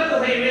மக்கள்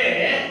தொகையிலே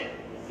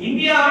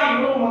இந்தியாவில்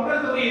இவ்வளவு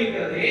மக்கள் தொகை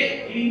இருக்கிறது,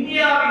 இது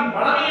இந்தியாவின்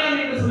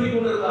பலவீனம் என்று சொல்லிக்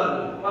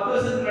கொண்டிருந்தார்கள் 10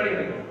 வருஷத்துக்கு முன்னாடி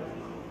வரைக்கும்.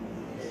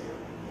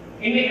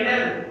 இன்னைக்கு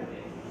கிடையாது.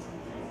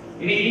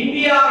 இன்னைக்கு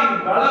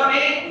இந்தியாவின்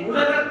பலமே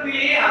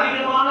உலகத்திலே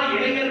அதிகமான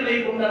இளைஞர்களை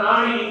கொண்ட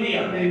நாடு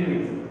இந்தியா.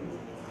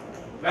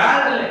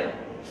 வேற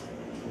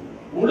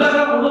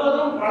உலகம்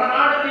முழுவதும் பல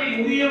நாடுகளில்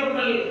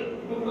முதியவர்கள்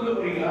கொடுக்க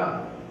போறீங்களா?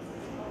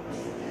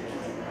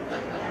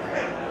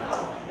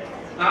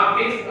 நான்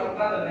பேசி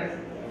உட்கார்ந்தேன்.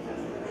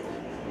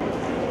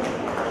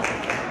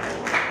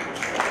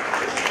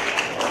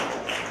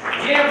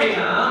 ஏன்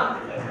அப்படின்னா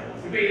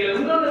இப்ப இதுல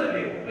இன்னொன்று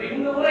இருக்கு. இப்ப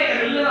இந்த முறை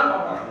வெளில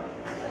பார்ப்பாங்க,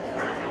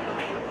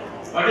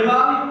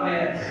 படுபாவி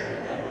பையன்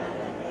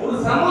ஒரு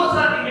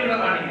சமோசா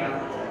டிக்கெட் மாட்டீங்க,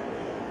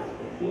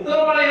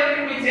 உத்தரவாதம்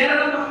இறக்கி போய்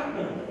சேரணும்.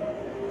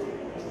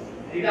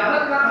 இது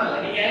அதற்காக அல்ல,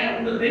 நீங்க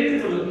உங்களுக்கு தெரிந்து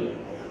கொள்ளுங்கள்.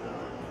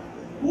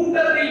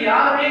 கூட்டத்தில்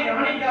யாருமே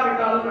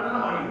கவனிக்காவிட்டாலும்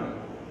நடனம் ஆடினார்.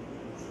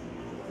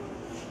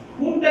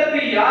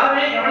 கூட்டத்தில்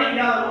யாருமே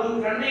கவனிக்காத போது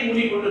கண்ணை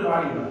மூடிக்கொண்டு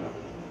பாடினார்.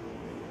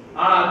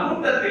 ஆனால்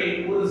கூட்டத்தில்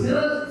ஒரு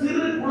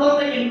சிறு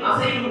குழந்தையின்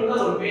அசைவு கூட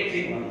ஒரு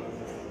பேச்சை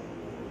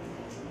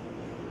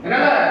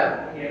அதனால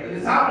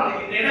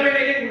சாப்பிடணும். இந்த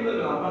இடைவேளையே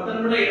கொடுத்துருக்கலாம், 10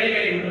 நிமிட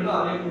இடைவேளை விட்டுருந்தோம்,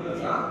 அதே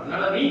கொடுத்துருக்கலாம்.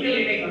 அதனால நீங்கள்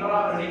என்னை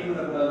கவனமாக நினைத்து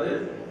விடக்கூடாது,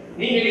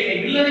 நீங்கள் என்னை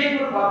வில்லனை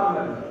போல் பார்க்க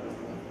கூடாது.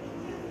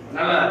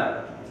 அதனால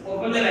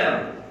கொஞ்ச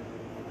நேரம்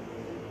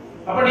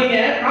அப்ப நீங்க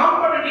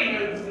காம்படிட்டிவ்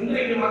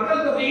இன்றைக்கு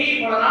மக்கள் தொகையை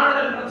பல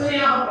நாடுகள்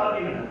பிரச்சனையாக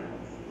பார்க்கின்றன.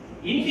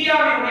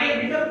 இந்தியாவினுடைய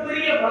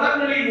மிகப்பெரிய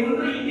பலங்களில்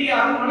ஒன்று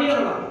இந்தியாவின்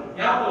மனிதவளம்.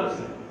 ஞாபகம்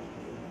வச்சு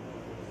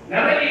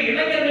நிறைய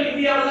இளைஞர்கள்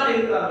இந்தியாவில் தான்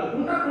இருக்கிறார்கள்.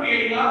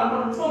 குன்றக்குடியடிகளார் ரொம்ப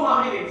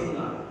நுட்பமாக இதை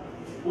சொன்னார்.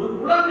 ஒரு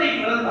குழந்தை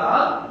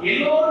பிறந்தால்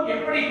எல்லோரும்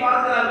எப்படி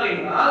பார்க்கிறார்கள்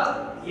என்றால்,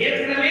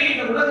 ஏற்கனவே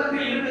இந்த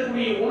உலகத்தில்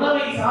இருக்கக்கூடிய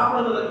உணவை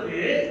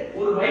சாப்பிடுவதற்கு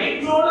ஒரு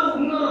வயிற்றோடு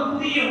இன்னொரு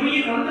புதிய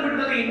உயிர்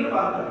வந்துவிட்டது என்று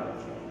பார்க்கிறார்கள்.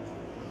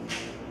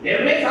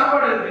 நிறைய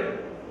சாப்பாடு இருக்கு,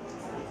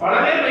 பல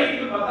பேர்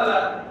வயிற்று பத்தல,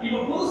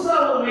 இப்ப புதுசா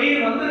ஒரு வயிறு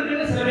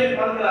வந்திருக்குன்னு சில பேர்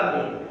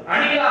பார்க்கிறார்கள்.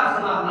 அடிகளார்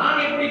சொன்னார்,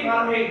 நான் எப்படி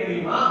பார்க்கிறேன்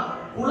தெரியுமா?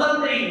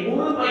 குழந்தை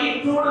ஒரு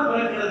வயிற்றோடு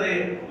பிறக்கிறது,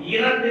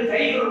 2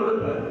 கைகளோடு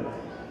பிறக்கிறது.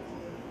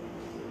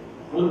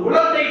 ஒரு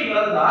குழந்தை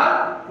பிறந்தால்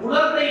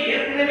குழந்தை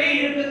ஏற்கனவே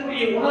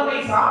இருக்கக்கூடிய உணவை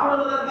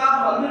சாப்பிடுவதற்காக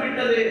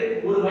வந்துவிட்டது,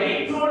 ஒரு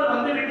வயிற்றோடு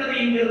வந்துவிட்டது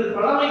என்கிறது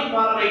பழமை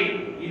பார்வை.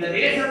 இந்த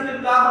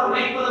தேசத்திற்காக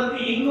உழைப்பதற்கு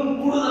இன்னும்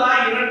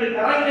கூடுதலாக 2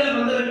 கரங்கள்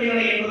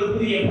வந்திருக்கின்றன என்பது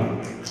புதிய பார்வை.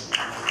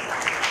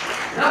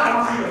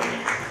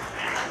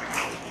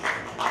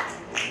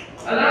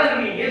 அதனால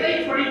நீங்க எதை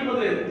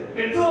படிப்பது,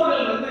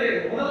 பெற்றோர்கள்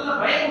முதல்ல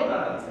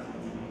பயமுறுத்தாங்க,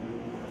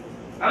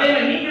 அதே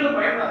மாதிரி நீங்களும்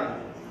பயப்படாதீங்க.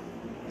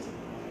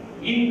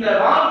 இந்த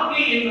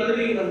வாழ்க்கை என்பது,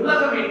 இந்த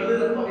உலகம் என்பது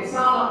ரொம்ப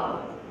விசாலமானது.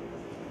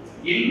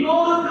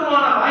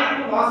 எல்லோருக்குமான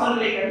வாய்ப்பு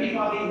வாசல்களை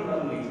கண்டிப்பாக விட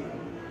முடியும்.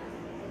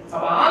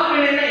 அப்ப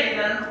ஆள்வினைனா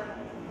என்ன?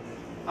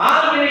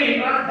 ஆள்வினை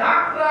என்றால்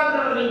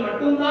டாக்டராகிறவர்கள்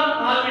மட்டும்தான்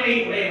ஆள்வினை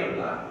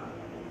உடையவர்களா?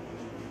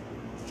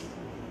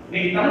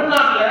 இன்னைக்கு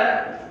தமிழ்நாட்டுல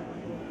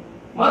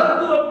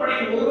மருத்துவ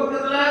படிப்பு ஒரு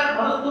பக்கத்துல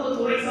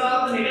மருத்துவத்துறை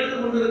சார்ந்து நிகழ்ந்து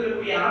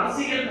கொண்டிருக்கக்கூடிய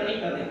அரசியல்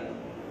தனிக்கதை.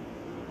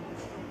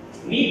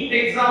 நீட்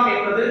எக்ஸாம்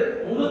என்பது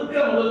முழுக்க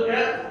முழுக்க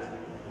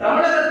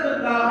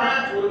தமிழகத்திற்காக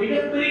ஒரு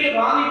மிகப்பெரிய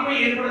பாதிப்பை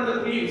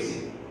ஏற்படுத்தக்கூடிய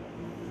விஷயம்.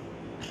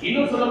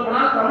 இன்னும் சொல்ல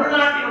போனால்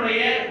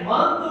தமிழ்நாட்டினுடைய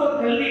மருத்துவ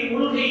கல்வி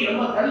கொள்கை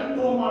ரொம்ப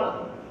தனித்துவமானது.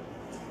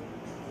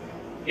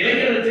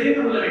 இளைஞர்கள்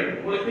தெரிந்து கொள்ள வேண்டும்.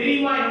 உங்களுக்கு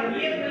தெரியுமா,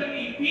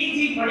 உயர்கல்வி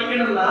பிஜி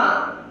படிக்கணும்னா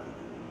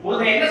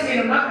ஒருத்தர் என்ன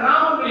செய்யணும்னா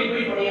கிராமங்களில்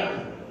போய்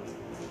பணியாற்றணும்.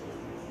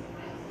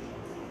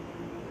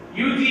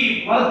 யூஜி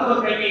மருத்துவ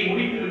கல்வியை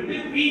முடித்துவிட்டு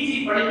பிஜி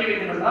படிக்க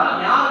வேண்டும்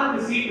என்றால் யாருக்கு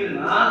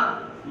சீட்டுன்னா,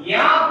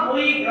 யார்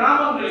போய்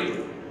கிராமங்களில்,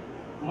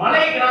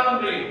 மலை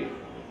கிராமங்களில்,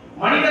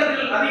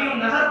 மனிதர்கள்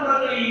அதிகம்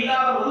நகர்ப்புறங்களில்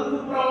இல்லாத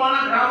ஒதுக்குப்புறமான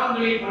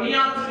கிராமங்களில்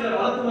பணியாற்றுகிற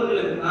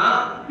மருத்துவர்களுக்குன்னா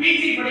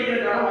பிஜி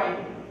படிக்கிறதுக்கான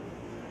வாய்ப்பு.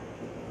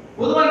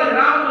 பொதுவாக அந்த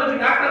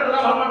கிராமங்களுக்கு டாக்டர்கள்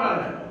தான்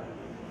வரமாட்டாங்க.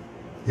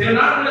 சில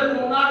நாட்களுக்கு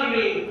முன்னால்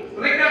நீங்கள்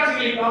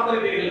தொலைக்காட்சிகளில்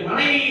பார்த்திருப்பீர்கள்,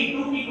 மனைவியை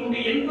தூக்கி கொண்டு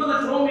 80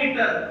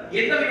 கிலோமீட்டர்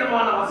எந்த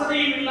விதமான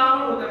வசதியும்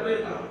இல்லாமல் ஒருத்தர்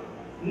போயிருக்காங்க.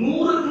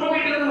 100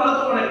 கிலோமீட்டருக்கு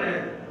மருத்துவமனை இருக்கு.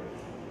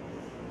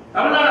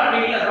 தமிழ்நாடு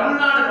அப்படி இல்லை.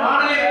 தமிழ்நாடு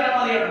மாடலே வேற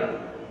மாதிரியானது.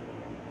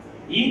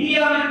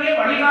 இந்தியாவிற்கே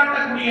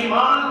வழிகாட்டக்கூடிய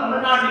மாநிலம்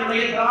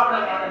தமிழ்நாட்டினுடைய திராவிட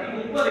மாடல்.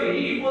 இப்போது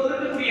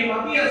இருக்கக்கூடிய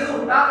மத்திய அரசு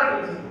ஒரு டார்கெட்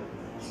வச்சிருக்கு.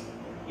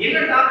 என்ன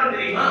டார்கெட்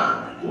தெரியுமா?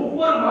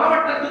 ஒவ்வொரு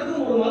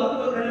மாவட்டத்துக்கும் ஒரு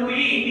மருத்துவக்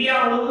கல்லூரியை இந்தியா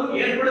முழுவதும்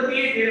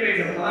ஏற்படுத்தியே தீர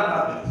வேண்டும். அதான்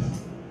டார்கெட்.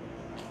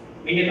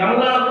 நீங்க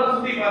தமிழ்நாடு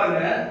சுத்தி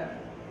பாருங்க,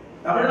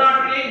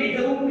 தமிழ்நாட்டிலே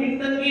மிகவும்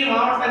பின்தங்கிய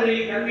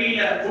மாவட்டங்களில்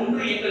கல்வியில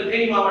ஒன்று எங்கள்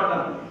தேனி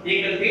மாவட்டம்.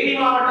 எங்கள் தேனி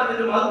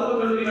மாவட்டத்துக்கு மருத்துவக்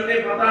கல்லூரி வந்தே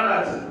 10 ஆண்டு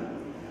ஆச்சு.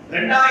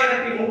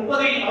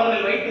 2030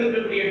 அவர்கள்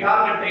வைத்திருக்கக்கூடிய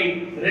டார்கெட்டை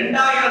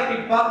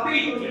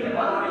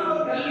 2010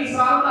 கல்வி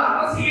சார்ந்த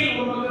அரசியல்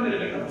ஒரு பக்கம்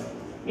இருக்கட்டும்,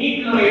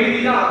 நீட் நம்ம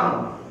எழுதிதான்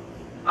ஆகணும்.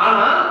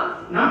 ஆனால்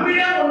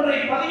நம்மிடம் ஒன்றை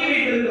பதிய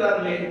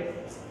வைத்திருக்கிறார்களே,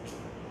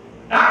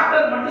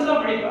 டாக்டர்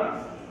மட்டும்தான் படிப்பார்.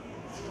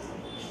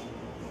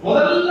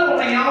 முதல்ல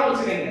உன்னை ஞாபகம்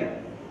வச்சுக்கங்க,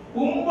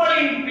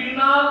 கும்பலின்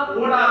பின்னால்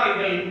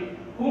ஓடாதீர்கள்,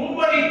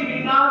 கும்பலின்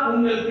பின்னால்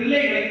உங்கள்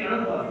பிள்ளைகளை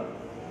அனுப்புவார்கள்.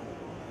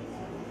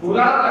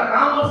 உதாரண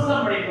காமர்ஸ்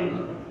தான்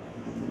படிக்கணும்,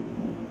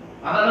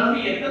 அதை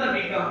நம்பி எத்தனை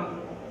பிகாம்,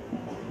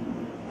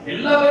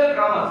 எல்லா பேரும்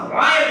காமர்ஸ்,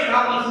 ராயல்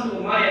காமர்ஸ்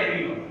ஒரு மாதிரி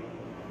தெரியும்.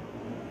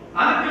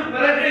 அதுக்கு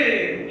பிறகு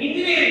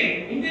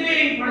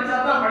இன்ஜினியரிங் படிச்சா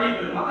தான்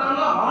படிப்பு.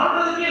 மத்தவங்க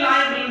வாழ்றதுக்கே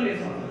லாயர்கள்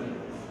பேசுவாங்க.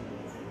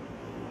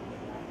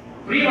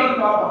 ஃப்ரீ வந்து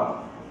பாப்பா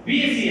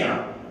பிஎஸ்சியா,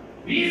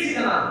 பிஎஸ்சி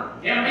தானா,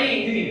 என் பையன்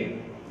இன்ஜினியர்.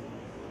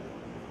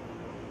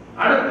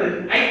 அடுத்து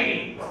ஐடி,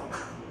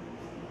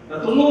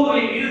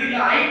 90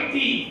 இறுதியில்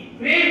ஐடி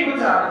பேர்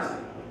குடிச்ச ஆரம்பிச்சு.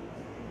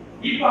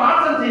 இப்ப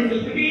ஆர்ட்ஸ் அண்ட்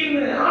சயின்ஸ்,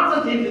 திடீர்னு ஆர்ட்ஸ்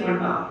அண்ட் சயின்ஸ்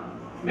வேண்டாம்,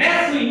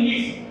 மேத்ஸ்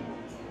இங்கிலீஷ்.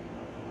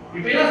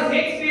 இப்ப எல்லாம்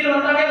ஷேக்ஸ்பியர்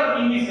வந்தாலே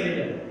ஒரு இங்கிலீஷ்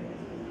கிடைக்காது.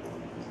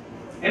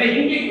 ஏன்னா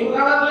இங்கிலீஷ் ஒரு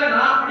காலத்துல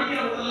நான் படிக்கிற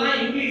போதெல்லாம்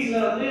இங்கிலீஷ்ல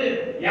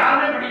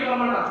யாருமே படிக்க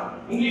மாட்டான்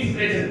இங்கிலீஷ்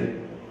பேசுறது.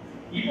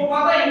 இப்ப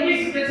பார்த்தா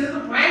இங்கிலீஷ் பேசுறது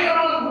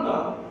பயங்கரமான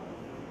கூட்டம்.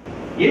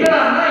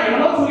 என்னன்னா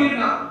எவ்வளோ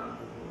சொல்லியிருக்கான்,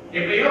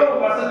 எப்பயோ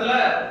வருஷத்துல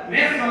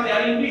மேத்ஸ்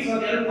வாத்தியார் இங்கிலீஷ்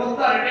வாத்தியார்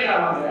பொத்தா ரிட்டையர்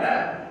ஆவாங்க.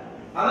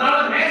 அதனால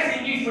மேத்ஸ்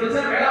இங்கிலீஷ்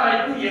படிச்சா வேலை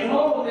வாய்ப்பு எவ்வளோ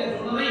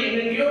சொன்னதை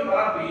எங்கெங்கயோ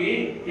பரப்பி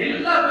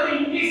எல்லா பேரும்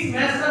இங்கிலீஷ்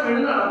மேத்ஸ் தான்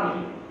வேணும்னு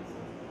ஆரம்பிக்கும்.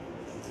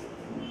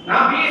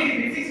 நான் பிஎஸ்சி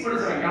பிசிக்ஸ்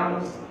படிச்சேன்,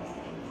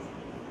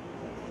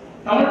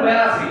 தமிழ்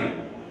பேராசிரியர்.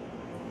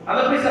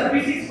 அத போய் சார்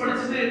பிசிக்ஸ்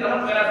படிச்சுட்டு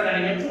தமிழ் பேராசிரியர்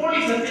நீங்க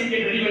போலீஸ்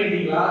சர்டிபிகேட் ரெடி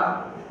பண்ணிட்டீங்களா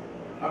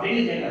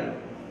அப்படின்னு கேட்டாரு.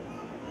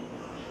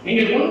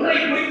 நீங்கள் ஒன்றை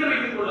புரிந்து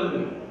வைத்துக்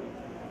கொள்ளுங்கள்.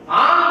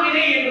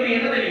 ஆளுமை என்பது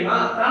என்ன தெரியுமா?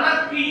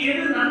 தனக்கு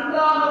எது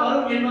நன்றாக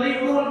வரும் என்பதை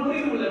ஒருவன்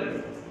புரிந்து கொள்ள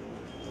வேண்டும்.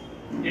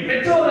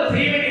 பெற்றோர்கள்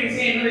செய்ய வேண்டிய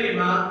விஷயம் என்ன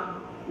தெரியுமா?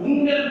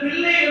 உங்கள்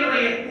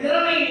பிள்ளைகளுடைய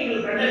திறனை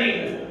நீங்கள்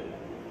கண்டறியுங்கள்.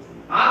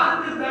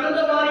 அதுக்கு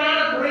தகுந்த மாதிரியான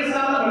துறை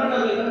சார்ந்த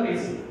வல்லுநர்கள்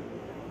பேசுங்க.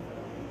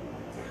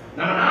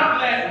 நம்ம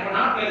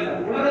நாட்டில்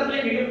உலகத்திலே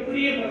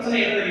மிகப்பெரிய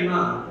பிரச்சனை என்ன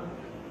தெரியுமா?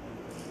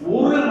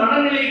 ஒரு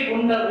மனநிலை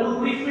கொண்ட ஒரு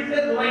குறிப்பிட்ட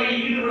துறையில்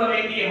ஈடுபட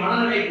வேண்டிய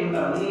மனநிலை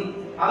கொண்டவன்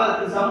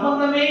அதற்கு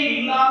சம்பந்தமே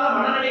இல்லாத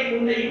மனநிலை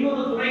கொண்ட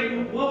இன்னொரு துறைக்கு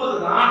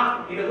போவதுதான்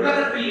இந்த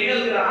உலகத்தில்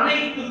நிகழ்கிற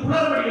அனைத்து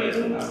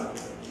குளறுபடிகளுக்கும் காரணம்.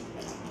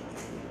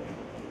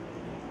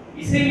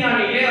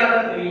 இசைஞானி இளையராஜா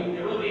தெரியும்,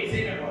 எவ்வளவு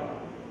இசையமைப்பாளர்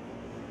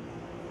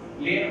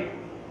இல்லையா?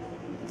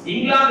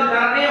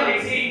 இங்கிலாந்துக்காரனே அவர்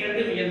இசையை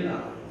கண்டு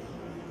வியந்தான்.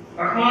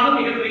 ரஹ்மானும்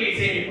மிகப்பெரிய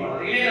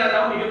இசையமைப்பாளர்,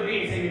 இளையராஜாவும் மிகப்பெரிய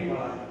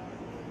இசையமைப்பாளர்.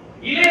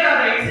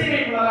 இளையராஜா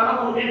இசையமைப்பாளரான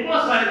ஒரு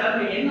ஹெட்மாஸ்டர்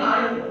இருந்தார். என்ன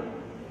ஆயுதம்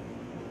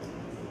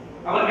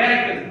அவர்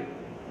கேரக்டர்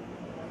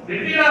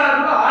ரிட்டியராக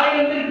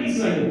 1000 பேர் டீஸ்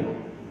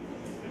வாங்கிருக்கோம்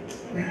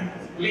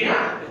இல்லையா?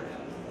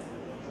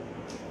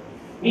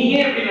 நீங்க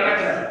எப்படி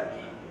நடக்கிற,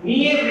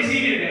 நீங்க எப்படி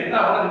சிரிக்கிற, இந்த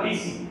அவனுக்கு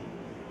டிசி,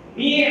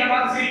 நீங்க என்ன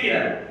பார்த்து சிரிக்கிற,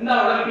 இந்த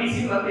அவனுக்கு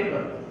டிசி வந்து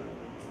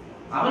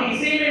அவர்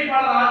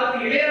இசையமைப்பாளர்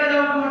ஆகிறது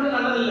இளையராஜாவுக்கு மட்டும்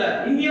நல்லது இல்ல,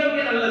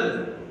 இந்தியாவுக்கே நல்லது.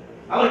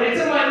 அவர்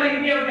வெச்சமா இருந்தா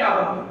இந்தியாவுக்கே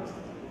ஆகும்.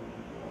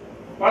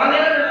 பல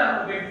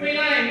நேரங்கள்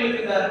எப்பெல்லாம்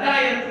எங்களுக்கு இந்த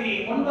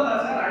 2009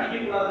 சார் அடிக்க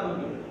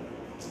கூடாதுன்னு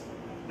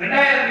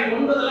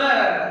 2009ல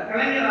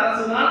கலைஞர்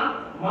அரசு தான்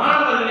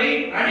மாணவர்களை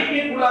அடிக்க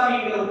கூடாது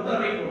என்கிற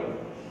உத்தரவை போடும்.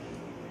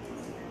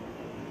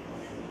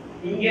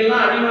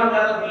 இங்கெல்லாம்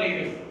அடிவாங்காத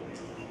பிள்ளைகள்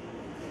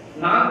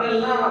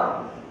நாங்கெல்லாம்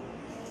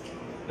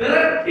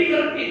விரட்டி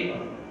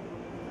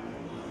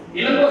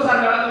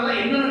இளங்கோசார் காலத்துல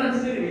என்ன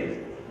நினைச்சது தெரியாது.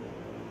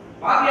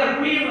 பாத்தியார்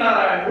புரிய விடாத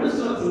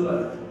முடிச்சு வர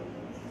சொல்லுவார்.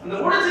 அந்த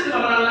முடிச்சுட்டு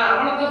வரான்ல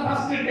அவனுக்கு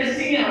ஃபர்ஸ்ட்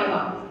டெஸ்டிங் அவன்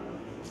தான்.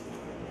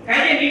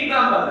 கையை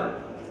நீட்டான் பாரு,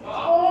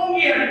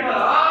 ஓங்கி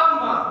அடிப்பார்.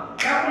 ஆமா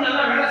கேப்டன்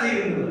எல்லாம் வேலை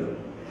செய்யுது.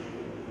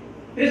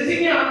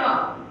 டெஸ்டிங் அவன்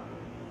தான்.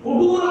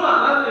 கொடூரமா,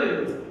 அதாவது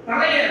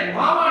தலையை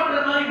மாவாட்டுற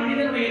மாதிரி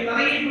மனிதனுடைய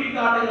தலையை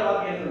பிடித்து ஆட்டுகிற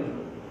வாக்கியம்.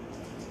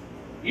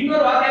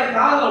 இன்னொரு வாக்கியம்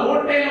காலில்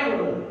ஓட்டையெல்லாம்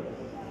போடுவது.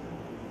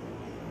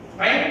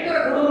 பயங்கர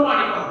கொடூரமா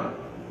அடிப்பாங்க.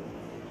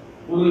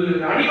 ஒரு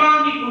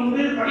அடிவாங்கி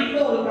கொண்டு படித்த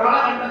ஒரு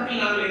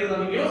காலகட்டத்தில் நாங்கள்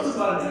இருந்தோம். யோசிச்சு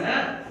பாருங்க,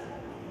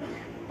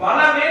 பல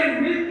பேர்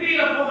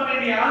மிலிட்டரியில போக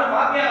வேண்டிய ஆள்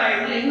வாத்தியார்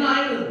ஆயிருந்தா என்ன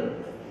ஆயிடுது?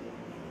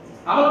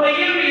 அவருடைய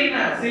இயல்பு என்ன?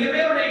 சில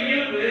பேருடைய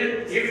இயல்பு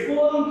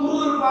எப்போதும்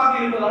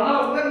துருதுருப்பாக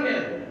இருப்பதனால உட்கார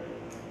முடியாது,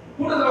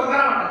 கூட்டத்தில்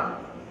உட்கார மாட்டான்.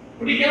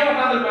 பிடிக்காம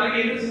உட்கார்ந்து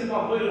பழகி எதிர்த்து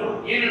போயிடுவான்.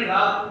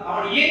 ஏனென்றால்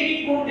அவன்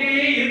இயங்கிக் கொண்டே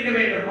இருக்க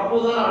வேண்டும்.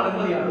 அப்போதுதான் அவன்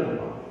நிம்மதியாக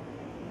இருப்பான்.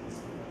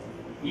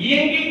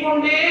 இயங்கிக்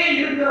கொண்டே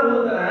இருக்கிற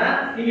ஒருத்தரை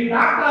நீங்க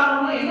டாக்டர்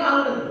ஆகணும்னா என்ன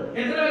ஆகுது?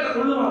 எத்தனை பேரை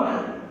கொள்ளுவாங்க?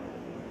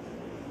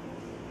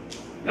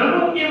 ரொம்ப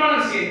முக்கியமான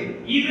விஷயம்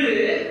இது.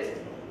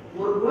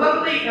 ஒரு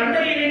குழந்தை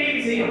கண்டறிய வேண்டிய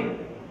விஷயம்.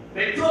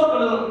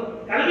 பெற்றோர்களும்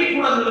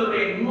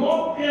கல்விக்கூடங்களுடைய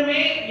நோக்கமே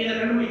இதை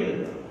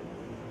கண்டுபிடிக்கிறது.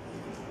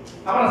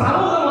 அப்புறம்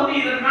சமூகம் வந்து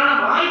இதற்கான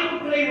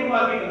வாய்ப்புகளை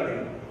உருவாக்கி தர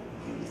வேண்டும்.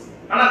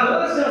 ஆனா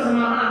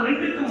துரதிர்ஷ்டவசமாக நாம்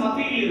ரெண்டுக்கும்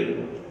மத்தியில்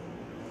இருக்கு.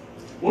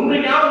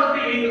 ஒன்று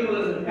ஞாபகத்தை வைத்துக்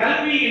கொள்ளுங்கள்,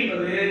 கல்வி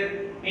என்பது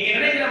நீங்க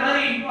நினைக்கிற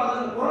மாதிரி இப்போ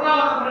அந்த கொரோனா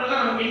வந்த பிறகு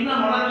நமக்கு என்ன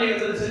மனநிலை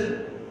இருந்துச்சு?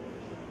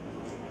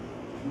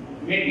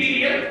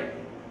 மெட்டீரியல்,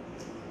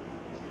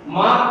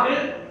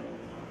 மார்க்,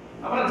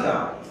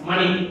 அப்புறம்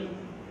மணி,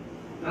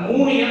 இந்த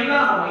மூணு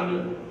எல்லாம் நம்ம மைண்ட்ல.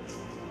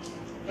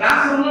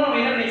 கிளாஸ் ரூம்ல நம்ம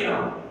என்ன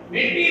நினைக்கிறோம்?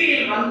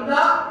 மெட்டீரியல்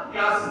வந்தா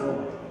கிளாஸ்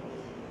போவோம்,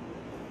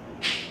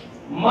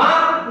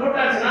 மார்க்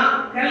போட்டாச்சுன்னா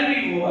கல்வி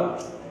போவார்,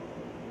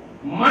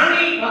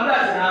 மணி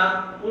வந்தாச்சுன்னா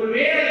ஒரு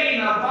வேலையை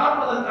நாம்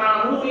பார்ப்பதற்கான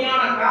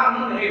முழுமையான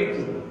காரணம்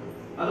நிறைவேற்று.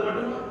 அது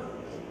மட்டுமா?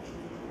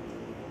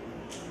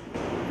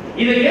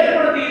 இதை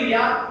ஏற்படுத்தியது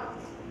யார்?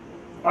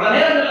 பல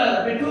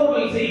நேரங்களில்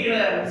பெற்றோர்கள் செய்கிற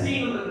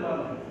விஷயங்கள்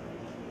இருப்பாங்க.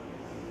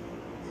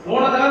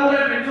 போன தலைமுறை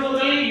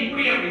பெற்றோர்கள்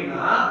இப்படி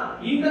அப்படின்னா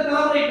இந்த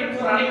தலைமுறை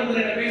பெற்றோர்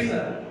அனைவரும் என்ன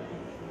பேசுறாரு?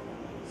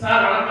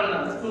 சார்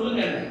வணக்கம்,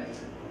 சொல்லுங்க,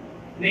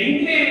 இந்த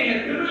இன்ஜினியரிங்ல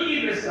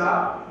ட்ரிபிள் பெஸ்டா,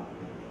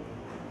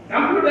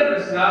 கம்ப்யூட்டர்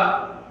பெஸ்டா,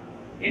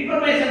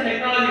 இன்ஃபர்மேஷன்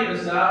டெக்னாலஜி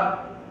பெஸ்டா,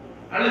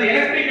 அல்லது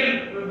எலக்ட்ரிக்கல்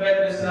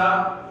பெஸ்டா,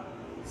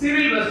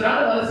 சிவில் பெஸ்டா,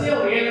 வரிசையா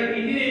ஒரு 7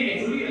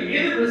 இன்ஜினியரிங் சொல்லி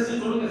எது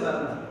பெஸ்ட் சொல்லுங்க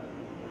சார்.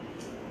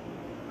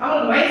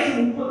 அவருக்கு வயசு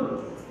 30.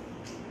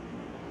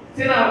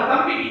 சரி, அவர்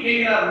தம்பிக்கு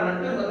கேட்கிறாரு,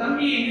 உங்க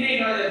தம்பி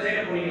இன்ஜினியரிங் காலேஜில்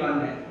சேர்க்க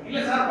போறீங்களாங்க? இல்ல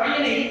சார்,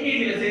 பையனை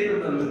எல்கேஜியில சேர்த்து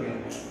விட்டுருக்கேன்.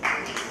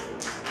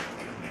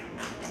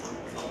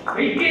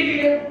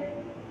 எல்கேஜியில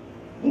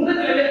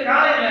உங்களுக்கு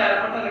காலையில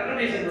மட்டும்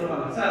ரெக்கமெண்டேஷன்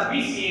வருவாங்க, சார்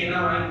பிசிஏ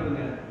தான் வாங்கி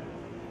கொடுங்க.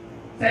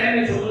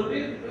 சரின்னு சொல்லிட்டு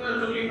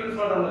சொல்லி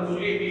பிரின்சிபால்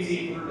சொல்லி பிசி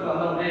சொல்லிட்டு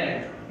வந்தோடனே,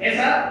 ஏ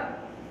சார்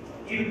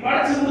இது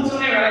படிச்சு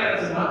முடிச்சோடனே வேலை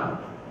கிடைச்சுமா?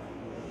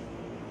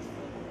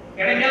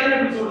 கிடைக்காதுன்னு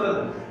எப்படி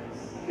சொல்றது?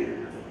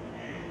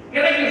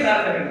 கிடைக்கல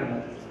சார்.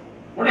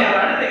 உடனே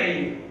அவர் அடுத்த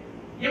கேள்வி,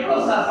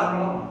 எவ்வளவு சார்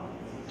சம்பளம்?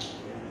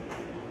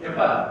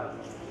 எப்ப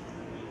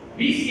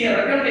பிசிஏ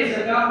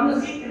ரெக்கமெண்டேஷனுக்கு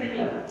இன்னும் சீட்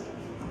கிடைக்கல.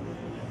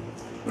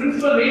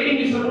 பிரின்சிபல் வெயிட்டிங்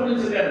லிஸ்ட்ல போட்டு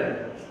வச்சிருக்காரு.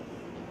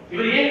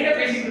 இவர் ஏன்கிட்ட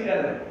பேசிட்டு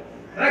இருக்காரு.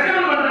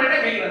 ரெக்கமெண்ட் பண்றேன்டா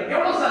கேக்குறாரு.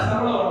 எவ்வளவு சார்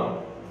சம்பளம் வரும்?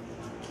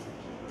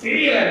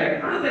 தெரியல.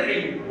 அடுத்த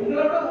கேள்வி,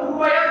 உங்களோட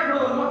 ₹1 கூட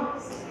வருமா?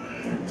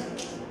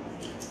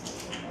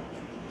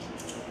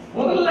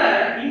 முதல்ல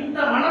இந்த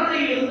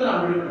மனநிலையில் இருந்து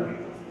நாம் விடுபட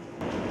வேண்டும்.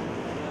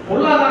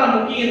 பொருளாதாரம்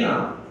முக்கியம்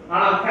தான்.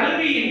 ஆனால்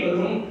கல்வி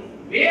என்பதும்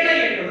வேலை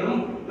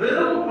என்பதும்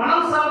வெறும்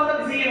பணம் சார்ந்த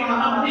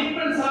விஷயமாக,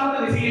 மதிப்பெண் சார்ந்த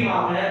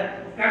விஷயமாக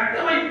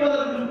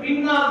கட்டமைப்பதற்கு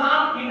பின்னால்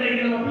தான்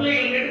இன்றைக்கு நம்ம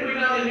பிள்ளைகள்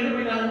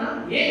கெட்டுப்போயிட்டாங்கன்னா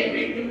ஏன்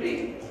எப்படி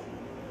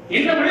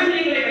என்ன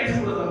விடுதலைகளை கற்றுக்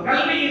கொடுத்தோம்.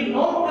 கல்வியின்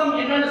நோக்கம்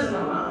என்னன்னு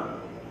சொன்னா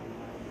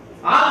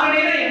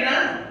ஆல்ரெடியா என்ன,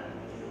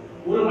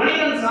 ஒரு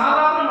மனிதன்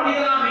சாதாரண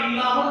மனிதனாக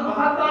இல்லாமல்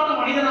மகத்தான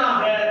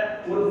மனிதனாக,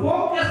 ஒரு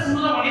போக்கஸ்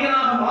உள்ள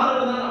மனிதனாக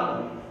மாறுவதுதான்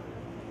ஆகும்.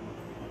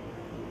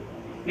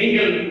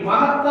 நீங்கள்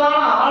மகத்தான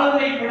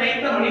ஆளுமை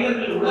படைத்த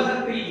மனிதர்கள்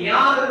உலகத்தில்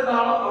யார்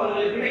இருந்தாலும்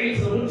அவர்களுக்கு இடையில்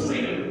சில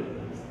ஒற்றுமைகள்.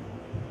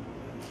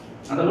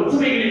 அந்த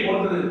ஒற்றுமைகளில்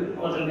ஒன்று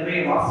அவர்கள்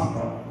நிறைய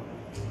வாசிப்பார்.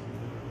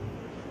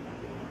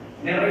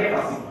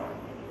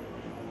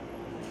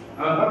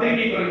 அவன்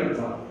பத்திரிகை துறையில்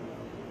இருப்பான்,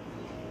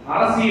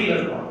 அரசியல்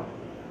இருப்பான்,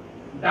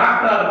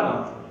 டாக்டரா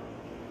இருப்பான்,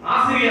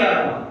 ஆசிரியரா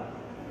இருப்பான்,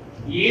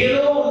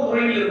 ஏதோ ஒரு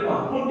துறையில்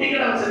இருப்பான், பொட்டி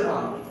கடை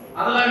வச்சிருப்பான்,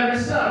 அதெல்லாம்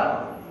பெஸ்டா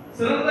இருப்பான்,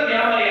 சிறந்த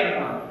வியாபாரியா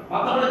இருப்பான்,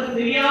 மற்றவர்களுக்கு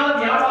தெரியாத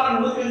வியாபார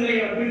நுணுக்கங்களை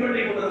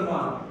பின்பற்றிக்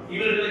கொண்டிருப்பான்.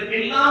 இவர்களுக்கு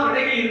எல்லாம்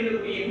இடையில்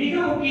இருக்கக்கூடிய மிக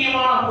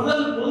முக்கியமான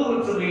முதல் பொது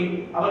ஒற்றுமை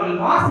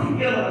அவர்கள்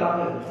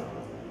வாசிக்கிறவர்களாக இருப்பார்.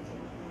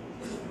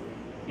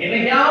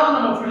 என்னையாவது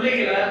நம்ம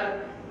பிள்ளைகளை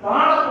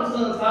பாட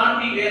புத்தகம்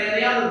தாண்டி வேற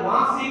எதையாவது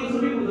வாசிக்க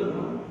சொல்லி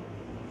கொடுத்துருக்கோம்.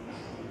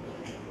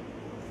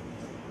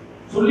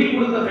 சொல்லிக்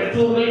கொடுத்த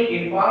பெற்றோர்கள்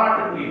என்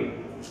பாராட்டுக்குரிய.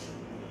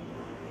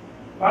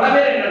 பல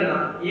பேர் என்னன்னா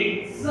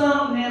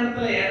எக்ஸாம்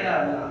நேரத்துல ஏண்டா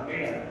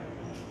கேட்க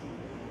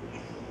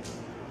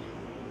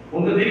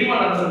உங்க தெரியுமா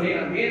நண்பர்களே,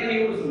 நான்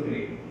வேதனையோடு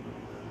சொல்கிறேன்.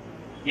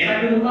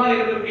 எனக்கு முன்னால்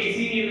இருக்கக்கூடிய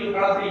சீனியர்கள்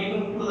காலத்தில்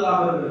இன்னும்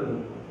கூடுதலாக இருந்தது.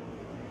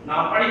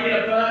 நான்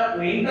படிக்கிறப்ப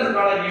ஒரு இன்டர்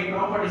காலேஜ்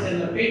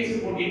காம்படிஷன்ல பேச்சு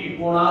போட்டிக்கு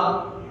போனால்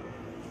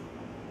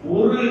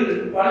ஒரு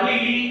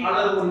பள்ளியில்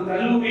அல்லது ஒரு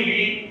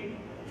கல்லூரியில்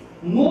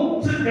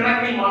 100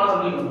 கணக்கில்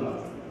மாணவர்கள் வந்தார்.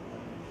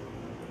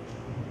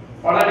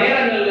 பல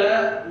நேரங்கள்ல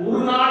ஒரு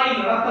நாளில்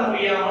நடத்த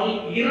முடியாமல்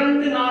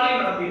 2 நாளில்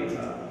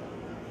நடத்தியிருக்கிறார்.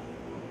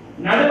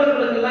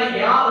 நடுவர்களுக்கு எல்லாம்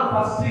யார்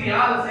ஃபர்ஸ்ட்,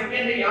 யார்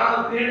செகண்ட்,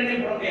 யார் தேர்ட்னே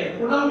போட முடியாது.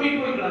 குழம்பி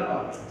போய்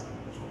கிடப்பாங்க.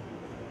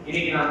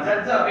 இன்னைக்கு நான்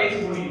சர்ச்சா பேசி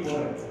போட்டிக்கு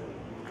போறேன்.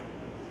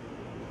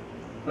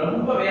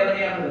 ரொம்ப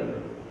வேதனையாக இருக்கு.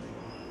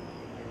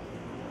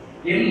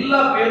 எல்லா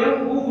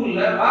பேரும்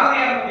கூகுள்ல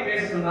பாரதியார் பத்தி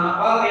பேசணும்னா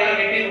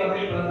பாரதியார்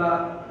 8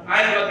 பிறந்தார்,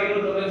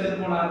 1921 செத்து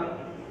போனார்,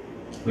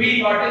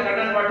 குயில் பாட்டு,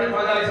 கண்ணன் பாட்டு,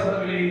 பாஜாலி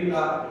சபதம்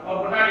எழுதியிருக்கார்,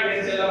 அவர் கொண்டாடி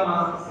பேச எல்லாமா,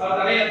 அவர்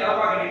தலையில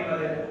தலப்பா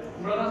கட்டிருக்காரு.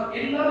 இவ்வளவுதான்.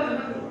 எல்லாரும்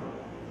என்ன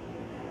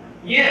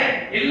ஏன்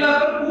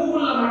எல்லாரும்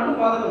கூகுள்ல மட்டும்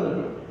பார்த்துட்டு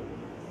வந்தாங்க.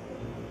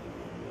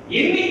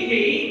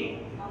 எண்ணிக்கை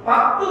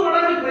 10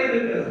 மடங்கு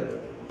குறைந்திருக்கிறது.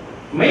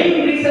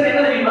 மெயின் ரீசன்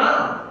என்ன தெரியுமா?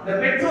 இந்த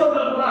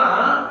பெற்றோர்கள் கூட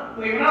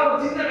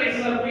ஒரு சின்ன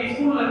வயசுல போய்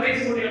ஸ்கூல்ல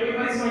பேசி போட்டியில போய்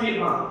பரிசு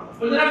வாங்கியிருப்பான்.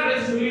 கொஞ்ச நாள்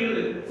பேசி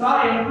சொல்லிடுது,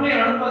 சார் என்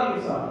பிள்ளைய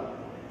அனுப்பாதீங்க சார்.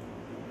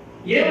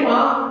 ஏமா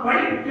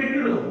படிப்பு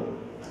கெட்டுடும்.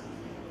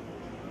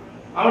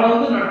 அவனை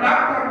நான்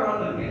டாக்டர்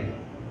வந்திருக்கேன்,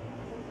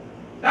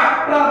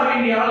 டாக்டர்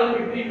வேண்டிய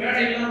ஆளுக்கு போய்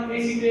வேலையெல்லாம்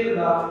பேசிட்டே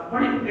இருந்தா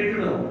படிப்பு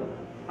கெட்டுடும்,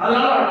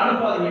 அதனால அவன்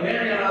அனுப்பாதீங்க,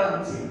 வேலையாளா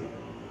இருந்துச்சு.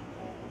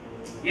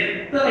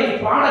 எத்தனை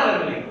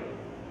பாடகர்களை,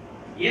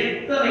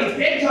 எத்தனை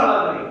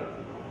பேச்சாளர்களை,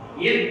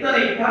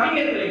 எத்தனை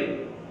கவிஞர்களை,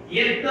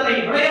 எத்தனை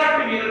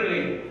விளையாட்டு வீரர்களை,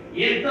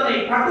 எத்தனை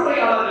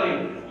கட்டுரையாளர்களை,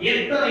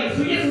 எத்தனை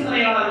சுய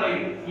சிந்தனையாளர்களை,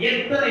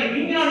 எத்தனை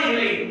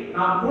விஞ்ஞானிகளை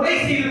நாம் கொலை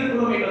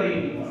செய்திருக்கிறோம் என்பதை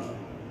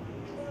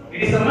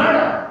இட் இஸ் a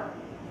murder.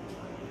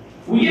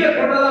 உயிரை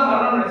கொண்டதா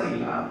மரணம்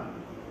நினைச்சீங்களா?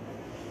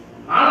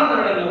 ஆனந்த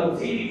விடல ஒரு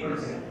செய்தி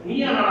படிச்சேன்.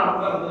 நீயா நான்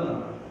உட்கார்ந்து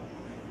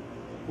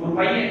ஒரு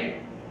பையன்,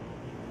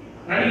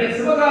 நடிகர்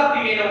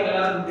சிவகார்த்திகேயன் அவங்க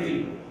எல்லாருக்கும்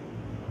தெரியும்,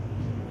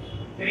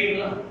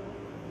 தெரியுங்களா?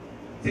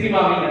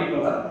 சினிமாவில்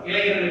நடிப்பவர்,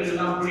 இளைஞர்களுக்கு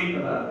எல்லாம்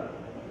பிடிப்பவர்,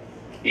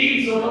 டிவி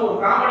ஷோல ஒரு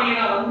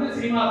காமெடியனா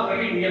சினிமா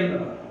துறையில்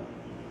உயர்ந்தவர்.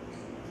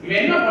 இவன்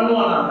என்ன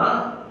பண்ணுவானா,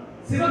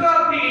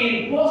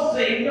 சிவகார்த்திகேயன்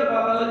போஸ்டரை எங்க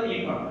பார்த்தாலும்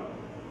கிளிப்பாங்க.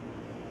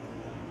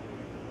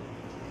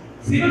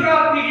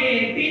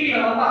 சிவகார்த்திகேயன்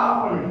டிவியில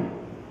ஆஃப் பண்ணுங்க.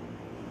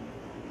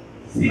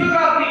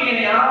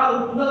 சிவகார்த்திகேயனை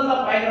யாராவது புகழ்ந்தா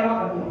பயங்கரமா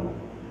கத்துவாங்க.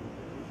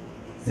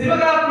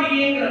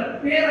 சிவகார்த்திகேயங்கிற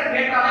பேரை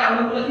கேட்டாலே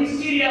அவனுக்குள்ள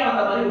ஹிஸ்டீரியா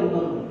வந்த மாதிரி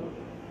உணர்வு.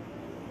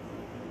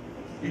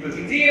 இப்ப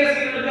விஜய்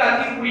ரசிகர்களுக்கு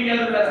அஜித்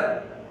பிடிக்காது வேற,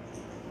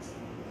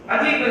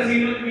 அஜித்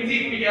ரசிகர்களுக்கு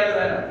விஜய் பிடிக்காது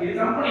வேற. இது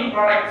கம்பெனி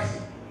ப்ராடக்ட்ஸ்.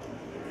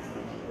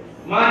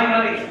 மாறி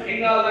மாறி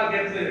எங்கால தான்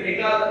கெடுத்து,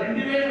 எங்கால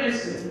 2 பேரும்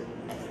வேஸ்ட்.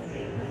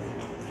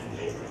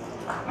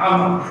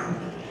 ஆமா,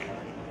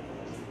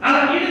 ஆனா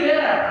இது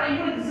வேற.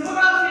 இவனுக்கு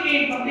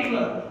சிவகார்த்திகேயன்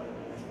பர்டிகுலர்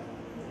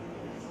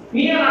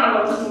நீயா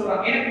நான்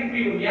சொல்றான், எனக்கு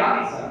இப்படி ஒரு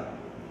வியாதி சார்.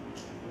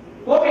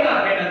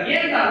 கோபிநாத் கேட்டார்,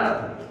 ஏன்டா?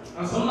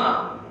 நான் சொன்னா,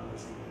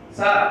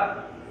 சார்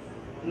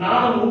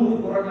நானும் 100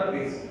 குரல்ல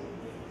பேசுறேன்,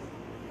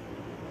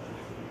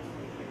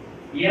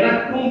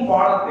 எனக்கும்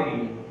பாட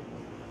தெரியும்,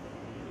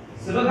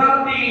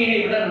 சிவகார்த்திகேயனை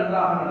விட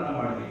நன்றாக நடன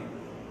பாடுவேன்.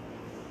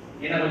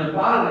 என்ன கொஞ்சம்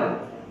பாருங்க,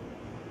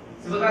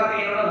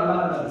 சிவகார்த்திகேயனோட நல்லா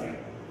தான் இருக்கேன்.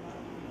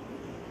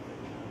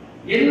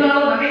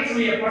 என்னாலும்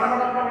நகைச்சுவையை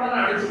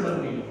படபடன்னு அடிச்சு விட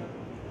முடியும்.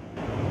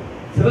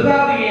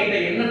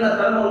 சிவகார்த்திகேயன் என்னென்ன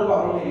தர்மம்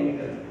இருப்பாங்களோ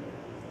எனக்கு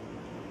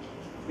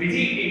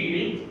விஜய்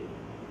டிவியில்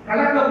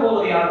கலக்க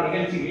போவது யார்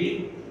நிகழ்ச்சியில்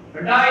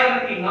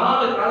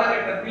 2004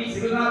 காலகட்டத்தில்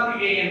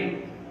சிவகார்த்திகேயன்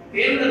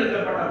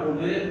தேர்ந்தெடுக்கப்பட்ட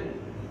போது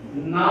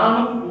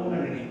நானும் போக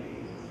நினைத்தேன்.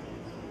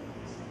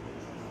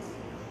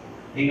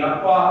 எங்க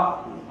அப்பா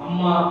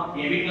அம்மா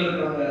என் வீட்டுல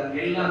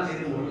இருக்கிறவங்க எல்லாம்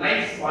சேர்ந்து ஒரு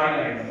லைஃப் ஸ்பாயில்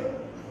ஆயிடுச்சு.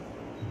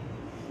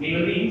 நீ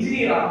வந்து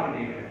இன்ஜினியர் ஆக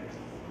வேண்டிய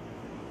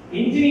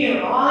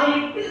இன்ஜினியர்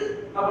ஆயிட்டு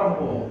அப்புறம்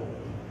போ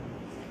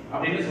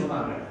அப்படின்னு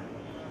சொன்னாங்க.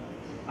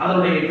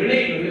 அதனுடைய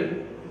விளைவு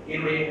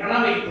என்னுடைய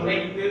கனவை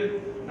குறைத்து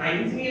நான்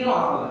இன்ஜினியரும்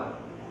ஆகல,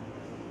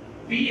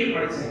 பிஏ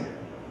படிச்சேன்.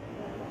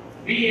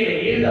 பிஏல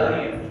 7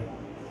 அரியர்.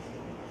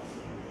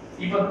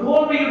 இப்ப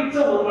தோல்வியுற்ற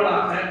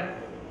ஒருவனாக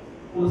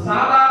ஒரு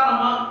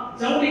சாதாரணமா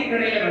ஜவுளி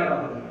கடையில வேலை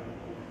பார்க்கிறேன்.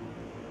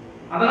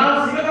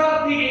 அதனால்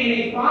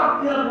சிவகார்த்திகேயனை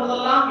பார்க்கிற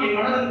போதெல்லாம் என்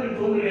மனதிற்கு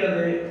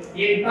தோன்றுகிறது,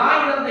 என்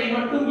தாய் தந்தை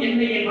மட்டும்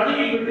என்னை என்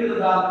வழியில்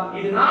விட்டிருந்தால்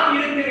இது நான்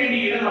இருக்க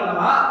வேண்டிய இடம்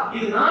அல்லவா,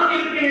 இது நான்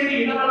இருக்க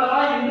வேண்டிய இடம் அல்லவா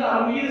என்று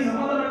அவன் மீது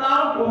சம்மதம்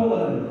இல்லாமல் கோபம்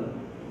வருகிறது.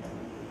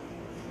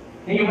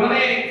 நீங்க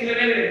உடனே சில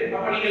பேர்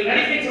அப்ப நீங்கள்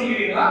நடிக்க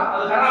சொல்கிறீங்களா,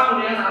 அது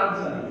கராமுடியான்னு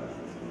ஆரம்பிச்சாரு.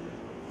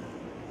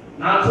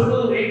 நான்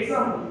சொல்றது ஒரு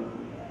எக்ஸாம்பிள்.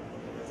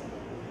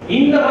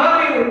 இந்த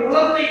மாதிரி ஒரு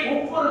குழந்தை,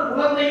 ஒவ்வொரு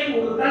குழந்தையும்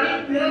ஒரு தனி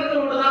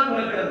திறனோடு தான்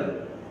பிறக்கிறது.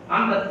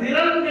 அந்த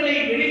திறன்களை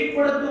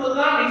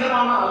வெளிப்படுத்துவதுதான்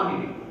நிஜமான ஆளுமை.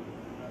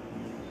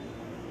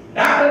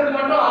 டாக்டருக்கு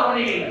மட்டும்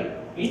ஆளுமை இல்லை,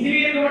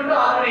 இன்ஜினியருக்கு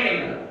மட்டும் ஆளுமை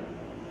இல்லை.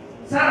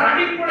 சார்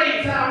அடிப்படை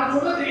சார் அவன்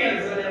சொல்ல தெரியாது.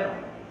 சார்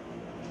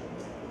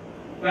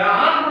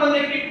ஆண்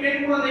குழந்தைக்கு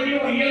பெண் குழந்தைக்கு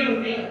ஒரு இயல்பு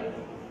இருக்கு.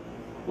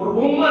 ஒரு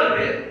பொம்மை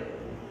இருக்கு,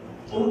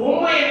 ஒரு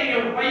பொம்மை நீங்க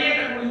ஒரு பையன்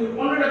கொடுத்து ஒரு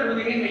பொண்ணுட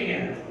கொடுத்தீங்கன்னு வைங்க,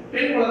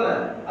 பெண் குழந்தை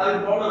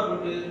அதுக்கு பவுடர்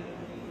போட்டு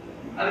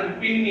அதுக்கு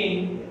பின்னி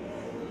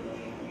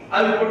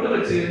அதுக்கு பொட்டு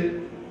வச்சு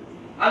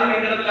அதுக்கு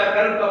இந்த இடத்துல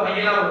கருப்பை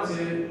மையெல்லாம்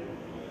வச்சு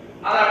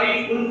அதை அப்படியே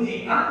குஞ்சி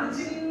அதுக்கு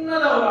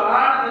சின்னதா ஒரு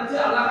ஆடை வச்சு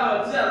அழகா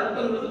வச்சு அதை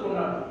முத்தம் கொடுத்து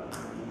கொண்டாடும்.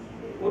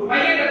 ஒரு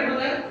பையன்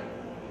கொடுங்க,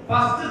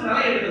 ஃபர்ஸ்ட்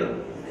தலை எடுக்கணும்,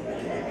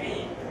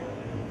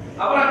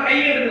 அப்புறம் கை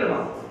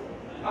எடுக்கணும்,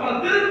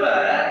 அப்புறம் திரும்ப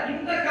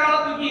இந்த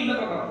காலத்துக்கு இந்த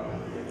பக்கம்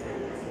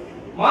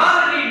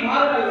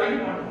மாறுகள் வாங்கி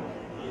மாட்டோம்.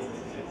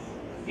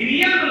 இது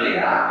இயல்பு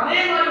இல்லையா? அதே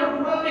மாதிரி ஒரு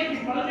குழந்தைக்கு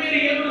பல்வேறு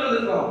இயல்புகள்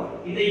இருக்கும்.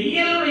 இந்த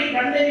இயல்பை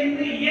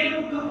கண்டறிந்து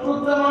இயல்புக்கு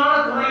பொருத்தமான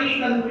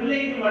துறையில் தன்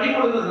பிள்ளைக்கு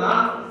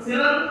வழிபடுவதுதான்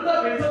சிறந்த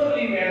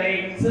பெற்றோர்களின் வேலை,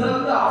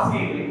 சிறந்த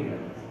ஆசிரியர்களின் வேலை.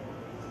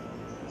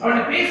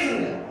 அவனை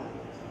பேசுங்க.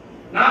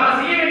 நாம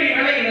செய்ய வேண்டிய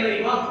வேலை என்ன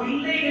தெரியுமா?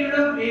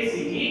 பிள்ளைகளிடம்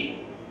பேசி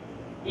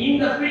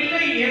இந்த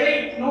பிள்ளை எதை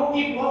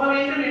நோக்கி போக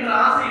வேண்டும் என்று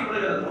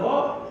ஆசைப்படுகிறதோ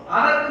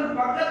அதற்கு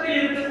பக்கத்தில்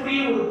இருக்கக்கூடிய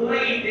ஒரு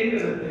துறையை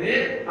தேர்ந்தெடுத்து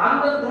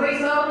அந்த துறை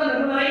சார்ந்த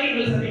நிபுணரை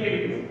நீங்கள் சந்திக்க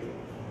வேண்டும்.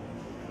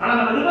 ஆனா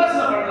நம்ம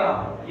ரிவர்ஸ்ல பண்றோம்.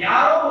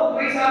 யாரோ ஒரு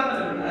துறை சார்ந்த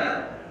நிபுணர்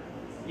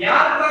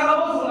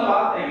யாருக்காகவோ சொன்ன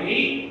வார்த்தையை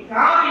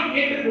காதை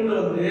கேட்டுக் கொண்டு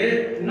வந்து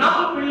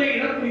நம்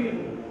பிள்ளையிடம்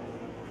குறிக்கிறது.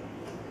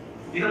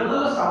 இதை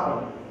முதல்ல ஸ்டாப்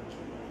பண்ணும்.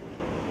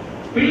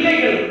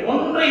 பிள்ளைகள்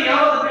ஒன்றை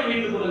ஞாபகத்தில்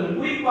வைத்துக் கொள்ளுங்கள்.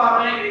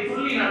 குறிப்பாக இதை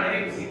சொல்லி நான்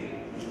நிறைவு செய்கிறேன்.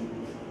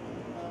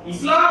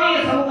 இஸ்லாமிய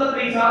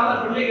சமூகத்தை சார்ந்த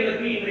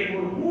பிள்ளைகளுக்கு இன்றைக்கு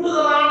ஒரு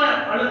கூடுதலான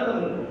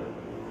அழுத்தம் இருக்கு.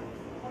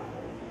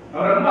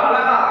 அவர் ரொம்ப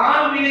அழகா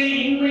ஆழ்வினை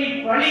இன்மை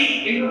பழி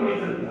என்று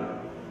முடித்திருக்கிறார்.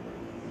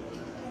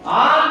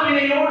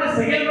 ஆழ்வினையோடு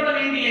செயல்பட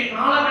வேண்டிய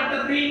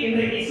காலகட்டத்தில்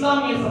இன்றைக்கு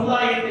இஸ்லாமிய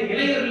சமுதாயத்தின்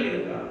இளைஞர்கள்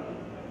இருக்கிறார்.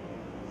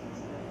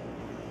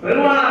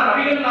 பெருமானார்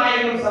நபிகள்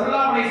நாயகம்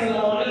ஸல்லல்லாஹு அலைஹி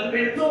வஸல்லம் அவர்கள்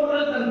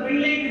பெற்றோர்கள் தன்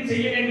பிள்ளைக்கு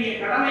செய்ய வேண்டிய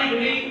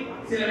கடமைகளில்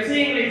சில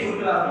விஷயங்களை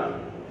சொல்கிறார்கள்.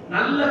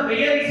 நல்ல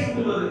பெயரை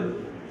சூட்டுவது,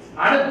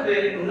 அடுத்து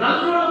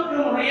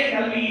நல்லொழுக்கமுடைய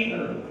கல்வியை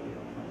தருவது.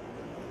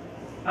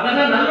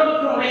 அதனால்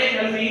நல்லொழுக்கமுடைய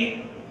கல்வி,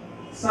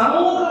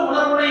 சமூக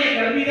உணர்வுடைய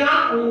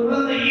கல்விதான் ஒரு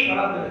குழந்தையை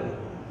வளர்க்கிறது.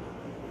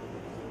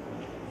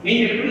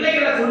 நீங்க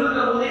பிள்ளைகளை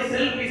சொல்லுகிற போதே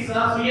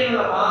செல்ஃபிஷா,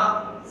 சுயநலமா,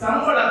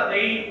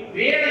 சம்பளத்தை,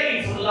 வேலையை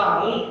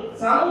சொல்லாமல்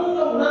சமூக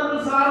உணர்வு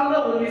சார்ந்த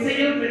ஒரு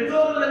விஷயம்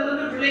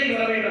பெற்றோர்களிடமிருந்து பிள்ளைக்கு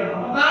வர வேண்டும்.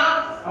 அப்பதான்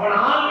அவன்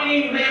ஆழ்வினை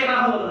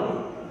உடையவனாக வரணும்.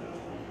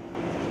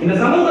 இந்த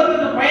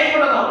சமூகத்துக்கு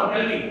பயன்படலாம் அவன்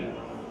கல்வி.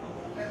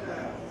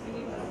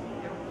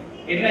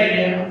 என்ன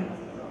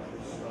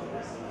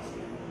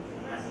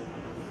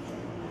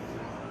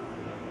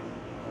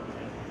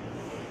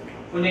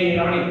கொஞ்சம்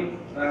கவனி,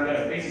 நாங்க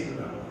பேசிட்டு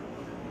இருக்கோம்.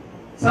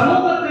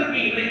 சமூகத்திற்கு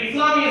இன்றைக்கு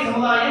இஸ்லாமிய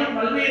சமுதாயம்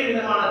பல்வேறு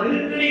விதமான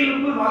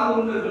நெருக்கடிகளுக்கு வாழ்ந்து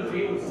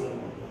கொண்டிருக்கக்கூடிய ஒரு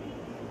சமூகம்.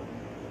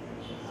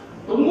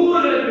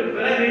 90களுக்கு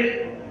பிறகு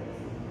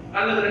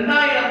அல்லது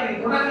 2000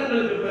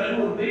 தொடக்கங்களுக்கு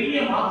பிறகு ஒரு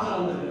பெரிய மாற்றம்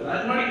வந்திருக்கு.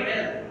 அது மாதிரி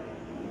கிடையாது.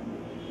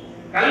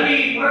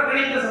 கல்வியை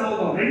புறக்கணித்த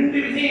சமூகம்.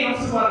 2 விஷயம்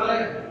யோசிச்சு பாருங்க.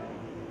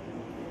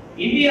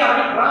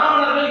 இந்தியாவில்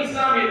பிராமணர்கள்,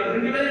 இஸ்லாமியர்கள்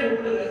 2 பேரையும்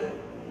விட்டுடுங்க.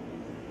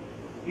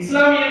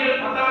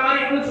 இஸ்லாமியர்கள் மற்ற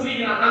மாதிரி ஒண்ணு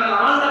சொல்லிக்கலாம், நாங்கள்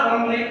ஆண்ட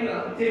பரம்பரை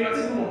சரி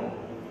வச்சுக்குவோம்.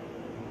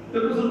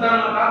 திப்பு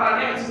சுல்தான்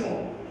தாத்தானே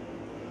வச்சுக்குவோம்,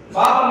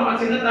 பாபா நம்ம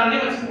சின்னத்தானே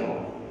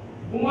வச்சுக்குவோம்,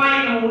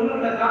 குமாயின் நம்ம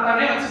ஒண்ணு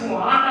தாத்தானே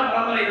வச்சுக்குவோம். ஆண்ட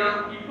பரம்பரை தான்.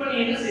 இப்ப நீ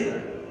என்ன செய்யற?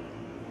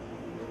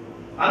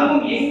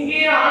 அதுவும்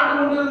எங்கே ஆண்டு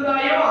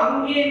கொண்டிருந்தாயோ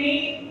அங்கே நீ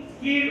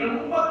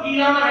ரொம்ப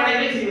கீழான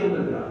வேலைகளை செய்து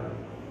கொண்டிருக்கிறார்.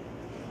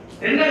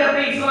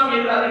 தென்னகத்தை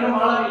இஸ்லாமியர்கள் அதிகம்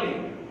ஆளவில்லை.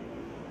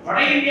 வட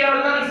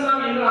இந்தியாவில் தான்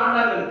இஸ்லாமியர்கள்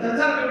ஆண்டார்கள்.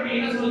 சச்சார் கமிட்டி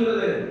என்ன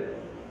சொல்கிறது?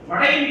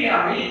 வட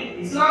இந்தியாவில்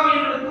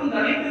இஸ்லாமியர்களுக்கும்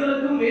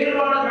தலித்துகளுக்கும்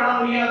வேறுபாடு காண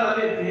முடியாத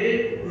அளவிற்கு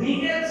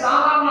மிக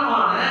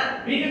சாதாரணமான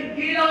மிக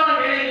கீழான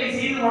வேலைகளை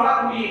செய்து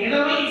வாழக்கூடிய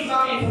நிலைமை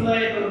இஸ்லாமிய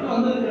சமுதாயத்திற்கு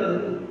வந்திருக்கிறது.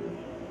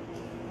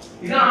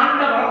 இது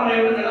ஆண்ட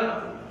பரம்பரையோட நிலைமை.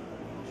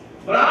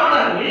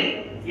 பிராமணர்கள்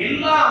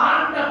எல்லா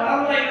ஆண்ட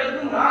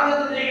பரம்பரைகளுக்கும்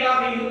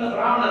ராஜதந்திரிகளாக இருந்த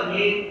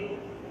பிராமணர்கள்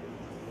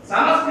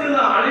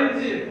சமஸ்கிருதம்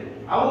அழிந்து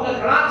அவங்க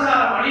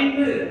கலாச்சாரம்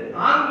அழிந்து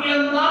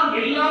ஆங்கிலம் தான்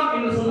எல்லாம்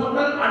என்று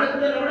சொன்னவுடன்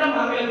அடுத்த நிமிடம்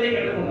ஆங்கிலத்தை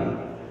கற்றுக்கொண்டார்.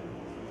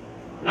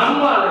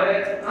 நம்மால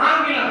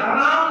ஆங்கிலம்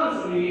ஹராம்னு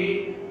சொல்லி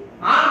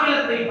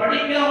ஆங்கிலத்தை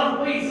படிக்காமல்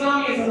போய்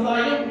இஸ்லாமிய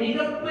சமுதாயம்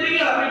மிகப்பெரிய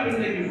அளவில்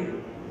பின்தங்கியது.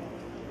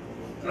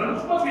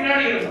 ரொம்ப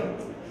பின்னாடி இருக்கும்.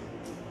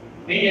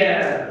 நீங்க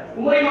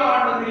குமரி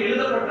மாவட்டத்தில்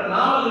எழுதப்பட்ட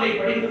நாவல்களை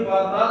படித்து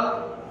பார்த்தால்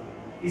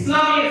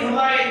இஸ்லாமிய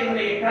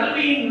சமுதாயத்தினுடைய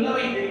கல்வியின்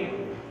நிலைமை தெரியும்.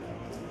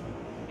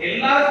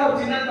 எல்லாருக்கும் ஒரு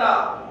சின்னத்தா,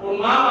 ஒரு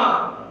மாமா,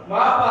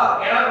 பாப்பா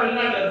யாராவது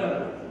வெளிநாட்டுல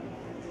இருப்பாரு.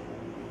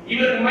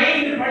 இவருக்கு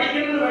மைண்ட்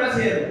படிக்கணும்னு வேலை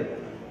செய்யாது.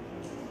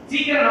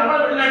 சீக்கிரம் நம்ம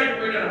வெளிநாட்டுக்கு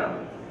போயிடணும்.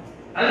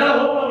 அதனால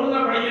ஓப்பன் ஒழுங்கா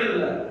படிக்கிறது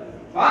இல்லை.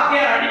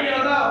 வாத்தியார் அடிக்க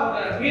வந்தா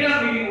மீனா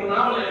மீதி ஒரு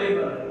நாவல்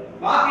எழுதிப்பாரு.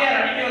 வாத்தியார்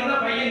அடிக்க வந்தா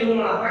பையன்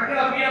தூங்கணும்.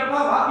 தக்கல பையப்பா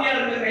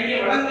வாத்தியாருக்கு கையை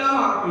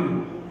வழங்காம ஆக்குது.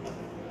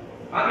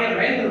 வாத்தியார்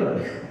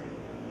பயந்துருவாரு.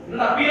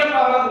 என்னடா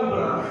பீரப்பாவா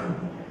கூப்பிடுறான்.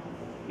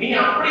 நீங்க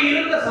அப்படி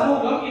இருந்த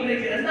சமூகம்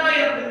இன்றைக்கு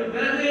 2000க்கு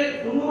பிறகு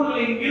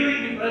 90களின்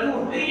இறுதிக்கு பிறகு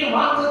ஒரு பெரிய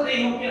மாற்றத்தை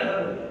நோக்கி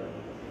நகர்ந்தது.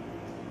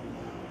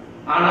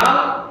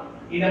 ஆனால்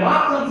இந்த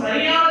மாற்றம்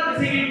சரியான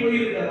திசையில்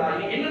போயிருக்கிறதா?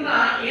 என்னன்னா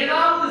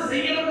ஏதாவது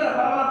செய்யணுங்கிற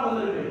பரபரப்பு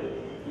வந்திருக்கு.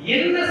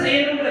 என்ன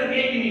செய்யணுங்கிற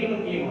கேள்வி மிக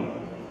முக்கியமானது.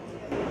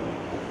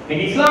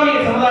 இஸ்லாமிய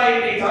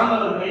சமுதாயத்தை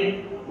சார்ந்தவர்கள்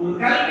ஒரு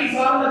கல்வி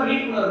சார்ந்த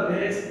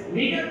விழிப்புணர்வு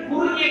மிக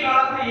குறுகிய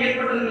காலத்தில்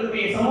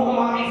ஏற்பட்டிருக்கக்கூடிய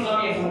சமூகமாக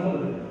இஸ்லாமிய சமூகம்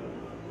இருக்கு.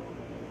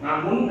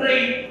 நான் ஒன்றை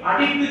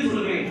அடித்து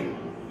சொல்கிறேன்.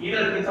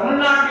 இதற்கு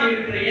தமிழ்நாட்டில்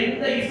இருக்கிற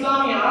எந்த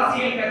இஸ்லாமிய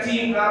அரசியல்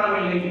கட்சியும்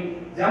காரணமில்லை.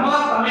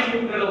 ஜமாத்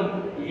அமைப்புகளும்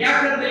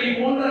இயக்கத்தை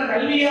போன்ற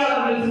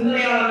கல்வியாளர்கள்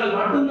சிந்தனையாளர்கள்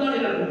மட்டும்தான்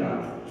இருக்கிறார்கள்.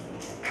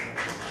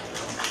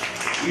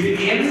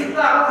 இதுக்கு எந்த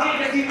அரசியல்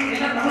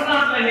கட்சியும்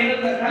தமிழ்நாட்டில்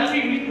நிகழ்ந்த கல்வி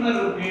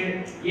விழிப்புணர்வுக்கு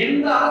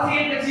எந்த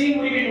அரசியல் கட்சியும்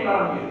உரிமை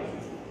கொண்டாட முடியாது.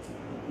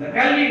 இந்த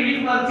கல்வி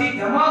விழிப்புணர்ச்சி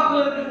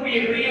ஜமாத்தில் இருக்கக்கூடிய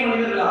பெரிய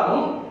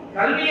மனிதர்களாலும்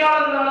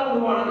கல்வியாளர்களாலும்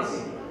உருவான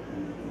விஷயம்.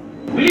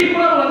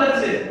 விழிப்புணர்வு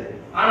வந்துச்சு.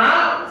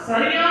 ஆனால்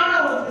சரியான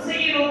ஒரு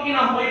திசையை நோக்கி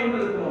நாம் போய்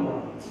கொண்டிருக்கிறோம்.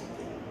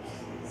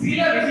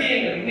 சில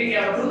விஷயங்கள் இன்னைக்கு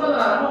அவர் சொன்னது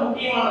ரொம்ப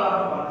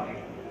முக்கியமானதாக பார்க்கிறேன்.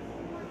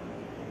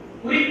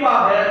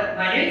 குறிப்பாக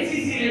நான்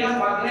என்சிசி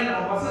எல்லாம் பார்க்கிறேன்.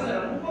 நம்ம பசங்க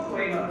ரொம்ப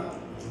குறைவா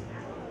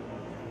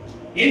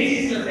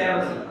என்சிசில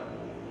சேரது.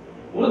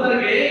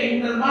 ஒருத்தருக்கு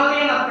இந்த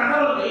மாதிரியான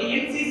தகவல்கள்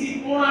என்சிசி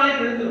போனாலே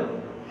தெரிஞ்சிடும்.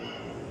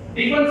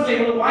 டிஃபென்ஸ்ல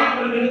இவ்வளவு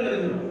வாய்ப்பு இருக்குன்னு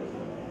தெரிஞ்சிடும்.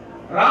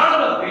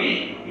 ராணுவத்தில்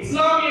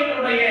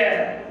இஸ்லாமியர்களுடைய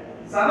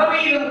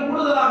சதவீதம்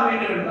கூடுதலாக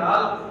வேண்டும்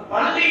என்றால்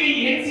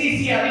பள்ளியில்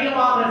என்சிசி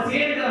அதிகமாக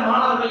சேர்க்கிற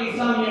மாணவர்கள்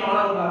இஸ்லாமிய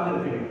மாணவர்களாக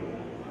இருக்க வேண்டும்.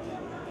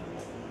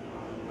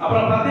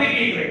 அப்புறம்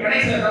பத்திரிகை துறை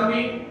கடைசியில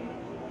தம்பி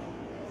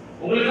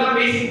உங்களுக்கு எல்லாம்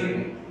பேசிட்டு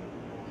இருக்கு.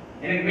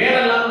 எனக்கு வேலை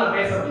இல்லாம நான்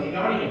பேச முடியும்.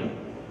 கவனிக்கணும்.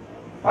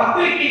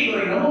 பத்திரிகை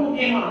துறை ரொம்ப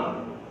முக்கியமானது.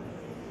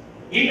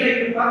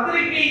 இன்றைக்கு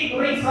பத்திரிகை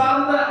துறை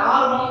சார்ந்த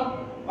ஆர்வம்,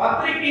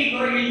 பத்திரிகை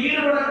துறையில்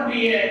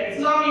ஈடுபடக்கூடிய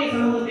இஸ்லாமிய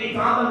சமூகத்தை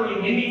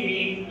சார்ந்தவர்களின் எண்ணிக்கை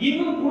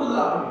இன்னும்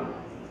கூடுதலாக.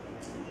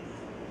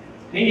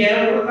 நீங்க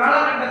ஒரு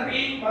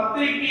காலகட்டத்தில்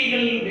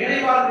பத்திரிகைகள் வேலை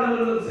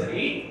பார்க்கிறவர்களும்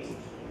சரி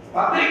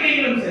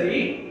பத்திரிகைகளும் சரி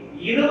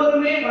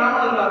 20மே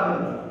பிராமணர்களாக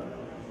இருந்தார்.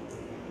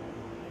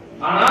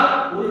 ஆனால்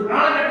ஒரு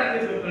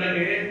காலகட்டத்திற்கு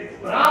பிறகு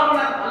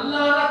பிராமணர்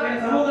அல்லாத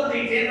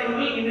சமூகத்தை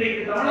சேர்ந்தவர்கள்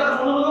இன்றைக்கு தமிழர்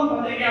முழுவதும்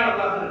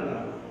பத்திரிகையாளர்களாக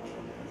இருக்கிறார்.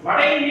 வட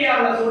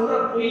இந்தியாவில் சொல்ற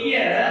பொய்ய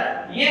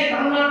ஏன்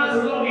தமிழ்நாட்டில்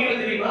சொல்ல முடியல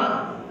தெரியுமா?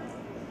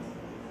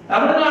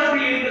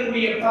 தமிழ்நாட்டில்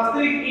இருக்கக்கூடிய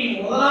பத்திரிகை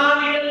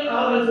முதலாளிகள்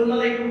அவர்கள்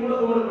சொன்னதை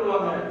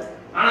கொடுக்கப்படுவாங்க.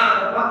 ஆனா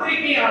அந்த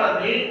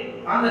பத்திரிகையாளர்கள்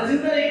அந்த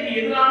சிந்தனைக்கு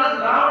எதிரான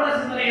திராவிட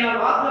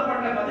சிந்தனையால்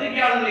வாக்கப்பட்ட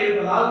பத்திரிகையாளர்கள்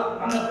இருப்பதால்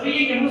அந்த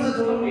பொய்யை விமர்சனம்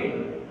சொல்ல முடியும்.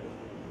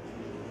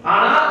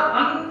 ஆனால்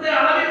அந்த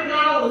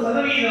அளவிற்கான ஒரு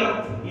சதவீதம்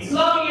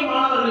இஸ்லாமிய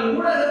மாணவர்கள்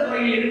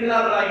ஊடகத்துறையில்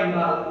இருக்கிறார்களா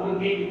என்றால் ஒரு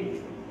கேள்வி.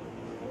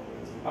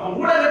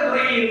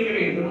 ஊடகத்துறையில் இருக்க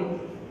வேண்டும்,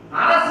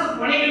 அரசு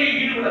பணிகளில்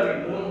ஈடுபட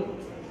வேண்டும்,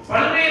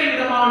 பல்வேறு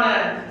விதமான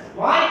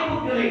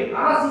வாய்ப்புகளை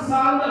அரசு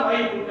சார்ந்த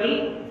வாய்ப்புகள்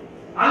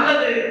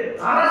அல்லது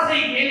அரசை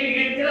கேள்வி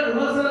கேட்கிற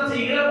விமர்சனம்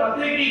செய்கிற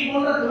பத்திரிகை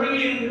போன்ற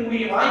துறையில்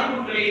இருக்கக்கூடிய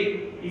வாய்ப்புகளை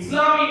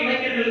இஸ்லாமிய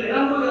இளைஞர்கள்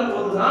நிரம்புகிற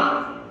போதுதான்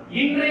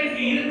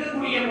இன்றைக்கு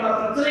இருக்கக்கூடிய பல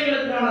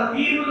பிரச்சனைகளுக்கான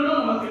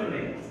தீர்வுகளும் நமக்கு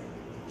கிடைக்கும்.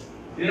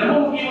 இது ரொம்ப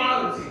முக்கியமான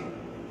விஷயம்.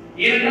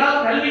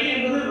 ஏனென்றால் கல்வி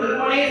என்பது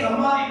வெறுமனே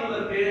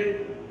சம்பாதிப்பதற்கு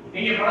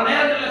நீங்க பல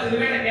நேரங்களில் சில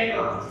பேரை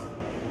கேட்கலாம்.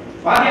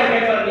 வாத்தியார்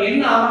கேட்பாரு, நீ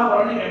என்ன ஆக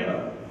போறேன்னு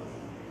கேட்பாரு.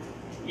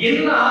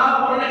 என்ன ஆக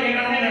போறேன்னு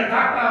கேட்கறேன், நான்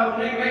டாக்டர் ஆக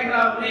போறேன், கலெக்டர்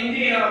ஆக போறேன்,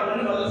 இன்ஜினியர் ஆக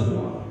போறேன்னு பதில்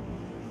சொல்லுவாங்க.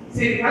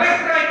 சரி,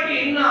 கலெக்டர் ஆகி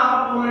என்ன ஆக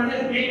போறேன்னு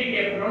கேள்வி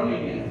கேட்கிறோம்.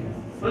 நீங்க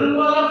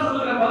பெரும்பாலும்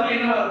சொல்லுற பதில்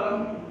என்னவா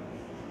இருக்கும்?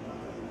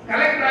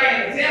 கலெக்டர் ஆகி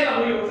அந்த சேர்ல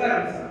போய்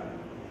உட்காருங்க சார்,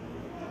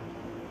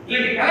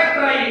 இல்லாட்டி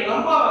கலெக்டர் ஆகி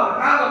அம்மா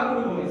காரை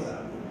கூட்டு போய்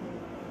சார்,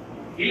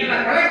 இல்ல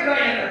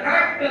கலெக்டர் அந்த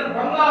கலெக்டர்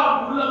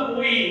பங்களாவுக்குள்ள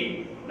போய்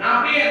நான்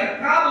அப்படியே அந்த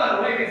கார்ல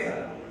உழைப்பேன்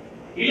சார்.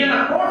 இல்ல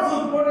நான் கோட்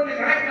சூட் போட்டு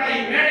கலெக்டர் ஆகி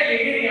மேடையில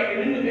ஏறி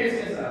அப்படி நின்று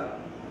பேசுறேன் சார்.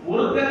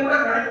 ஒருத்தர் கூட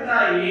கலெக்டர்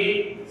ஆகி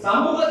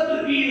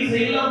சமூகத்திற்கு இது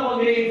செய்ய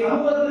போகிறேன்,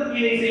 சமூகத்திற்கு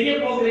இதை செய்ய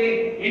போகிறேன்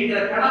என்ற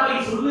கனவை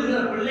சொல்லுகிற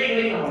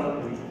பிள்ளைகளை நாம்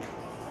வளர்க்க வேண்டும்.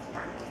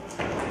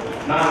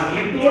 நான்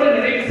இதோடு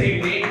நிறைவு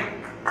செய்கிறேன்.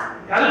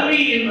 கல்வி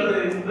என்பது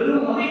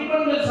வெறும்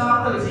மதிப்பெண்கள்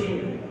சார்ந்த விஷயம்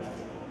இல்லை,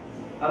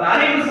 அது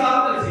அறிவு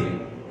சார்ந்த விஷயம்.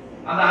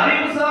 அந்த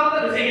அறிவு சார்ந்த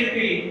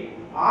விஷயத்தில்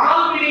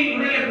ஆழ்வினை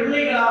உடைய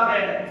பிள்ளைகளாக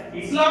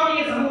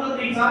இஸ்லாமிய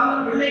சமூகத்தை சார்ந்த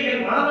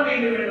பிள்ளைகள் வளர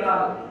வேண்டும்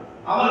என்றால்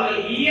அவர்கள்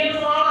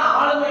இயல்பான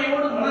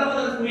ஆளுமையோடு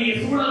வளர்வதற்குரிய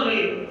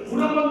சூழல்கள்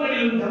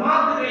குடும்பங்களிலும்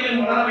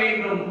ஜமாத்துகளிலும் வளர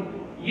வேண்டும்.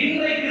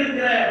 இன்றைக்கு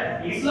இருக்கிற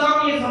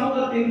இஸ்லாமிய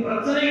சமூகத்தின்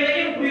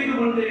பிரச்சனைகளையும் புரிந்து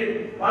கொண்டு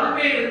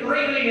பல்வேறு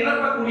துறைகளை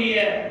நிரப்பக்கூடிய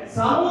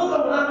சமூக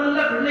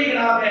உணர்வுள்ள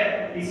பிள்ளைகளாக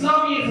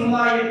இஸ்லாமிய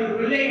சமுதாயத்தில்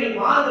பிள்ளைகள்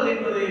மாறுவது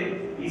என்பது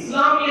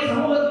இஸ்லாமிய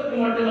சமூகத்திற்கு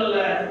மட்டுமல்ல,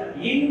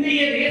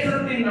 இந்திய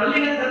தேசத்தின்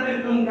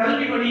நல்லிணக்கத்திற்கும்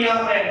கல்வி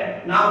வழியாக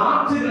நாம்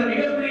ஆற்றுகிற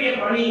மிகப்பெரிய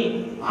பணி.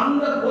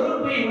 அந்த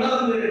பொறுப்பை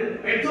உணர்ந்து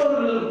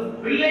பெற்றோர்களும்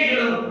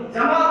பிள்ளைகளும்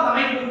ஜமாத்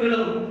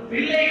அமைப்புகளும்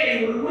பிள்ளைகளை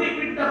ஒரு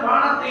குறிப்பிட்ட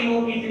பாடத்தை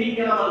நோக்கி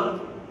திணிக்காமல்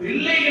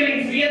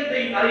பிள்ளைகளின்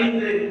சுயத்தை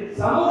அறிந்து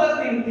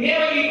சமூகத்தின்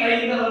தேவையை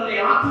அறிந்தவர்களை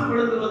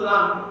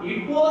ஆற்றுப்படுத்துவதுதான்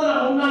இப்போது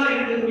நம் முன்னால்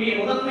இருக்கக்கூடிய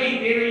முதன்மை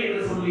தேவை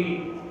என்று சொல்லி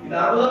இந்த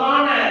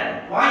அற்புதமான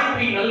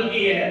வாய்ப்பை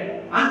நல்கிய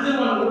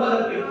அஞ்சுமன்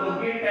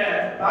ஊடகத்திற்கும் கேட்ட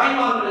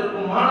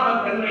தாய்மார்களுக்கும் மாணவ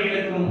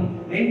கண்மைகளுக்கும்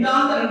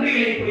நெஞ்சார்ந்த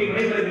நன்றிகளை கூறி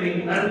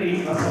விடைபெறுகிறேன். நன்றி.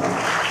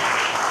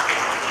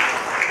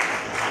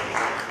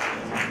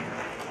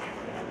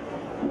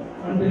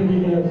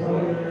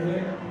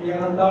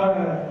 ஏறத்தாழ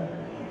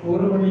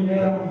 1 மணி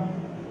நேரம்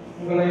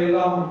உங்களை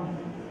எல்லாம்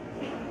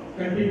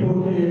கட்டி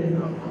போட்டு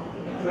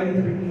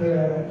வைத்திருக்கின்ற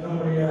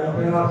நம்முடைய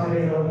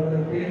பேராசிரியர்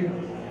அவர்களுக்கு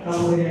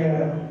நம்முடைய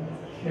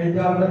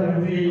நெஞ்சார்ந்த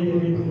நன்றியை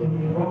தெரிவித்துக்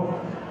கொள்கிறோம்.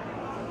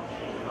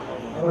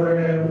 அவர்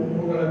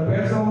உங்களை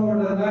பேசவும்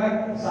விடல,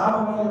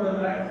 சாப்பிடவும்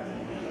விடல,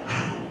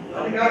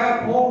 அதுக்காக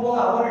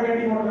போகும்போது அவரை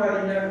கட்டி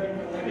போடுறாங்க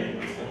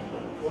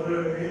ஒரு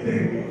இது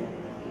இருக்கு.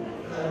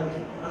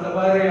 அந்த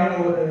மாதிரியான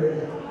ஒரு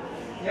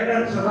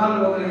ஏன்னு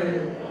சொன்னால் ஒரு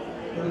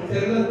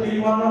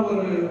தெளிவான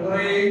ஒரு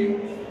உரையை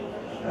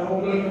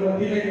உங்களுக்கு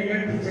மத்தியிலே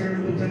நிகழ்ச்சி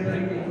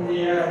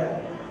சென்றிருக்கக்கூடிய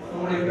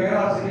நம்முடைய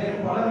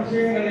பேராசிரியர் பல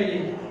விஷயங்களை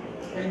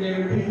இங்கே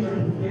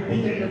வெட்டி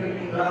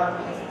சென்றிருக்கின்றார்.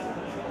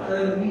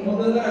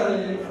 முதல்ல அது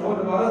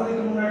அவர்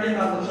வரதுக்கு முன்னாடியே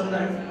நான்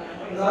சொன்னேன்,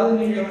 அதாவது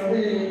நீங்கள்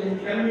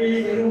கல்வியை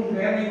வெறும்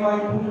வேலை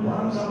வாய்ப்பு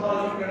பணம்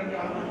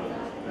சம்பாதிக்கிறதுக்கான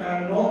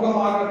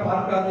நோக்கமாக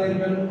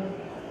பார்க்காதீர்கள்.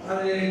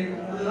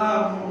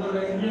 அதுதான்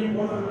உங்களுடைய இந்தியன்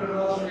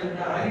போட்டிருக்கிறதா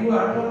சொல்லியிருக்கேன். அறிவு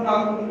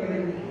அற்றவர்களாகவும்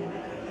கிடையாது.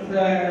 இந்த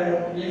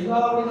எல்லா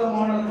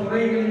விதமான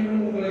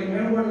துறைகளிலும் உங்களை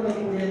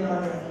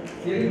மேம்படுத்தக்கூடியதாக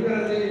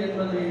இருக்கிறது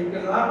என்பதை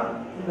இருக்கிறார்.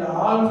 இந்த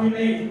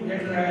ஆழ்வினை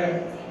என்ற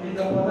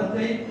இந்த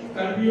பதத்தை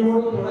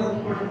கல்வியோடு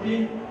தொடர்புபடுத்தி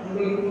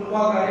உங்களுக்கு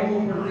முன்பாக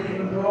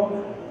அறிமுகப்படுத்தியிருக்கின்றோம்.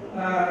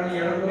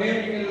 எனவே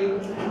நீங்கள்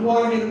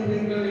உருவாகி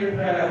இருப்பீர்கள்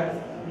என்ற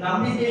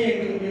நம்பிக்கை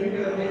எங்களுக்கு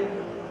இருக்கிறது.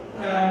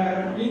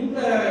 இந்த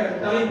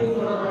தலைப்பு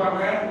தொடர்பாக,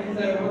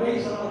 இந்த உரை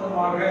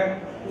சம்பந்தமாக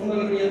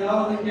உங்களுக்கு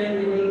ஏதாவது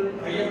கேள்விகள்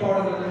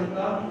ஐயப்பாடுகள்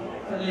இருந்தால்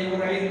அதை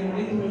ஒரு 5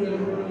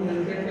 மணித்துறைகளுக்குள்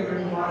நீங்கள் கேட்க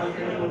வேண்டுமாறு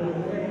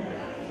கேட்டுக்கொள்கிறேன்.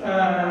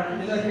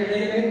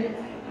 இதற்கிடையே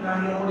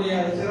நம்முடைய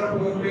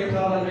சிறப்பு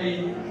பேச்சாளரை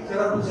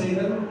சிறப்பு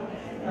செய்தல்,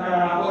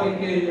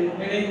 அவருக்கு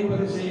நினைவு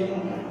பரிசையும்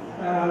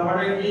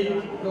வழங்கி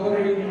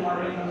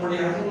கௌரவிக்குமாறு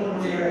நம்முடைய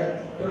அரசுடைய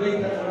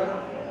துறைத் தலைவர்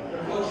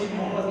கோச்சி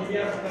முகமது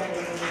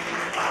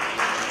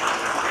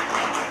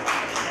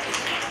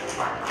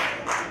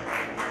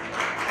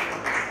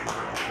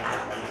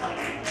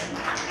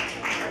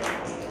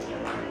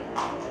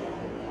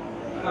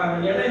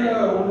இடையில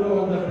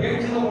அந்த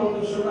பேச்சுல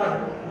ஒன்று சொன்னார்.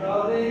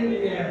 அதாவது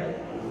நீங்க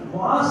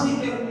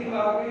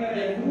வாசிக்கிறதுக்காக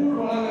நூல்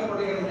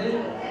வழங்கப்படுகிறது.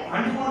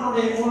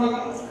 அஞ்சுமனுடைய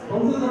நூலகம்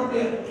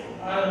தொட்டு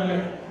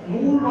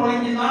நூல்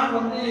வழங்கினால்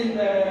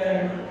இந்த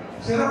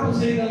சிறப்பு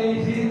செய்தலை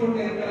செய்து கொண்டு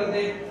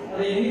இருக்கிறது.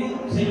 அதை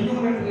இனியும்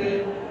செய்யும் என்று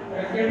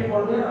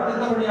கேட்டுக்கொண்டு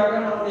அடுத்தபடியாக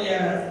நம்முடைய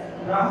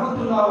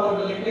ரஹமத்துல்லா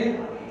அவர்களுக்கு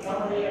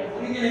நம்முடைய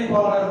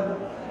ஒருங்கிணைப்பாளர்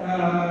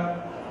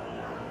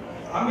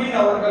அமீன்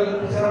அவர்கள்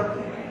சிறப்பு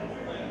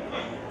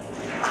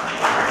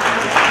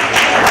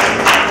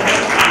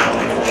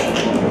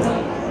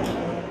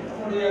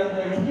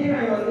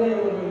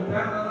ஒரு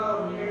பேரலாக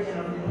ஒரு நிகழ்ச்சி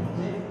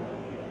நடந்துச்சு.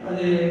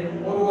 அது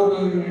ஒரு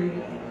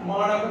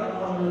மாணவர்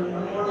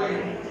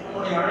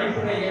நம்முடைய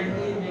அழைப்பினை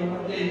ஏற்று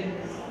இங்கே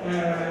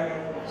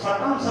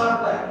சட்டம்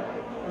சார்ந்த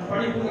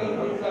படிப்புகள்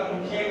குறித்த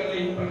விஷயங்களை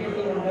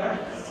பகிர்ந்து கொண்ட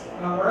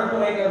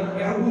வழக்கறிஞர்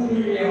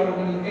மெஹபூபி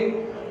அவர்களுக்கு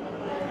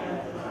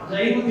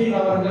ஜெயமுதீன்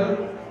அவர்கள்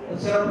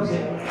சிறப்பு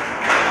செய்தார்.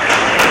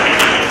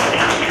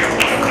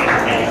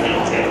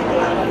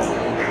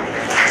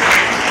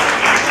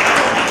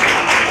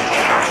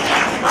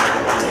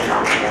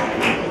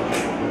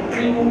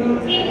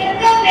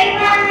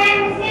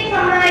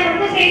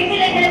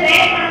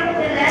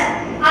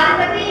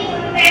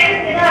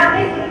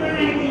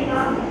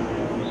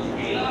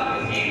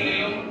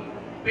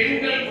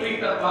 பெண்கள்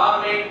குறித்த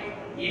பார்வை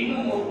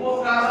இன்னும்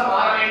முற்போக்காக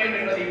மாற வேண்டும்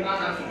என்பதை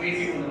தான் நான்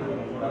பேசிக்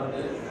கொண்டிருக்கிறோம்.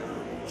 தொடர்ந்து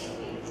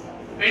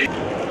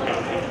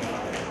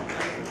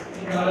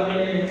இந்த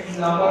அளவிலே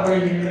இந்த அமர்வை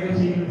நிறைவு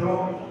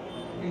செய்கின்றோம்.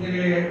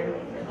 இதிலே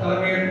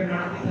தலைமையேற்று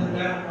நடத்தி தந்த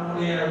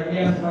நம்முடைய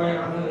வியாசபாய்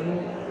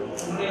அவர்களுக்கும்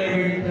முன்னிலை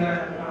வகித்த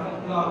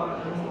அமர்லா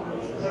அவர்களுக்கும்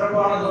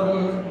சிறப்பானதொரு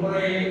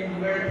முறையை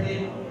நிகழ்த்தி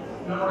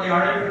நம்முடைய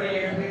அழைப்பினை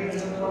ஏற்று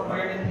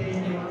பயணித்து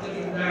இங்கே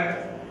வந்திருக்கின்ற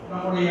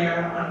நம்முடைய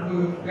அன்பு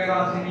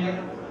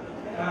பேராசிரியர்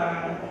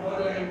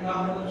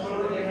நாம்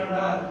சொல்வது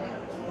என்னென்றால்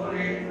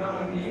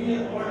நமக்கு இனிய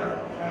தோழர்,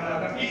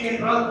 ரஃபீக்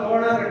என்றால்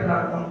தோழர் என்ற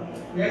அர்த்தம்.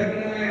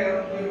 ஏற்கனவே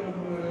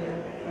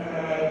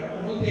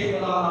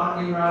 150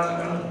 ஆண்டு விழாவில்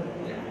கலந்து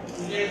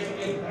இதே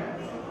சொல்லியிருக்கேன்.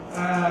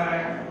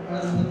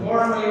 அந்த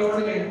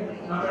தோழமையோடு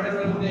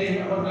நம்மிடமிருந்து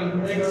அவர்கள்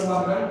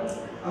விடைபெறுவார்கள்.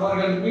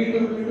 அவர்கள்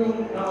மீண்டும் மீண்டும்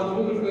நமது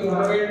ஊருக்கு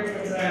வர வேண்டும்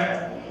என்ற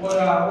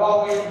ஒரு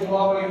அவாவையும்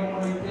துவாவையும்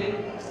முன்வைத்து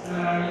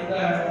இந்த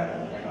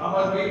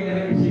அமர்வை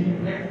நிறைவேற்ற